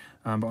 damage,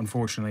 but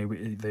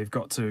unfortunately they've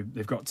got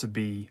to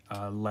be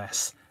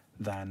less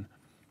than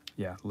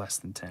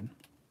 10.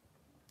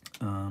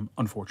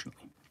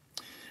 Unfortunately.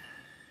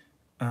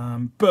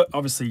 But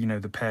obviously, you know,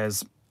 the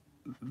pairs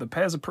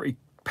are pretty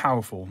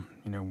powerful,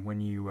 you know,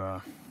 when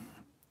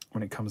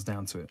it comes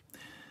down to it.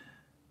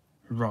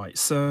 Right,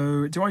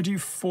 so do I do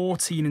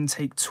 14 and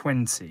take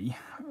 20?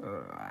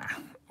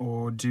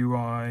 Or do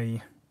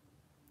I...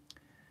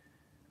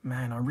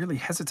 Man, I really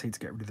hesitate to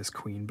get rid of this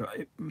queen, but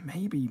it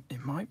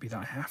might be that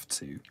I have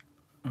to.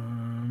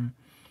 I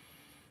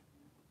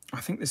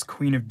think this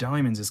queen of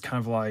diamonds is kind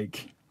of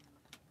like...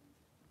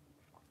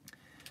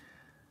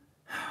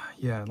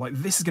 Yeah, like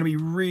this is going to be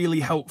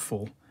really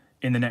helpful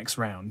in the next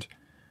round.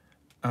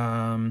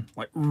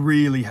 Like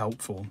really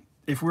helpful.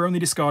 If we're only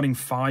discarding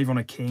 5 on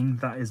a king,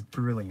 that is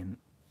brilliant.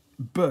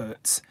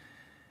 But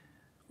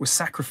we're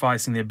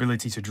sacrificing the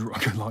ability to draw.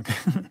 Good luck.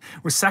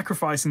 We're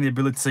sacrificing the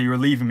ability. So you're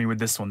leaving me with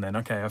this one then.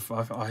 Okay,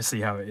 I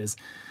see how it is.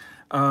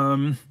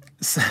 We're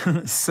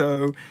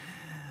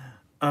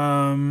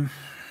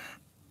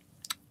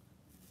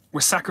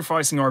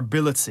sacrificing our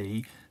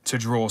ability to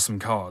draw some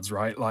cards,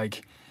 right?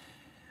 Like,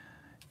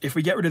 if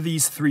we get rid of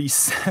these 3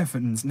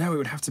 7s, no, it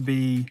would have to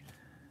be...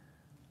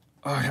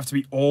 Oh, it'd have to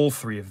be all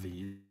 3 of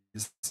these.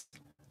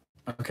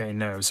 Okay,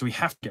 no. So we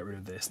have to get rid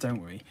of this,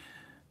 don't we?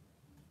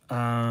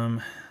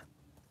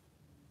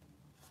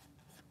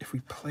 If we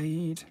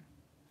played...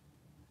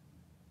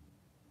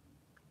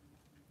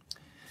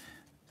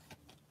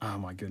 Oh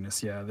my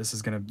goodness, yeah, this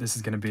is gonna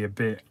be a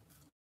bit...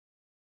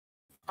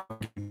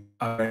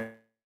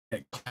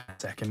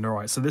 Second, all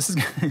right, so this is...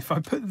 If I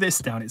put this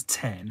down, it's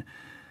 10.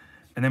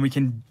 And then we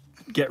can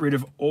get rid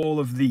of all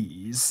of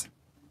these.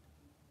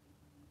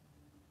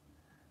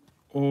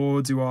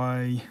 Or do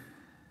I...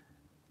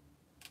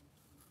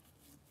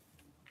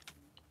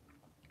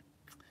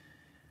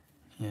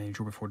 Yeah, you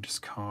draw before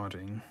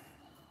discarding.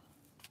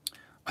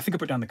 I think I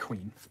put down the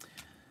queen.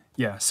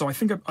 Yeah, so I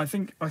think I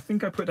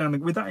put down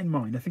with that in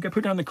mind. I think I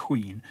put down the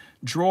queen,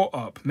 draw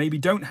up. Maybe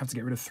don't have to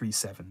get rid of 3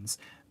 7s,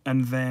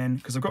 and then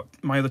because I've got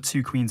my other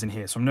 2 queens in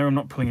here, so I'm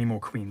not pulling any more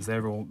queens.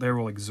 They're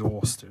all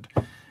exhausted.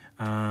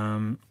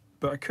 But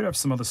I could have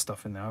some other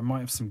stuff in there. I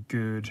might have some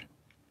good.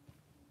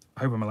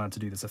 I hope I'm allowed to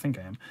do this. I think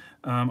I am.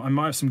 I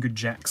might have some good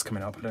jacks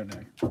coming up. I don't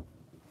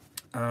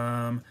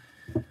know.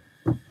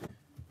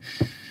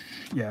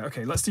 Yeah.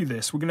 Okay. Let's do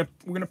this. We're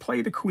gonna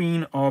play the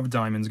queen of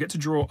diamonds. Get to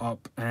draw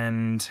up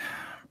and.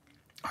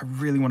 I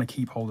really want to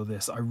keep hold of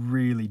this. I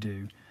really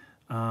do.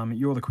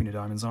 You're the queen of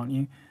diamonds, aren't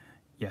you?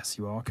 Yes,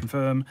 you are.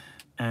 Confirm.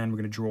 And we're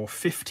going to draw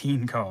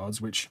 15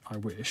 cards, which I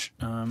wish.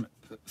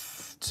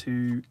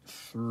 2,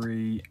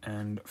 3,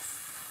 and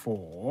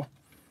 4.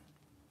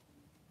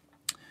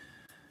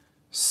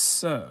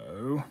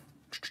 So,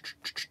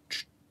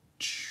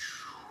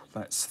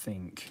 let's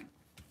think.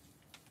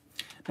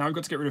 Now I've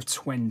got to get rid of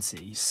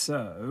 20,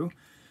 so...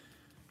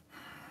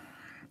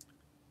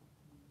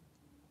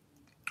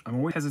 I'm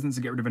always hesitant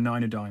to get rid of a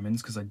 9 of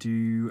diamonds because I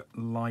do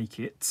like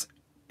it.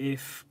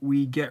 If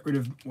we get rid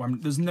of... Well,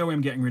 there's no way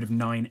I'm getting rid of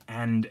 9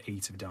 and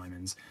 8 of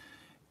diamonds.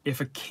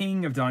 If a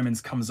king of diamonds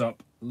comes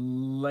up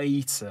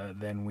later,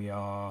 then we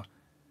are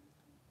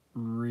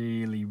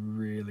really,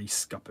 really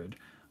scuppered.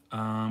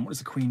 What does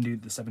the queen do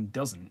that the 7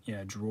 doesn't?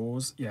 Yeah,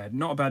 draws. Yeah,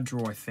 not a bad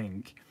draw, I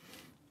think.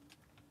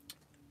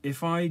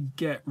 If I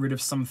get rid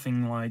of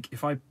something like...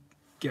 If I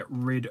get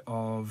rid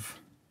of...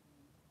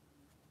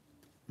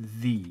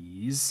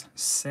 these,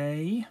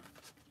 say,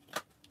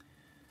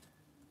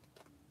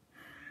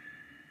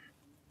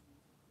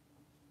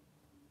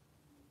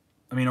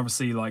 I mean,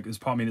 obviously, like, there's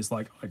part of me that's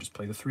like, I just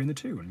play the 3 and the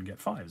 2 and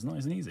get 5. It's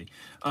nice and easy.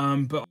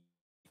 But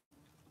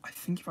I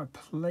think if I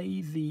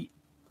play the,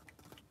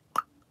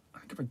 I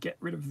think if I get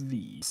rid of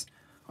these,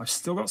 I've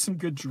still got some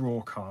good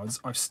draw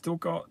cards. I've still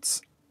got,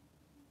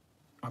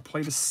 I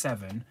play the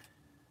 7,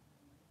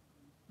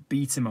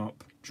 beat him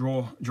up,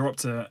 draw up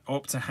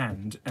to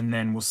hand, and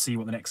then we'll see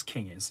what the next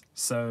king is.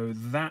 So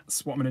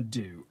that's what I'm gonna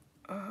do.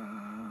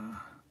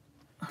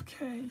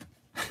 Okay.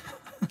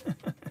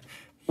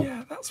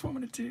 Yeah, that's what I'm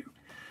gonna do.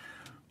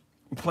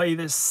 We'll play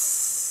this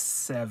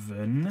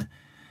 7.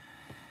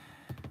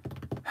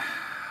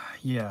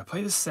 Yeah,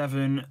 play the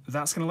 7.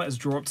 That's gonna let us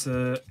draw up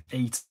to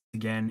 8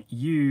 again.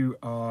 You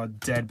are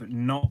dead, but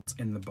not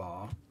in the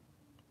bar.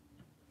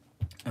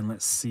 And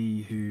let's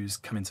see who's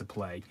come into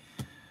play.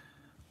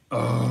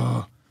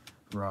 Oh.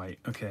 Right,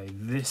 okay,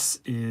 this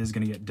is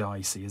going to get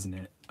dicey, isn't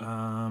it?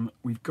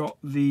 We've got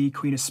the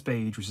Queen of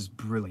Spades, which is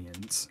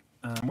brilliant.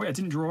 Wait, I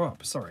didn't draw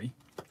up, sorry.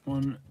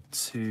 1,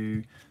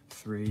 2,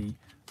 3,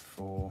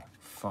 4,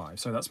 5.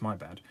 So that's my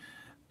bad.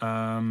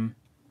 I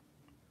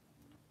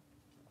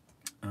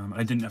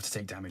didn't have to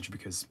take damage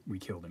because we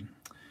killed him.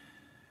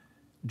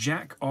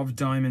 Jack of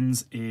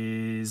diamonds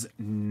is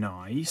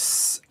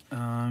nice.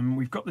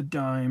 We've got the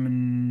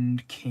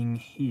diamond king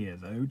here,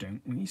 though,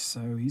 don't we?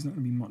 So he's not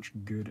going to be much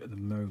good at the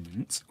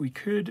moment. We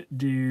could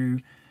do...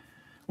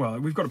 Well,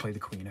 we've got to play the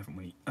queen, haven't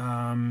we?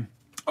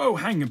 Oh,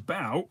 hang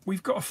about.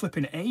 We've got a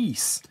flipping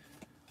ace.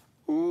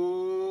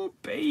 Ooh,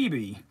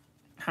 baby.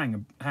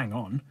 Hang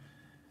on.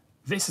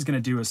 This is going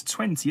to do us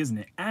 20, isn't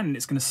it? And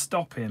it's going to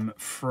stop him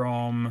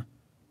from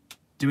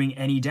doing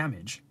any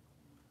damage.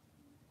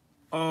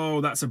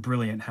 Oh, that's a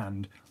brilliant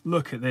hand.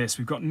 Look at this.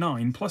 We've got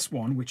 9 plus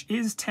 1, which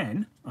is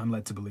 10, I'm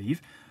led to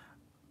believe.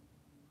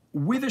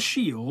 With a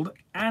shield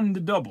and a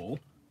double,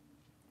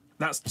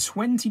 that's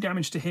 20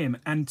 damage to him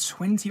and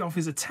 20 off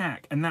his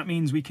attack. And that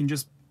means we can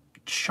just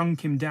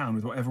chunk him down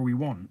with whatever we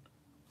want.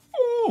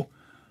 Oh!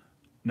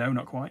 No,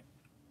 not quite.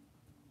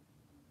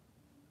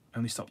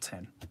 Only stop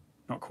 10.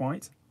 Not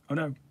quite. Oh,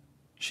 no.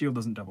 Shield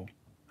doesn't double.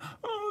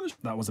 Oh,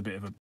 that was a bit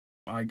of a...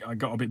 I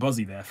got a bit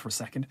buzzy there for a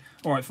second.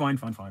 All right, fine.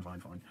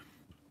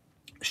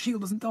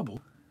 Shield doesn't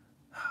double.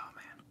 Oh,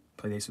 man.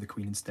 Play the ace with the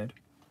queen instead.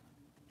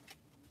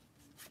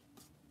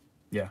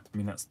 Yeah, I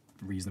mean, that's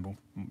reasonable.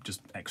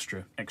 Just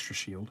extra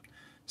shield.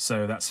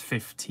 So that's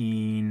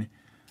 15...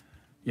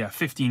 Yeah,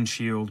 15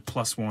 shield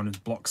plus 1 is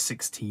block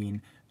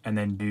 16. And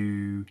then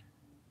do...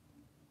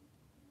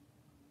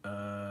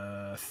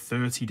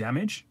 30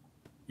 damage?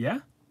 Yeah?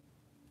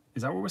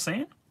 Is that what we're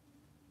saying?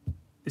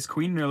 Is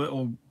queen a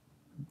little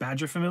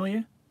badger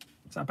familiar?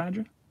 Is that a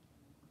badger?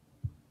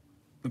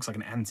 Looks like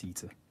an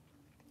anteater.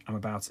 I'm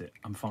about it.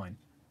 I'm fine.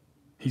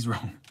 He's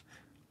wrong.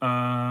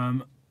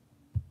 I'm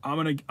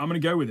gonna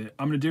go with it.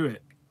 I'm gonna do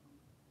it.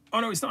 Oh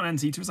no, it's not an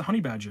anteater, it's a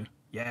honey badger.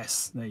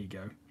 Yes, there you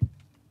go.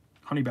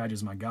 Honey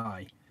badger's my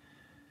guy.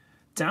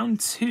 Down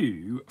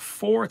to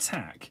 4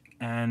 attack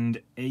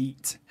and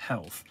 8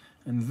 health.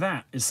 And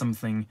that is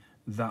something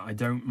that I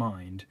don't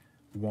mind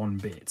one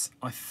bit.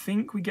 I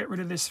think we get rid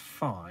of this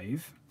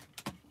 5.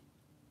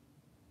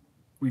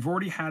 We've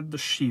already had the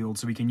shield,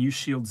 so we can use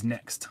shields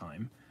next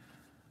time.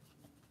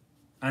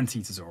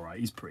 Anteater's alright,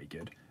 he's pretty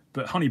good.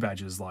 But honey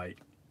badger's like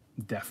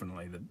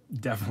definitely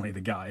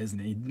the guy, isn't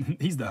he?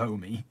 He's the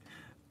homie.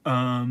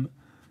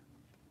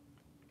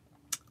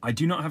 I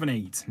do not have an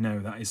 8. No,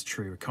 that is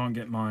true. I can't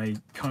get my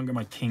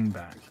king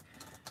back.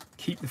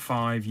 Keep the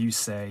 5, you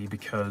say,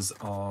 because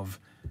of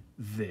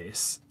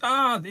this.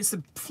 Ah, it's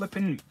a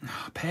flipping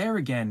pair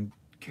again.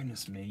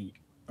 Goodness me.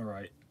 All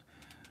right.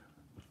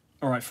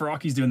 All right,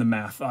 Faraki's doing the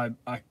math. I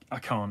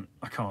can't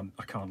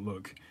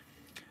look.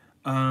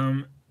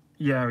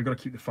 Yeah, we've got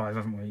to keep the 5,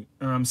 haven't we?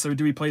 So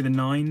do we play the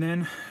 9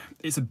 then?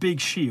 It's a big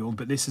shield,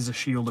 but this is a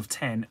shield of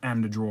 10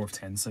 and a draw of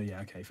 10. So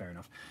yeah, okay, fair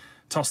enough.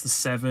 Toss the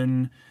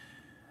 7.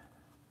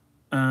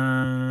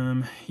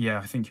 Yeah,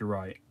 I think you're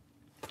right.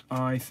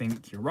 I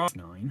think you're right.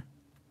 9.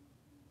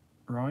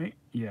 Right?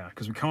 Yeah,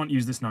 because we can't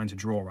use this 9 to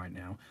draw right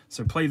now.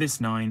 So play this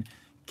 9,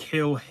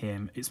 kill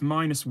him. It's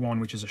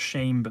 -1, which is a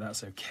shame, but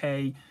that's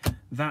okay.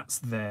 That's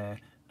there,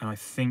 and I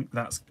think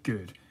that's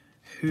good.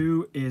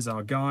 Who is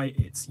our guy?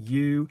 It's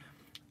you.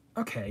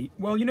 Okay,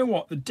 well, you know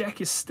what? The deck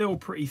is still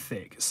pretty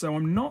thick, so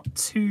I'm not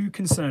too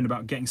concerned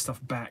about getting stuff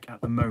back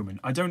at the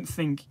moment. I don't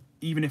think,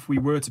 even if we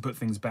were to put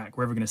things back,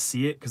 we're ever going to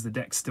see it, because the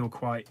deck's still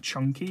quite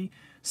chunky.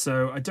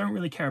 So I don't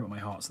really care about my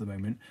hearts at the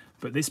moment.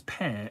 But this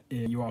pair,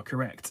 you are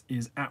correct,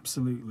 is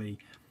absolutely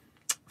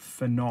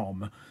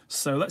phenom.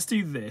 So let's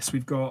do this.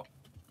 We've got...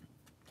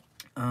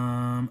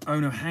 oh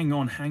no, hang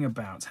on, hang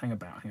about.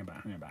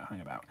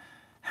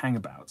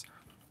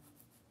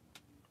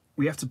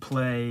 We have to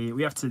play,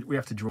 we have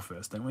to draw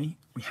first, don't we?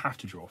 We have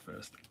to draw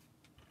first.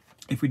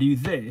 If we do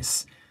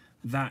this,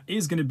 that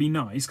is going to be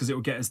nice, because it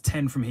will get us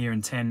 10 from here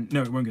and 10...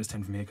 No, it won't get us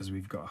 10 from here because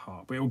we've got a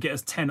heart, but it will get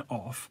us 10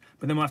 off,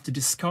 but then we'll have to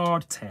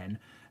discard 10,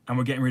 and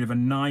we're getting rid of a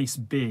nice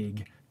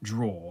big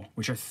draw,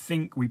 which I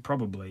think we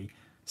probably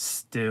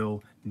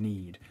still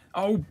need.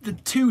 Oh, the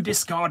 2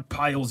 discard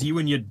piles, you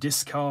and your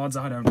discards.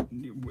 I don't...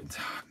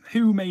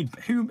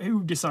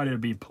 Who decided to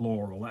be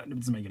plural? That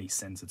doesn't make any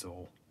sense at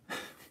all.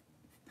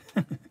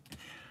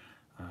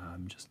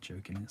 I'm just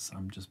joking.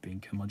 I'm just being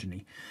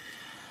curmudgeon-y.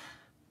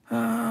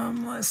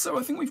 So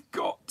I think we've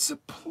got to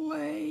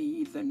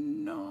play the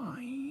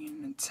 9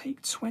 and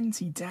take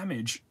 20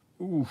 damage.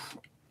 Oof.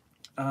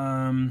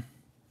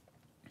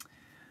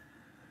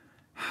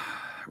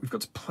 We've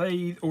got to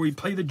play, or we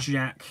play the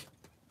jack,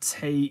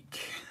 take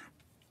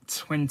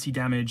 20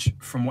 damage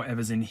from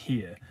whatever's in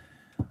here.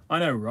 I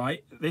know,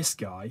 right? This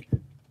guy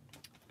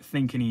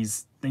thinking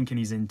he's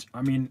in.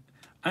 I mean,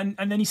 and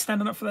then he's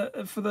standing up for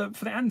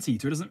the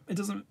anteater. It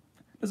doesn't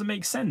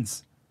make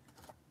sense.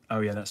 Oh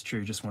yeah, that's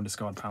true. Just 1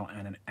 discard pile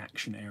and an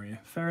action area.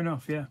 Fair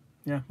enough. Yeah,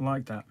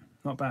 like that.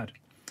 Not bad.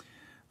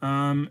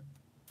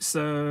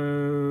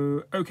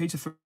 So okay to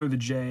throw the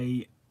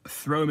J.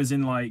 Throw him as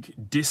in like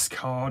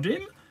discard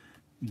him.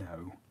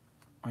 No.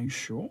 Are you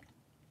sure?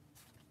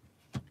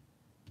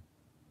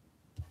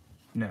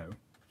 No.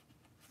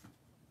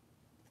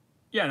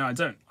 Yeah, no,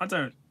 I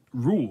don't.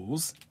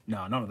 Rules?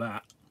 No, none of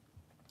that.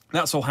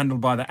 That's all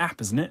handled by the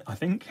app, isn't it? I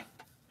think.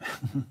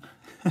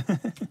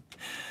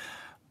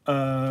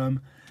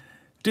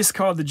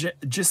 Discard the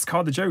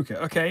Joker.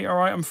 Okay, all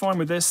right, I'm fine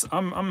with this.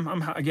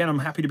 I'm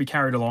happy to be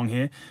carried along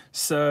here.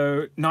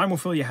 So 9 will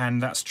fill your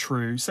hand. That's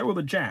true. So will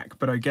the Jack,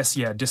 but I guess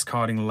yeah,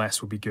 discarding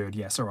less would be good.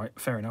 Yes, all right,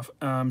 fair enough.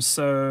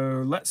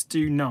 So let's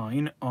do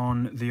 9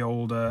 on the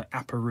old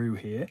Aparoo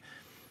here,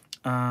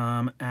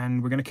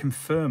 and we're going to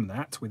confirm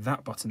that with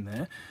that button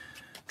there.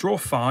 Draw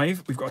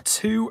 5. We've got a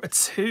 2, a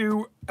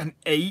 2, an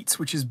 8,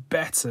 which is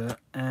better,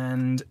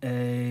 and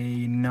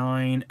a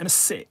 9 and a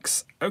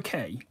 6.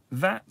 Okay,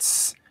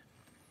 that's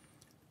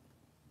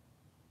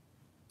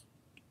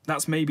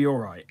maybe all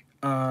right.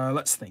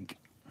 Let's think.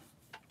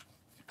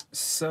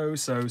 So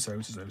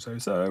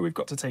we've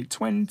got to take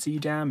 20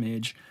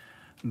 damage.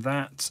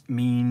 That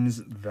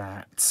means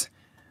that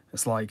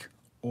it's like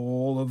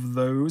all of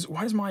those.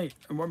 Why is my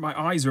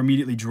eyes are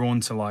immediately drawn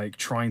to like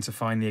trying to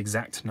find the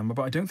exact number,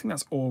 but I don't think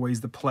that's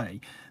always the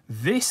play.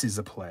 This is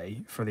a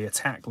play for the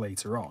attack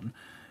later on.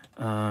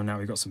 Now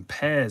we've got some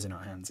pairs in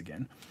our hands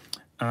again.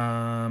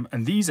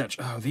 And these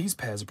actually, these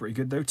pairs are pretty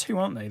good though too,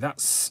 aren't they?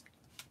 That's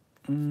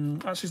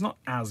actually it's not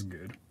as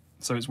good.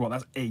 So it's what,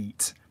 that's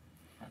 8.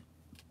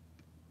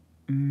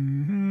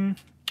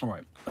 All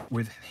right,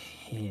 with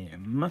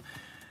him.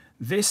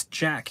 This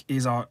Jack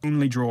is our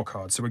only draw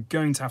card, so we're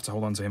going to have to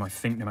hold on to him, I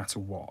think, no matter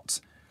what.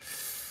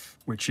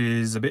 Which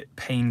is a bit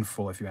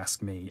painful, if you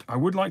ask me. I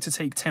would like to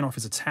take 10 off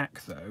his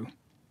attack, though.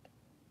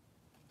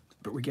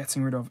 But we're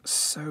getting rid of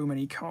so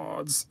many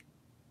cards.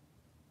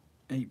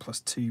 8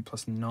 plus 2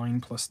 plus 9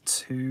 plus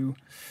 2.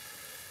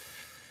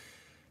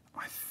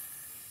 I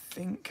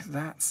think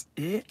that's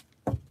it.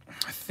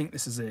 I think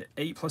this is it.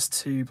 8 plus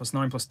 2 plus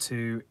 9 plus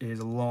 2 is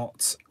a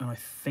lot, and I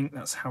think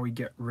that's how we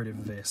get rid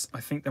of this.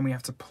 I think then we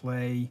have to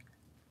play...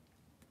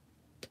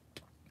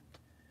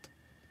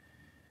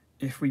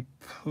 If we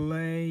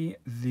play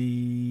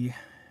the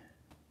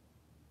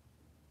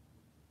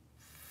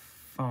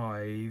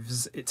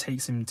 5s, it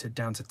takes him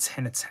down to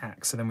 10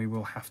 attacks, so then we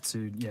will have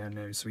to... Yeah,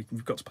 no, so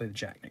we've got to play the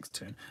jack next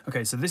turn.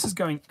 Okay, so this is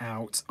going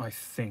out, I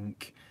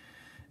think.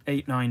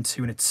 8, 9,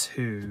 2, and a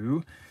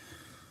 2.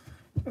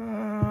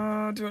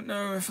 I don't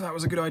know if that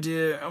was a good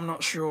idea. I'm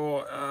not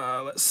sure.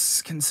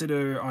 Let's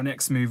consider our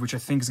next move, which I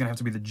think is going to have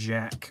to be the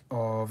jack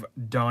of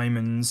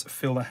diamonds.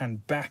 Fill the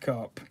hand back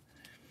up.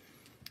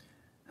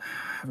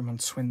 Have him on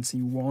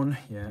 21.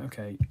 Yeah,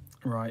 okay.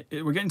 Right.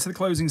 We're getting to the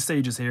closing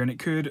stages here, and it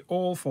could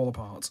all fall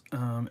apart.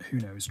 Who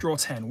knows? Draw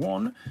 10.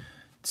 1,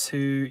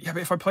 2... Yeah,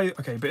 but if I play...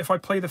 Okay, but if I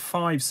play the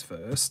 5s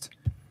first,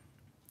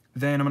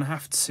 then I'm going to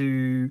have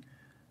to...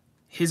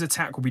 His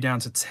attack will be down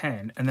to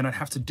 10, and then I'd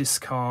have to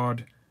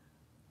discard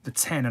the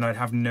 10, and I'd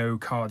have no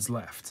cards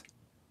left.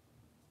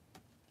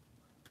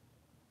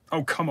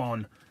 Oh, come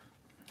on.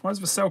 Why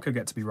does Veselka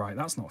get to be right?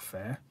 That's not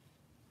fair.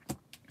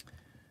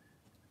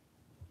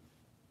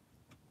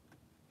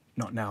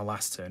 Not now,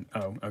 last turn.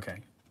 Oh,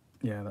 okay.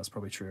 Yeah, that's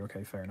probably true.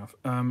 Okay, fair enough.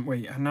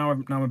 Wait, now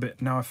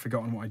I've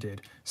forgotten what I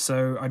did.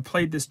 So I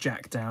played this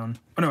jack down.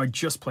 Oh no, I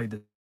just played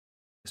this.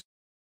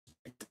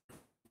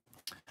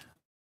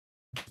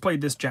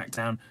 Played this jack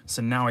down.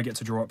 So now I get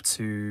to draw up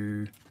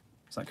to.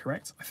 Is that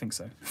correct? I think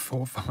so.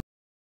 4, 5,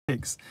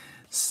 6,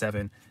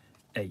 7,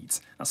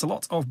 8. That's a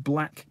lot of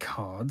black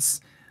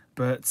cards,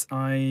 but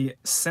I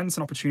sense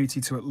an opportunity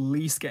to at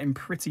least get him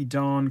pretty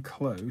darn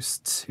close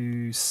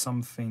to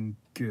something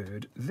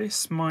good.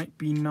 This might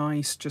be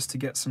nice just to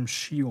get some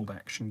shield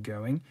action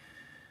going.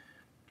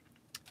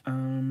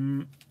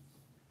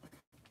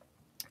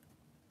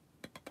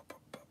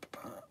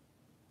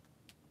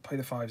 Play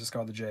the 5,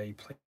 discard the J,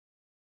 play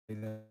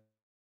the...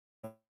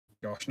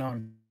 Gosh, now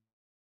I'm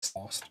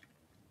lost.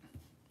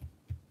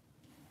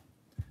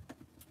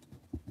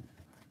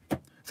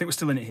 I think we're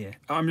still in it here.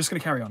 I'm just going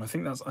to carry on. I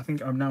think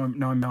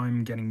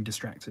I'm getting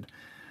distracted.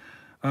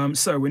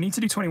 So we need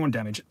to do 21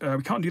 damage.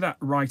 We can't do that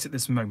right at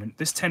this moment.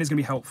 This 10 is going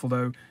to be helpful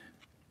though.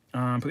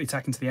 Put the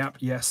attack into the app.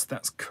 Yes,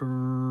 that's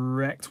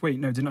correct. Wait,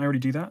 no, didn't I already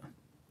do that?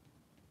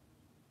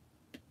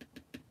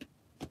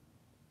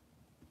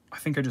 I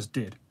think I just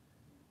did.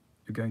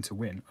 You're going to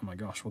win. Oh my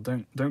gosh. Well,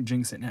 don't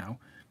jinx it now.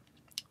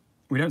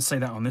 We don't say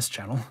that on this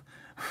channel.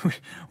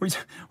 we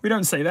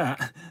don't say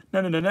that.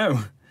 No.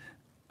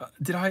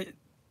 Did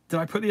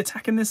I put the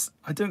attack in this?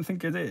 I don't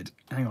think I did.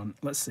 Hang on,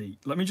 let's see.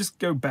 Let me just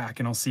go back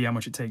and I'll see how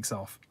much it takes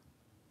off.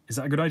 Is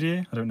that a good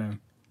idea? I don't know.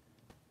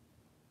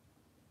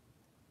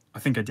 I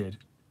think I did.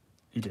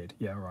 He did.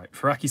 Yeah, right.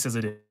 Faraki says I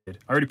did.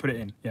 I already put it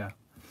in. Yeah.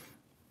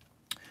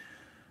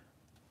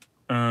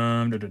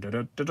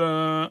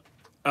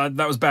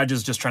 That was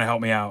Badgers just trying to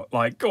help me out.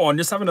 Like, go on,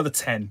 just have another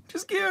 10.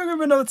 Just give him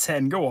another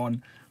 10. Go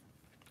on.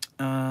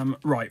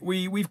 Right.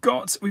 We've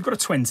got a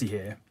 20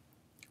 here,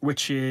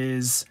 which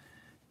is.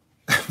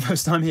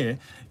 First time here,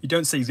 you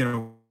don't say he's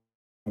going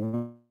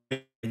to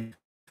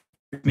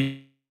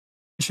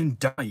mention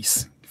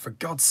dice, for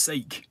God's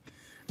sake.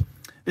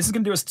 This is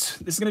going to do us.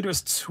 This is going to do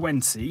us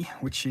 20,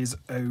 which is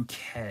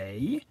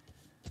okay.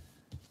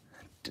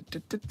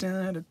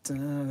 9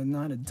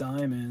 of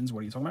diamonds. What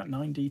are you talking about?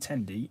 9D,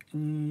 10D,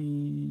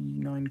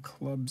 9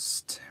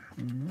 clubs.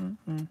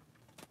 9D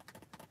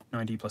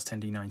plus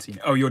 10D, 19.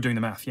 Oh, you're doing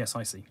the math. Yes,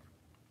 I see.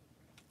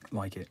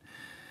 Like it.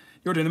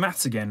 You're doing the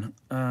maths again.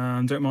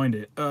 Don't mind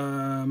it.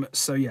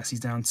 So yes,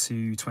 he's down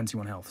to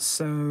 21 health.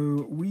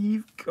 So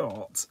we've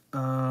got...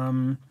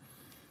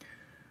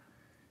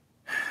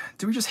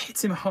 do we just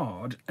hit him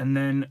hard and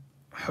then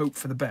hope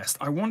for the best?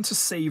 I want to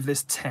save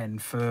this 10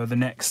 for the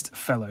next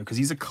fellow, because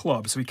he's a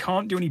club, so we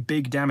can't do any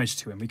big damage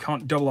to him. We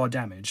can't double our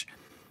damage,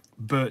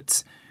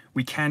 but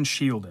we can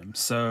shield him.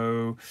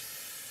 So,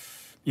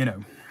 you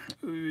know,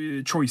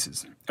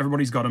 choices.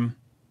 Everybody's got them.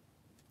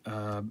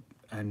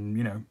 And,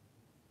 you know,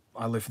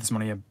 I live for this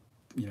money,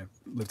 you know,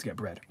 live to get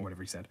bread, or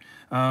whatever he said.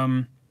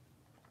 I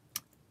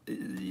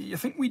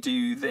think we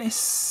do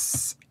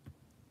this.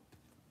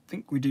 I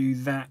think we do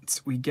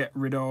that. We get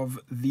rid of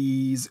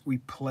these. We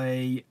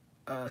play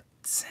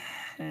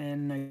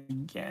 10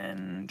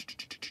 again.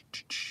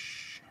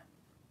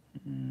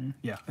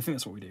 Yeah, I think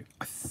that's what we do.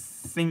 I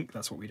think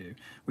that's what we do.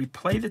 We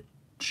play the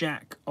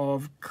jack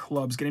of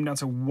clubs, get him down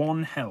to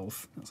 1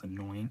 health. That's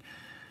annoying.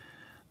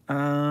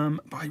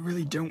 But I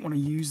really don't want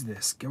to use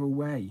this. Go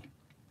away.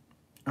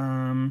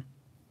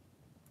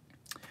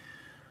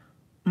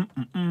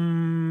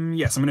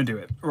 Yes, I'm going to do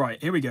it. Right,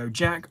 here we go.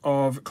 Jack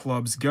of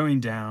clubs going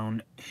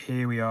down.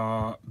 Here we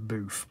are.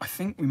 Boof. I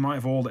think we might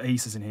have all the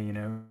aces in here, you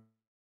know.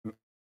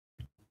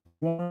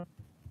 1,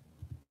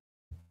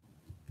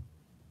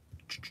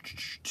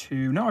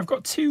 2. No, I've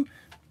got two aces.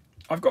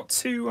 I've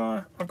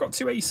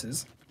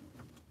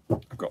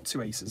got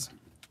 2 aces.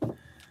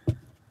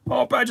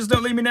 Oh, Badgers,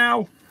 don't leave me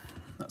now.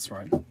 That's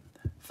right.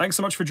 Thanks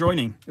so much for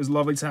joining. It was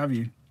lovely to have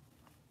you.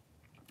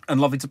 And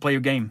lovely to play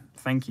your game.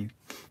 Thank you.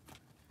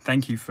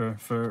 Thank you for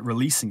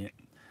releasing it.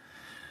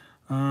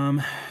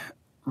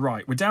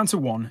 Right, we're down to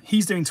 1.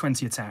 He's doing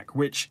 20 attack,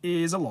 which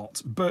is a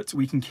lot, but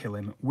we can kill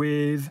him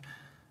with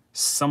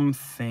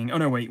something. Oh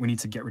no, wait, we need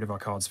to get rid of our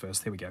cards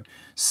first. Here we go.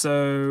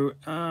 So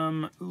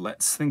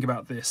let's think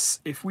about this.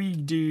 If we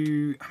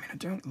do, I mean, I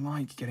don't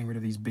like getting rid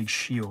of these big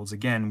shields.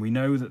 Again, we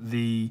know that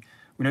the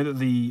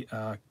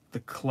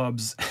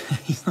clubs.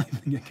 He's not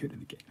even getting good at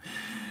the game.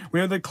 We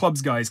know the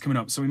clubs guy is coming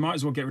up, so we might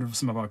as well get rid of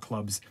some of our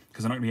clubs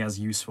because they're not going to be as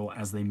useful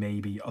as they may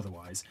be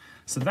otherwise.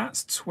 So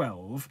that's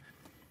 12.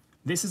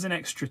 This is an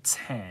extra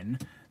 10.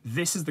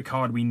 This is the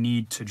card we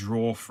need to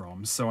draw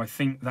from, so I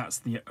think that's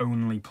the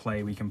only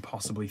play we can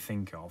possibly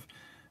think of.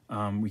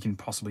 We can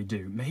possibly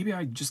do. Maybe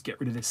I just get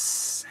rid of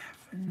this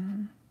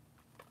 7.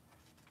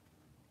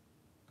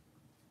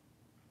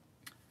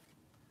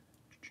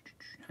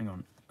 Hang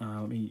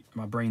on.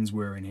 My brain's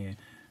whirring here.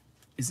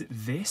 Is it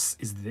this?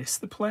 Is this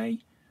the play?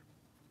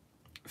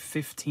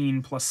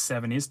 15 plus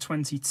 7 is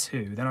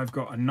 22. Then I've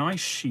got a nice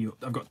shield.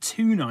 I've got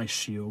 2 nice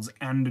shields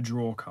and a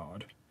draw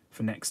card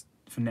for next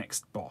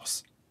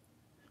boss.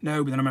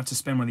 No, but then I'm going to have to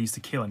spend one of these to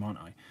kill him, aren't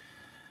I?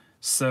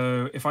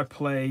 So if I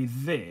play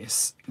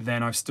this,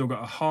 then I've still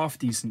got a half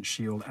decent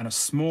shield and a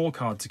small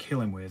card to kill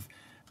him with,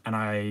 and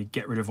I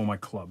get rid of all my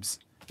clubs.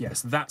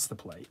 Yes, that's the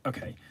play.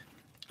 Okay.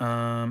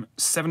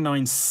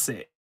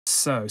 796.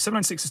 So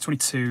 796 is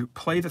 22.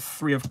 Play the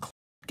 3 of clubs,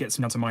 gets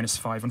him down to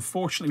 -5.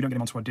 Unfortunately, we don't get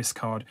him onto our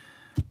discard,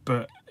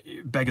 but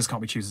beggars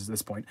can't be choosers at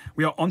this point.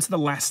 We are onto the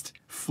last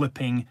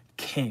flipping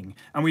king,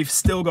 and we've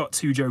still got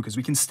 2 jokers.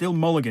 We can still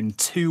mulligan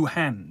 2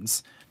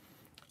 hands.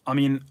 I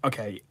mean,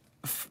 okay,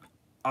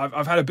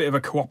 I've had a bit of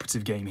a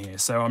cooperative game here,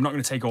 so I'm not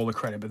going to take all the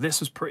credit, but this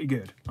was pretty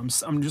good. I'm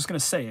just going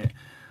to say it.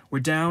 We're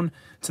down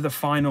to the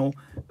final.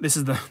 This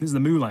is the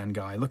Mulan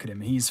guy. Look at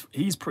him. He's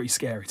pretty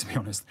scary, to be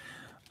honest.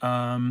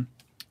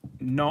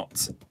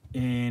 Not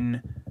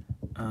in.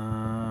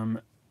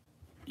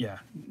 Yeah,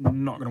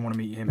 not going to want to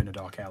meet him in a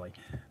dark alley.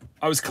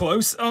 I was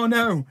close. Oh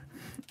no.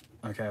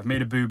 Okay, I've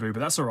made a boo-boo, but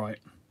that's all right.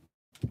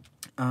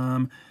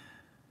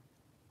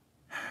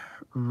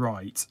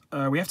 Right.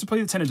 We have to play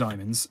the 10 of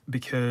diamonds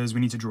because we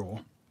need to draw.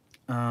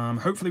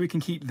 Hopefully we can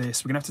keep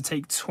this. We're going to have to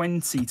take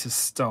 20 to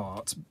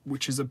start,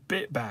 which is a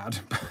bit bad.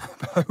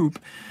 I hope.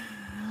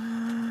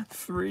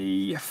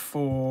 3,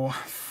 4,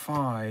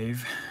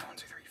 5. 1,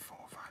 2, 3, 4,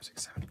 5,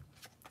 6, 7,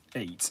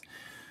 8.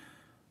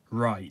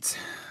 Right.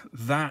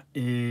 That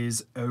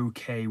is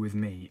okay with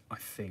me, I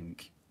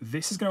think.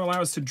 This is going to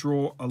allow us to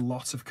draw a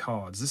lot of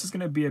cards. This is going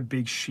to be a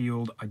big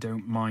shield. I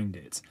don't mind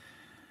it.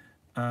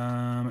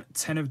 10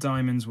 of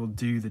diamonds will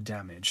do the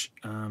damage.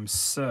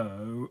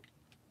 So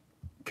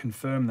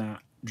confirm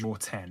that, draw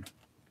 10.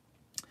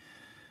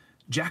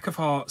 Jack of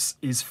hearts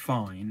is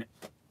fine.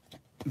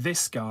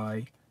 This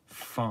guy,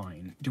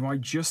 fine. Do I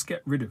just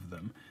get rid of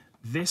them?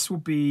 This will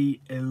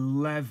be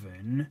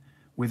 11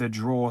 with a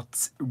draw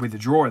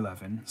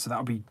 11, so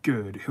that'll be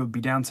good. He'll be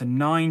down to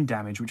 9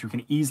 damage, which we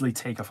can easily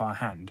take off our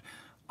hand.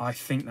 I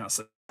think that's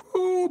a...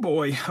 Oh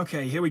boy.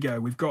 Okay, here we go.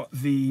 We've got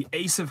the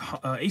ace of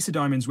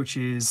diamonds, which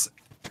is...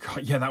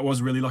 God, yeah, that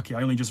was really lucky.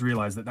 I only just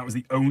realized that was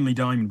the only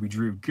diamond we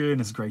drew.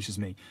 Goodness gracious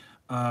me.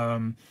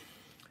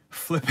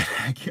 Flip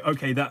it.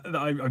 Okay,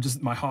 I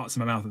just, my heart's in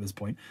my mouth at this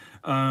point.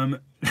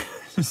 That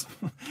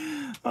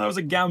was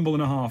a gamble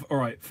and a half. All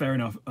right, fair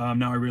enough.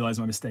 Now I realize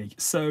my mistake.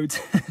 So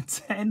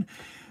 10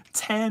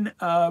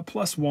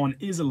 plus 1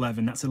 is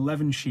 11. That's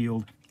 11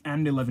 shield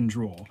and 11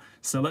 draw.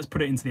 So let's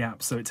put it into the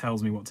app so it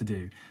tells me what to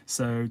do.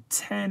 So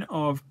 10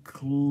 of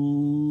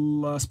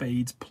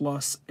spades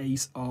plus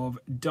ace of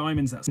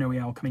diamonds. That's Snowy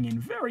Owl coming in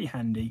very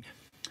handy.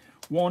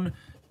 1,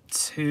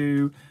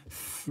 2,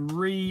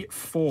 3,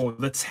 4.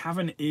 The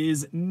tavern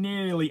is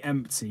nearly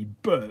empty,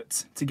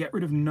 but to get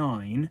rid of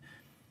 9,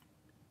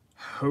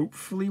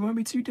 hopefully won't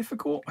be too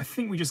difficult. I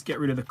think we just get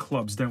rid of the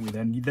clubs, don't we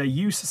then? They're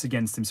useless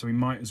against him, so we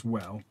might as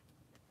well.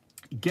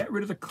 Get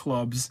rid of the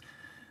clubs.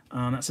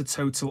 That's a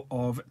total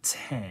of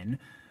 10.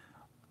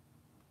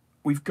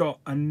 We've got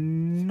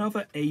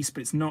another ace,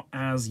 but it's not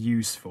as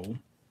useful.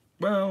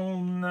 Well,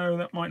 no,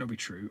 that might not be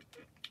true.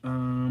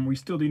 We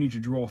still do need to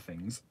draw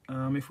things.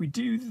 If we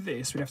do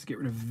this, we'd have to get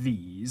rid of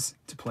these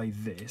to play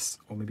this,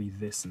 or maybe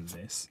this and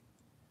this.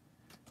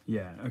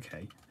 Yeah,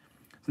 okay.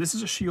 So this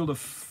is a shield of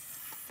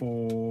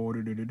 4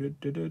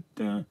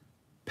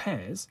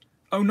 pairs.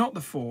 Oh, not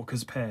the 4,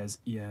 because pairs.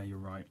 Yeah, you're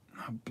right.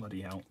 Oh,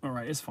 bloody hell. All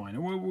right, it's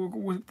fine.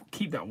 We'll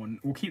keep that one.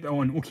 We'll keep that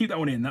one. We'll keep that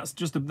one in. That's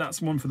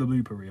that's one for the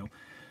blooper reel.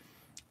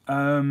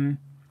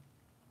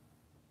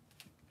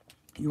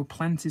 Your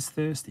plant is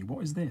thirsty.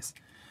 What is this?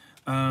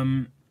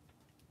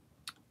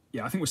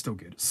 Yeah, I think we're still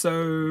good.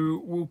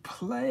 So we'll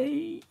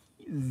play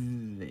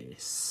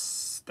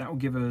this. That will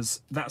give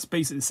us... That's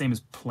basically the same as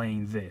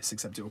playing this,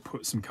 except it will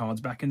put some cards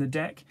back in the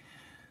deck.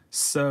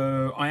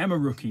 So I am a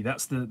rookie.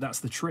 That's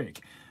the trick.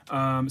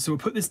 So we'll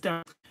put this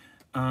down.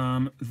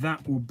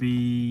 That will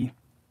be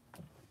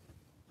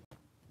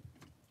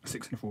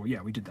 6 and a 4.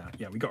 Yeah, we did that.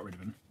 Yeah, we got rid of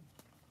him.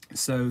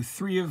 So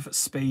 3 of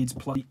spades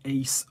plus the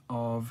ace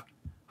of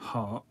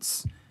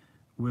hearts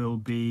will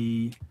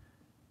be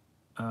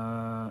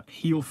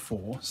heal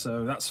 4,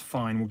 so that's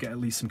fine. We'll get at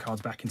least some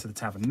cards back into the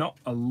tavern. Not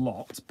a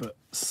lot, but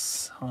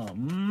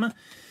some.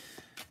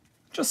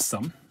 Just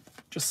some.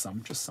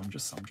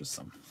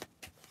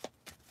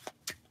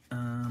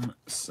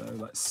 So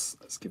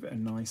let's give it a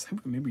nice.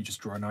 Maybe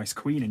just draw a nice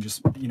queen and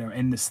just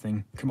end this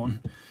thing. Come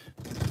on.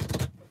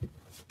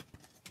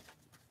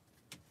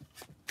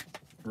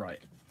 Right.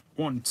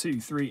 1, 2,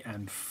 3,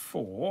 and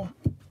 4.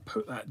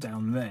 Put that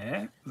down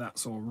there.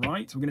 That's all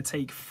right. We're going to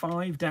take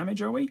 5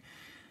 damage, are we?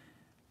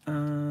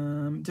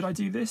 Did I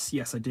do this?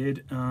 Yes, I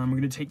did. We're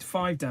going to take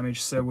 5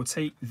 damage, so we'll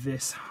take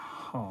this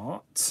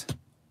heart.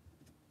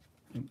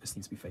 Oh, this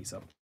needs to be face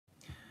up.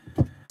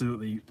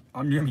 Absolutely.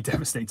 I'm going to be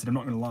devastated, I'm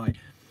not going to lie.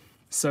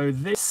 So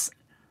this...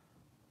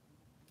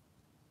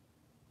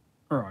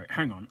 Alright,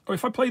 hang on. Oh,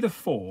 if I play the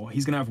 4,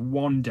 he's going to have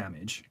 1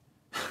 damage.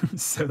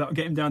 So that'll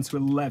get him down to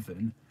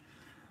 11.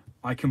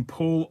 I can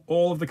pull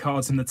all of the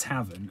cards in the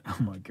tavern. Oh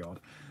my god.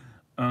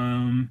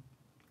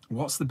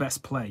 What's the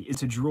best play? Is it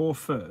to draw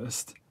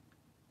first?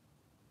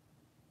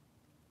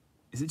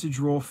 Is it to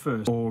draw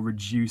first or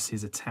reduce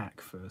his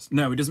attack first?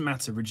 No, it doesn't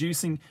matter.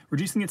 Reducing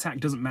the attack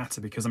doesn't matter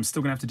because I'm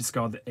still going to have to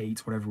discard the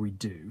 8 whatever we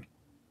do.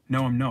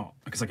 No, I'm not,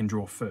 because I can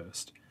draw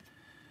first.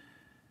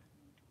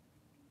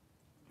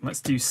 Let's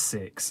do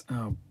 6.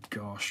 Oh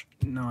gosh.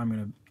 No,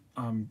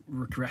 I'm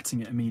regretting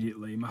it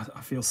immediately.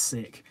 I feel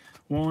sick.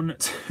 1,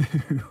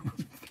 2,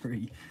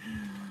 3,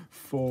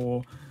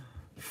 4,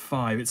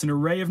 5. It's an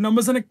array of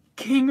numbers and a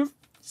king of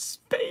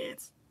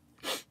spades.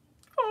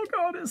 Oh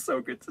god, it's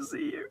so good to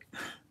see you.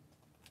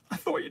 I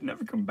thought you'd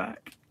never come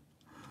back.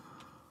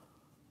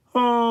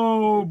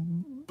 Oh,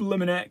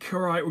 Bliminek. All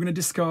right, we're going to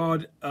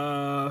discard.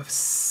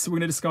 So we're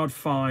going to discard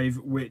 5,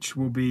 which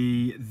will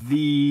be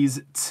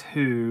these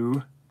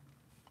 2,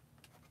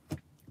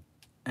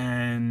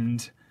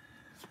 and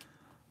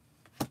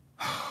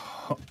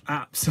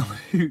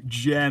absolute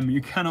gem.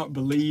 You cannot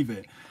believe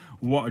it.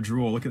 What a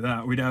draw! Look at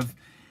that. We'd have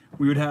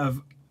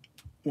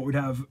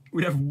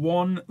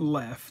 1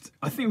 left.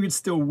 I think we'd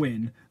still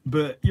win,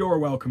 but you're a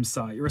welcome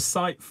sight. You're a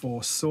sight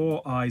for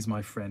sore eyes,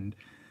 my friend.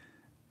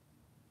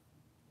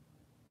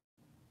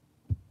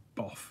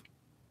 Boff.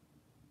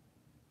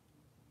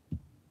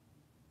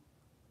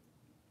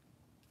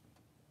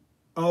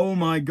 Oh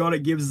my god,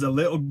 it gives us a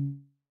little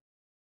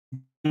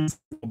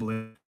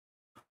goblin.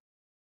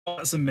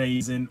 That's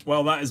amazing.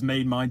 Well, that has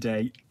made my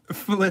day.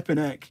 Flippin'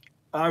 heck.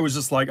 I was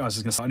just going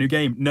to start a new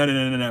game.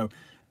 No.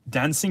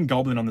 Dancing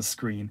goblin on the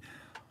screen.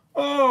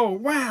 Oh,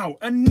 wow.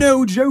 And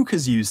no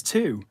jokers used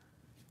too.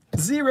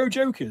 0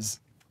 jokers.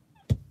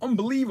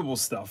 Unbelievable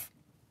stuff.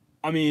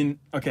 I mean,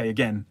 okay,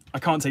 again, I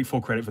can't take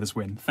full credit for this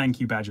win. Thank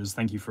you, Badgers.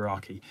 Thank you,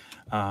 Ferraki.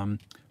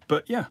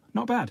 But yeah,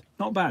 not bad.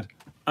 Not bad.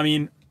 I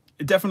mean,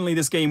 definitely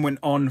this game went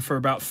on for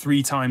about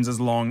 3 times as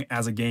long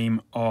as a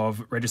game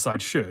of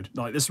Regicide should.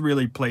 Like, this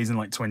really plays in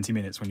like 20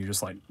 minutes when you're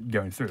just like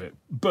going through it.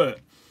 But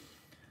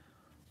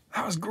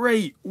that was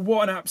great.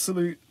 What an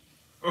absolute...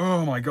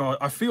 Oh my god,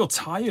 I feel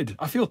tired.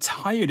 I feel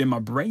tired in my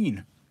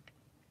brain.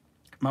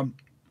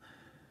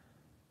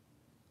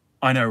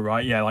 I know,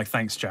 right? Yeah, like,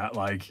 thanks, chat.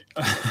 Like,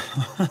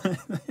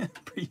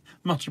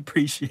 much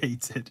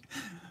appreciated.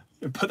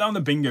 Put that on the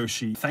bingo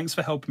sheet. Thanks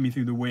for helping me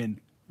through the win.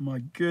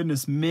 My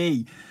goodness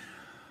me.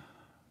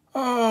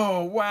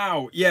 Oh,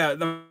 wow. Yeah,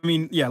 I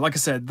mean, yeah, like I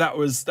said, that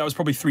was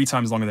probably 3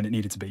 times longer than it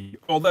needed to be.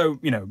 Although,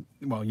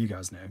 well, you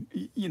guys know.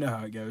 You know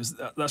how it goes.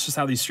 That's just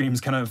how these streams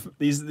kind of...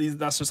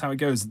 That's just how it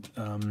goes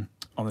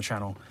on the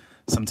channel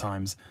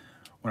sometimes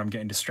when I'm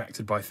getting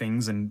distracted by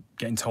things and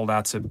getting told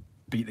how to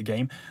beat the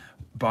game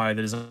by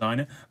the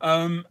designer.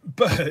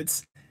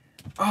 But,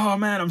 oh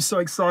man, I'm so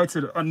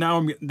excited. And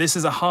now this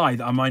is a high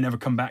that I might never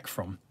come back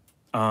from.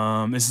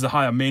 This is a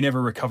high I may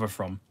never recover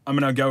from. I'm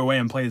gonna go away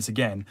and play this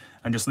again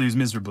and just lose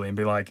miserably and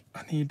be like,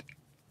 I need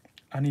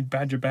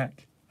Badger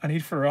back. I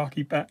need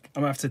Ferraki back.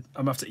 I'm gonna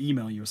have to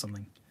email you or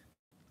something.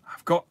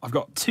 I've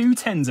got 2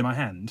 10s in my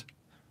hand,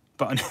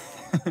 but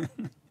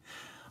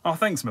oh,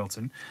 thanks,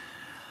 Milton.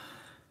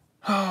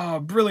 Oh,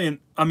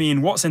 brilliant. I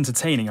mean, what's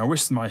entertaining? I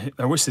wish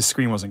this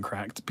screen wasn't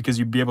cracked because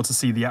you'd be able to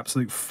see the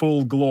absolute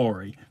full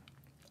glory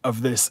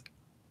of this.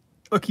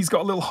 Look, he's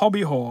got a little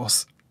hobby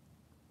horse.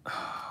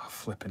 Oh,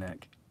 flippin'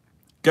 heck.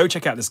 Go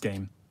check out this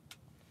game.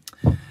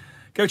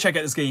 Go check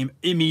out this game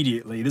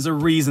immediately. There's a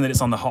reason that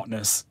it's on the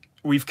Hotness.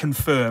 We've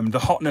confirmed the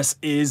Hotness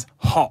is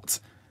hot.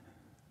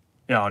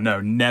 Oh, no,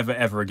 never,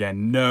 ever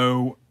again.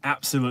 No,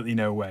 absolutely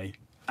no way.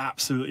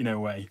 Absolutely no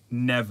way.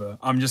 Never.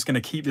 I'm just going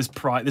to keep this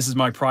this is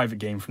my private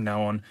game from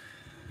now on.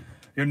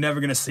 You're never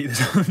going to see this.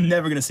 I'm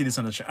never going to see this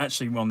on the channel.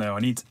 Actually, well, no. I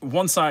need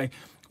once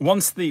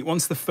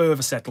the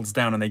fervor settles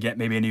down and they get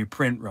maybe a new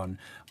print run,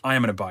 I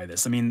am going to buy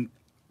this. I mean,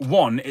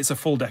 1, it's a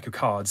full deck of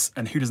cards,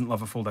 and who doesn't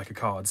love a full deck of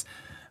cards?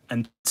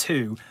 And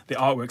 2, the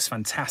artwork's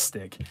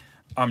fantastic.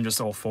 I'm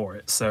just all for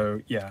it.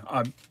 So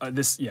yeah,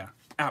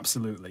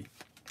 absolutely,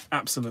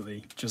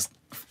 just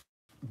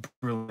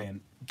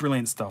brilliant.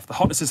 Brilliant stuff. The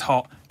Hotness is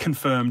hot,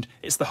 confirmed.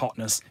 It's the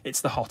Hotness. It's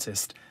the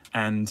hottest,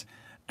 and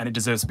it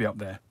deserves to be up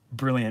there.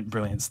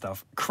 Brilliant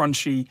stuff.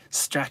 Crunchy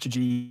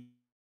strategy,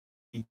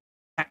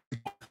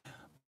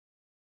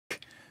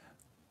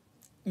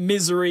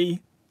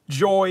 misery,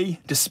 joy,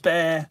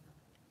 despair,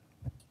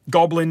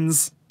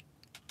 goblins.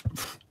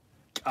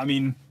 I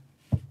mean,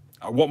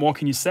 what more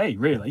can you say,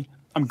 really?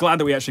 I'm glad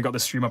that we actually got the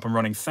stream up and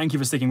running. Thank you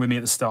for sticking with me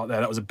at the start there.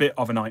 That was a bit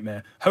of a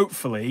nightmare.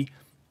 Hopefully,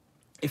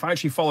 if I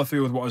actually follow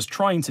through with what I was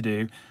trying to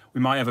do,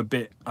 we might have a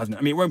bit, I don't know,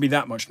 I mean, it won't be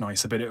that much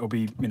nicer, but it'll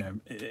be, you know,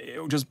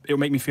 it'll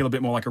make me feel a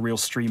bit more like a real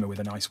streamer with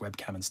a nice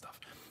webcam and stuff.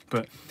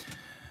 But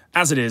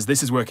as it is,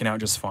 this is working out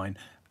just fine.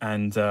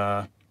 And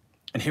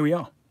here we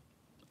are.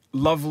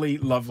 Lovely,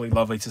 lovely,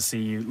 lovely to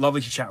see you.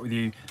 Lovely to chat with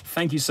you.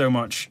 Thank you so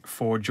much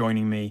for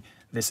joining me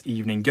this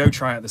evening. Go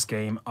try out this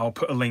game. I'll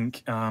put a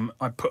link. I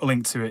put a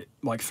link to it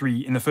like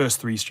in the first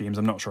 3 streams.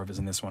 I'm not sure if it's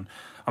in this one.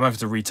 I'm going to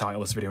have to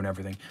retitle this video and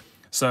everything.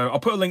 So I'll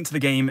put a link to the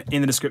game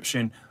in the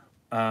description.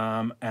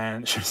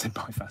 And should have said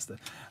bye faster.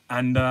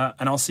 And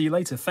I'll see you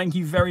later. Thank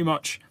you very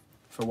much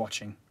for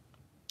watching.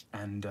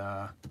 And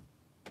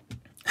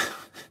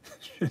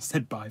should have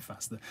said bye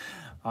faster.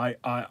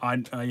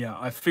 Yeah,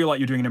 I feel like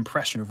you're doing an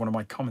impression of one of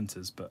my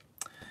commenters, but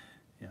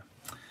yeah.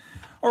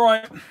 All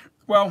right.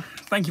 Well,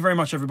 thank you very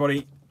much,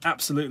 everybody.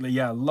 Absolutely,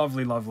 yeah.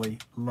 Lovely, lovely,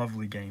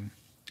 lovely game.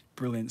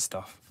 Brilliant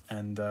stuff.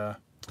 And bye,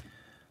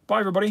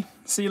 everybody.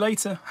 See you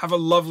later. Have a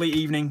lovely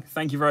evening.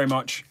 Thank you very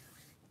much.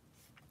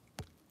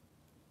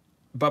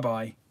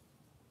 Bye-bye.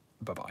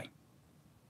 Bye-bye.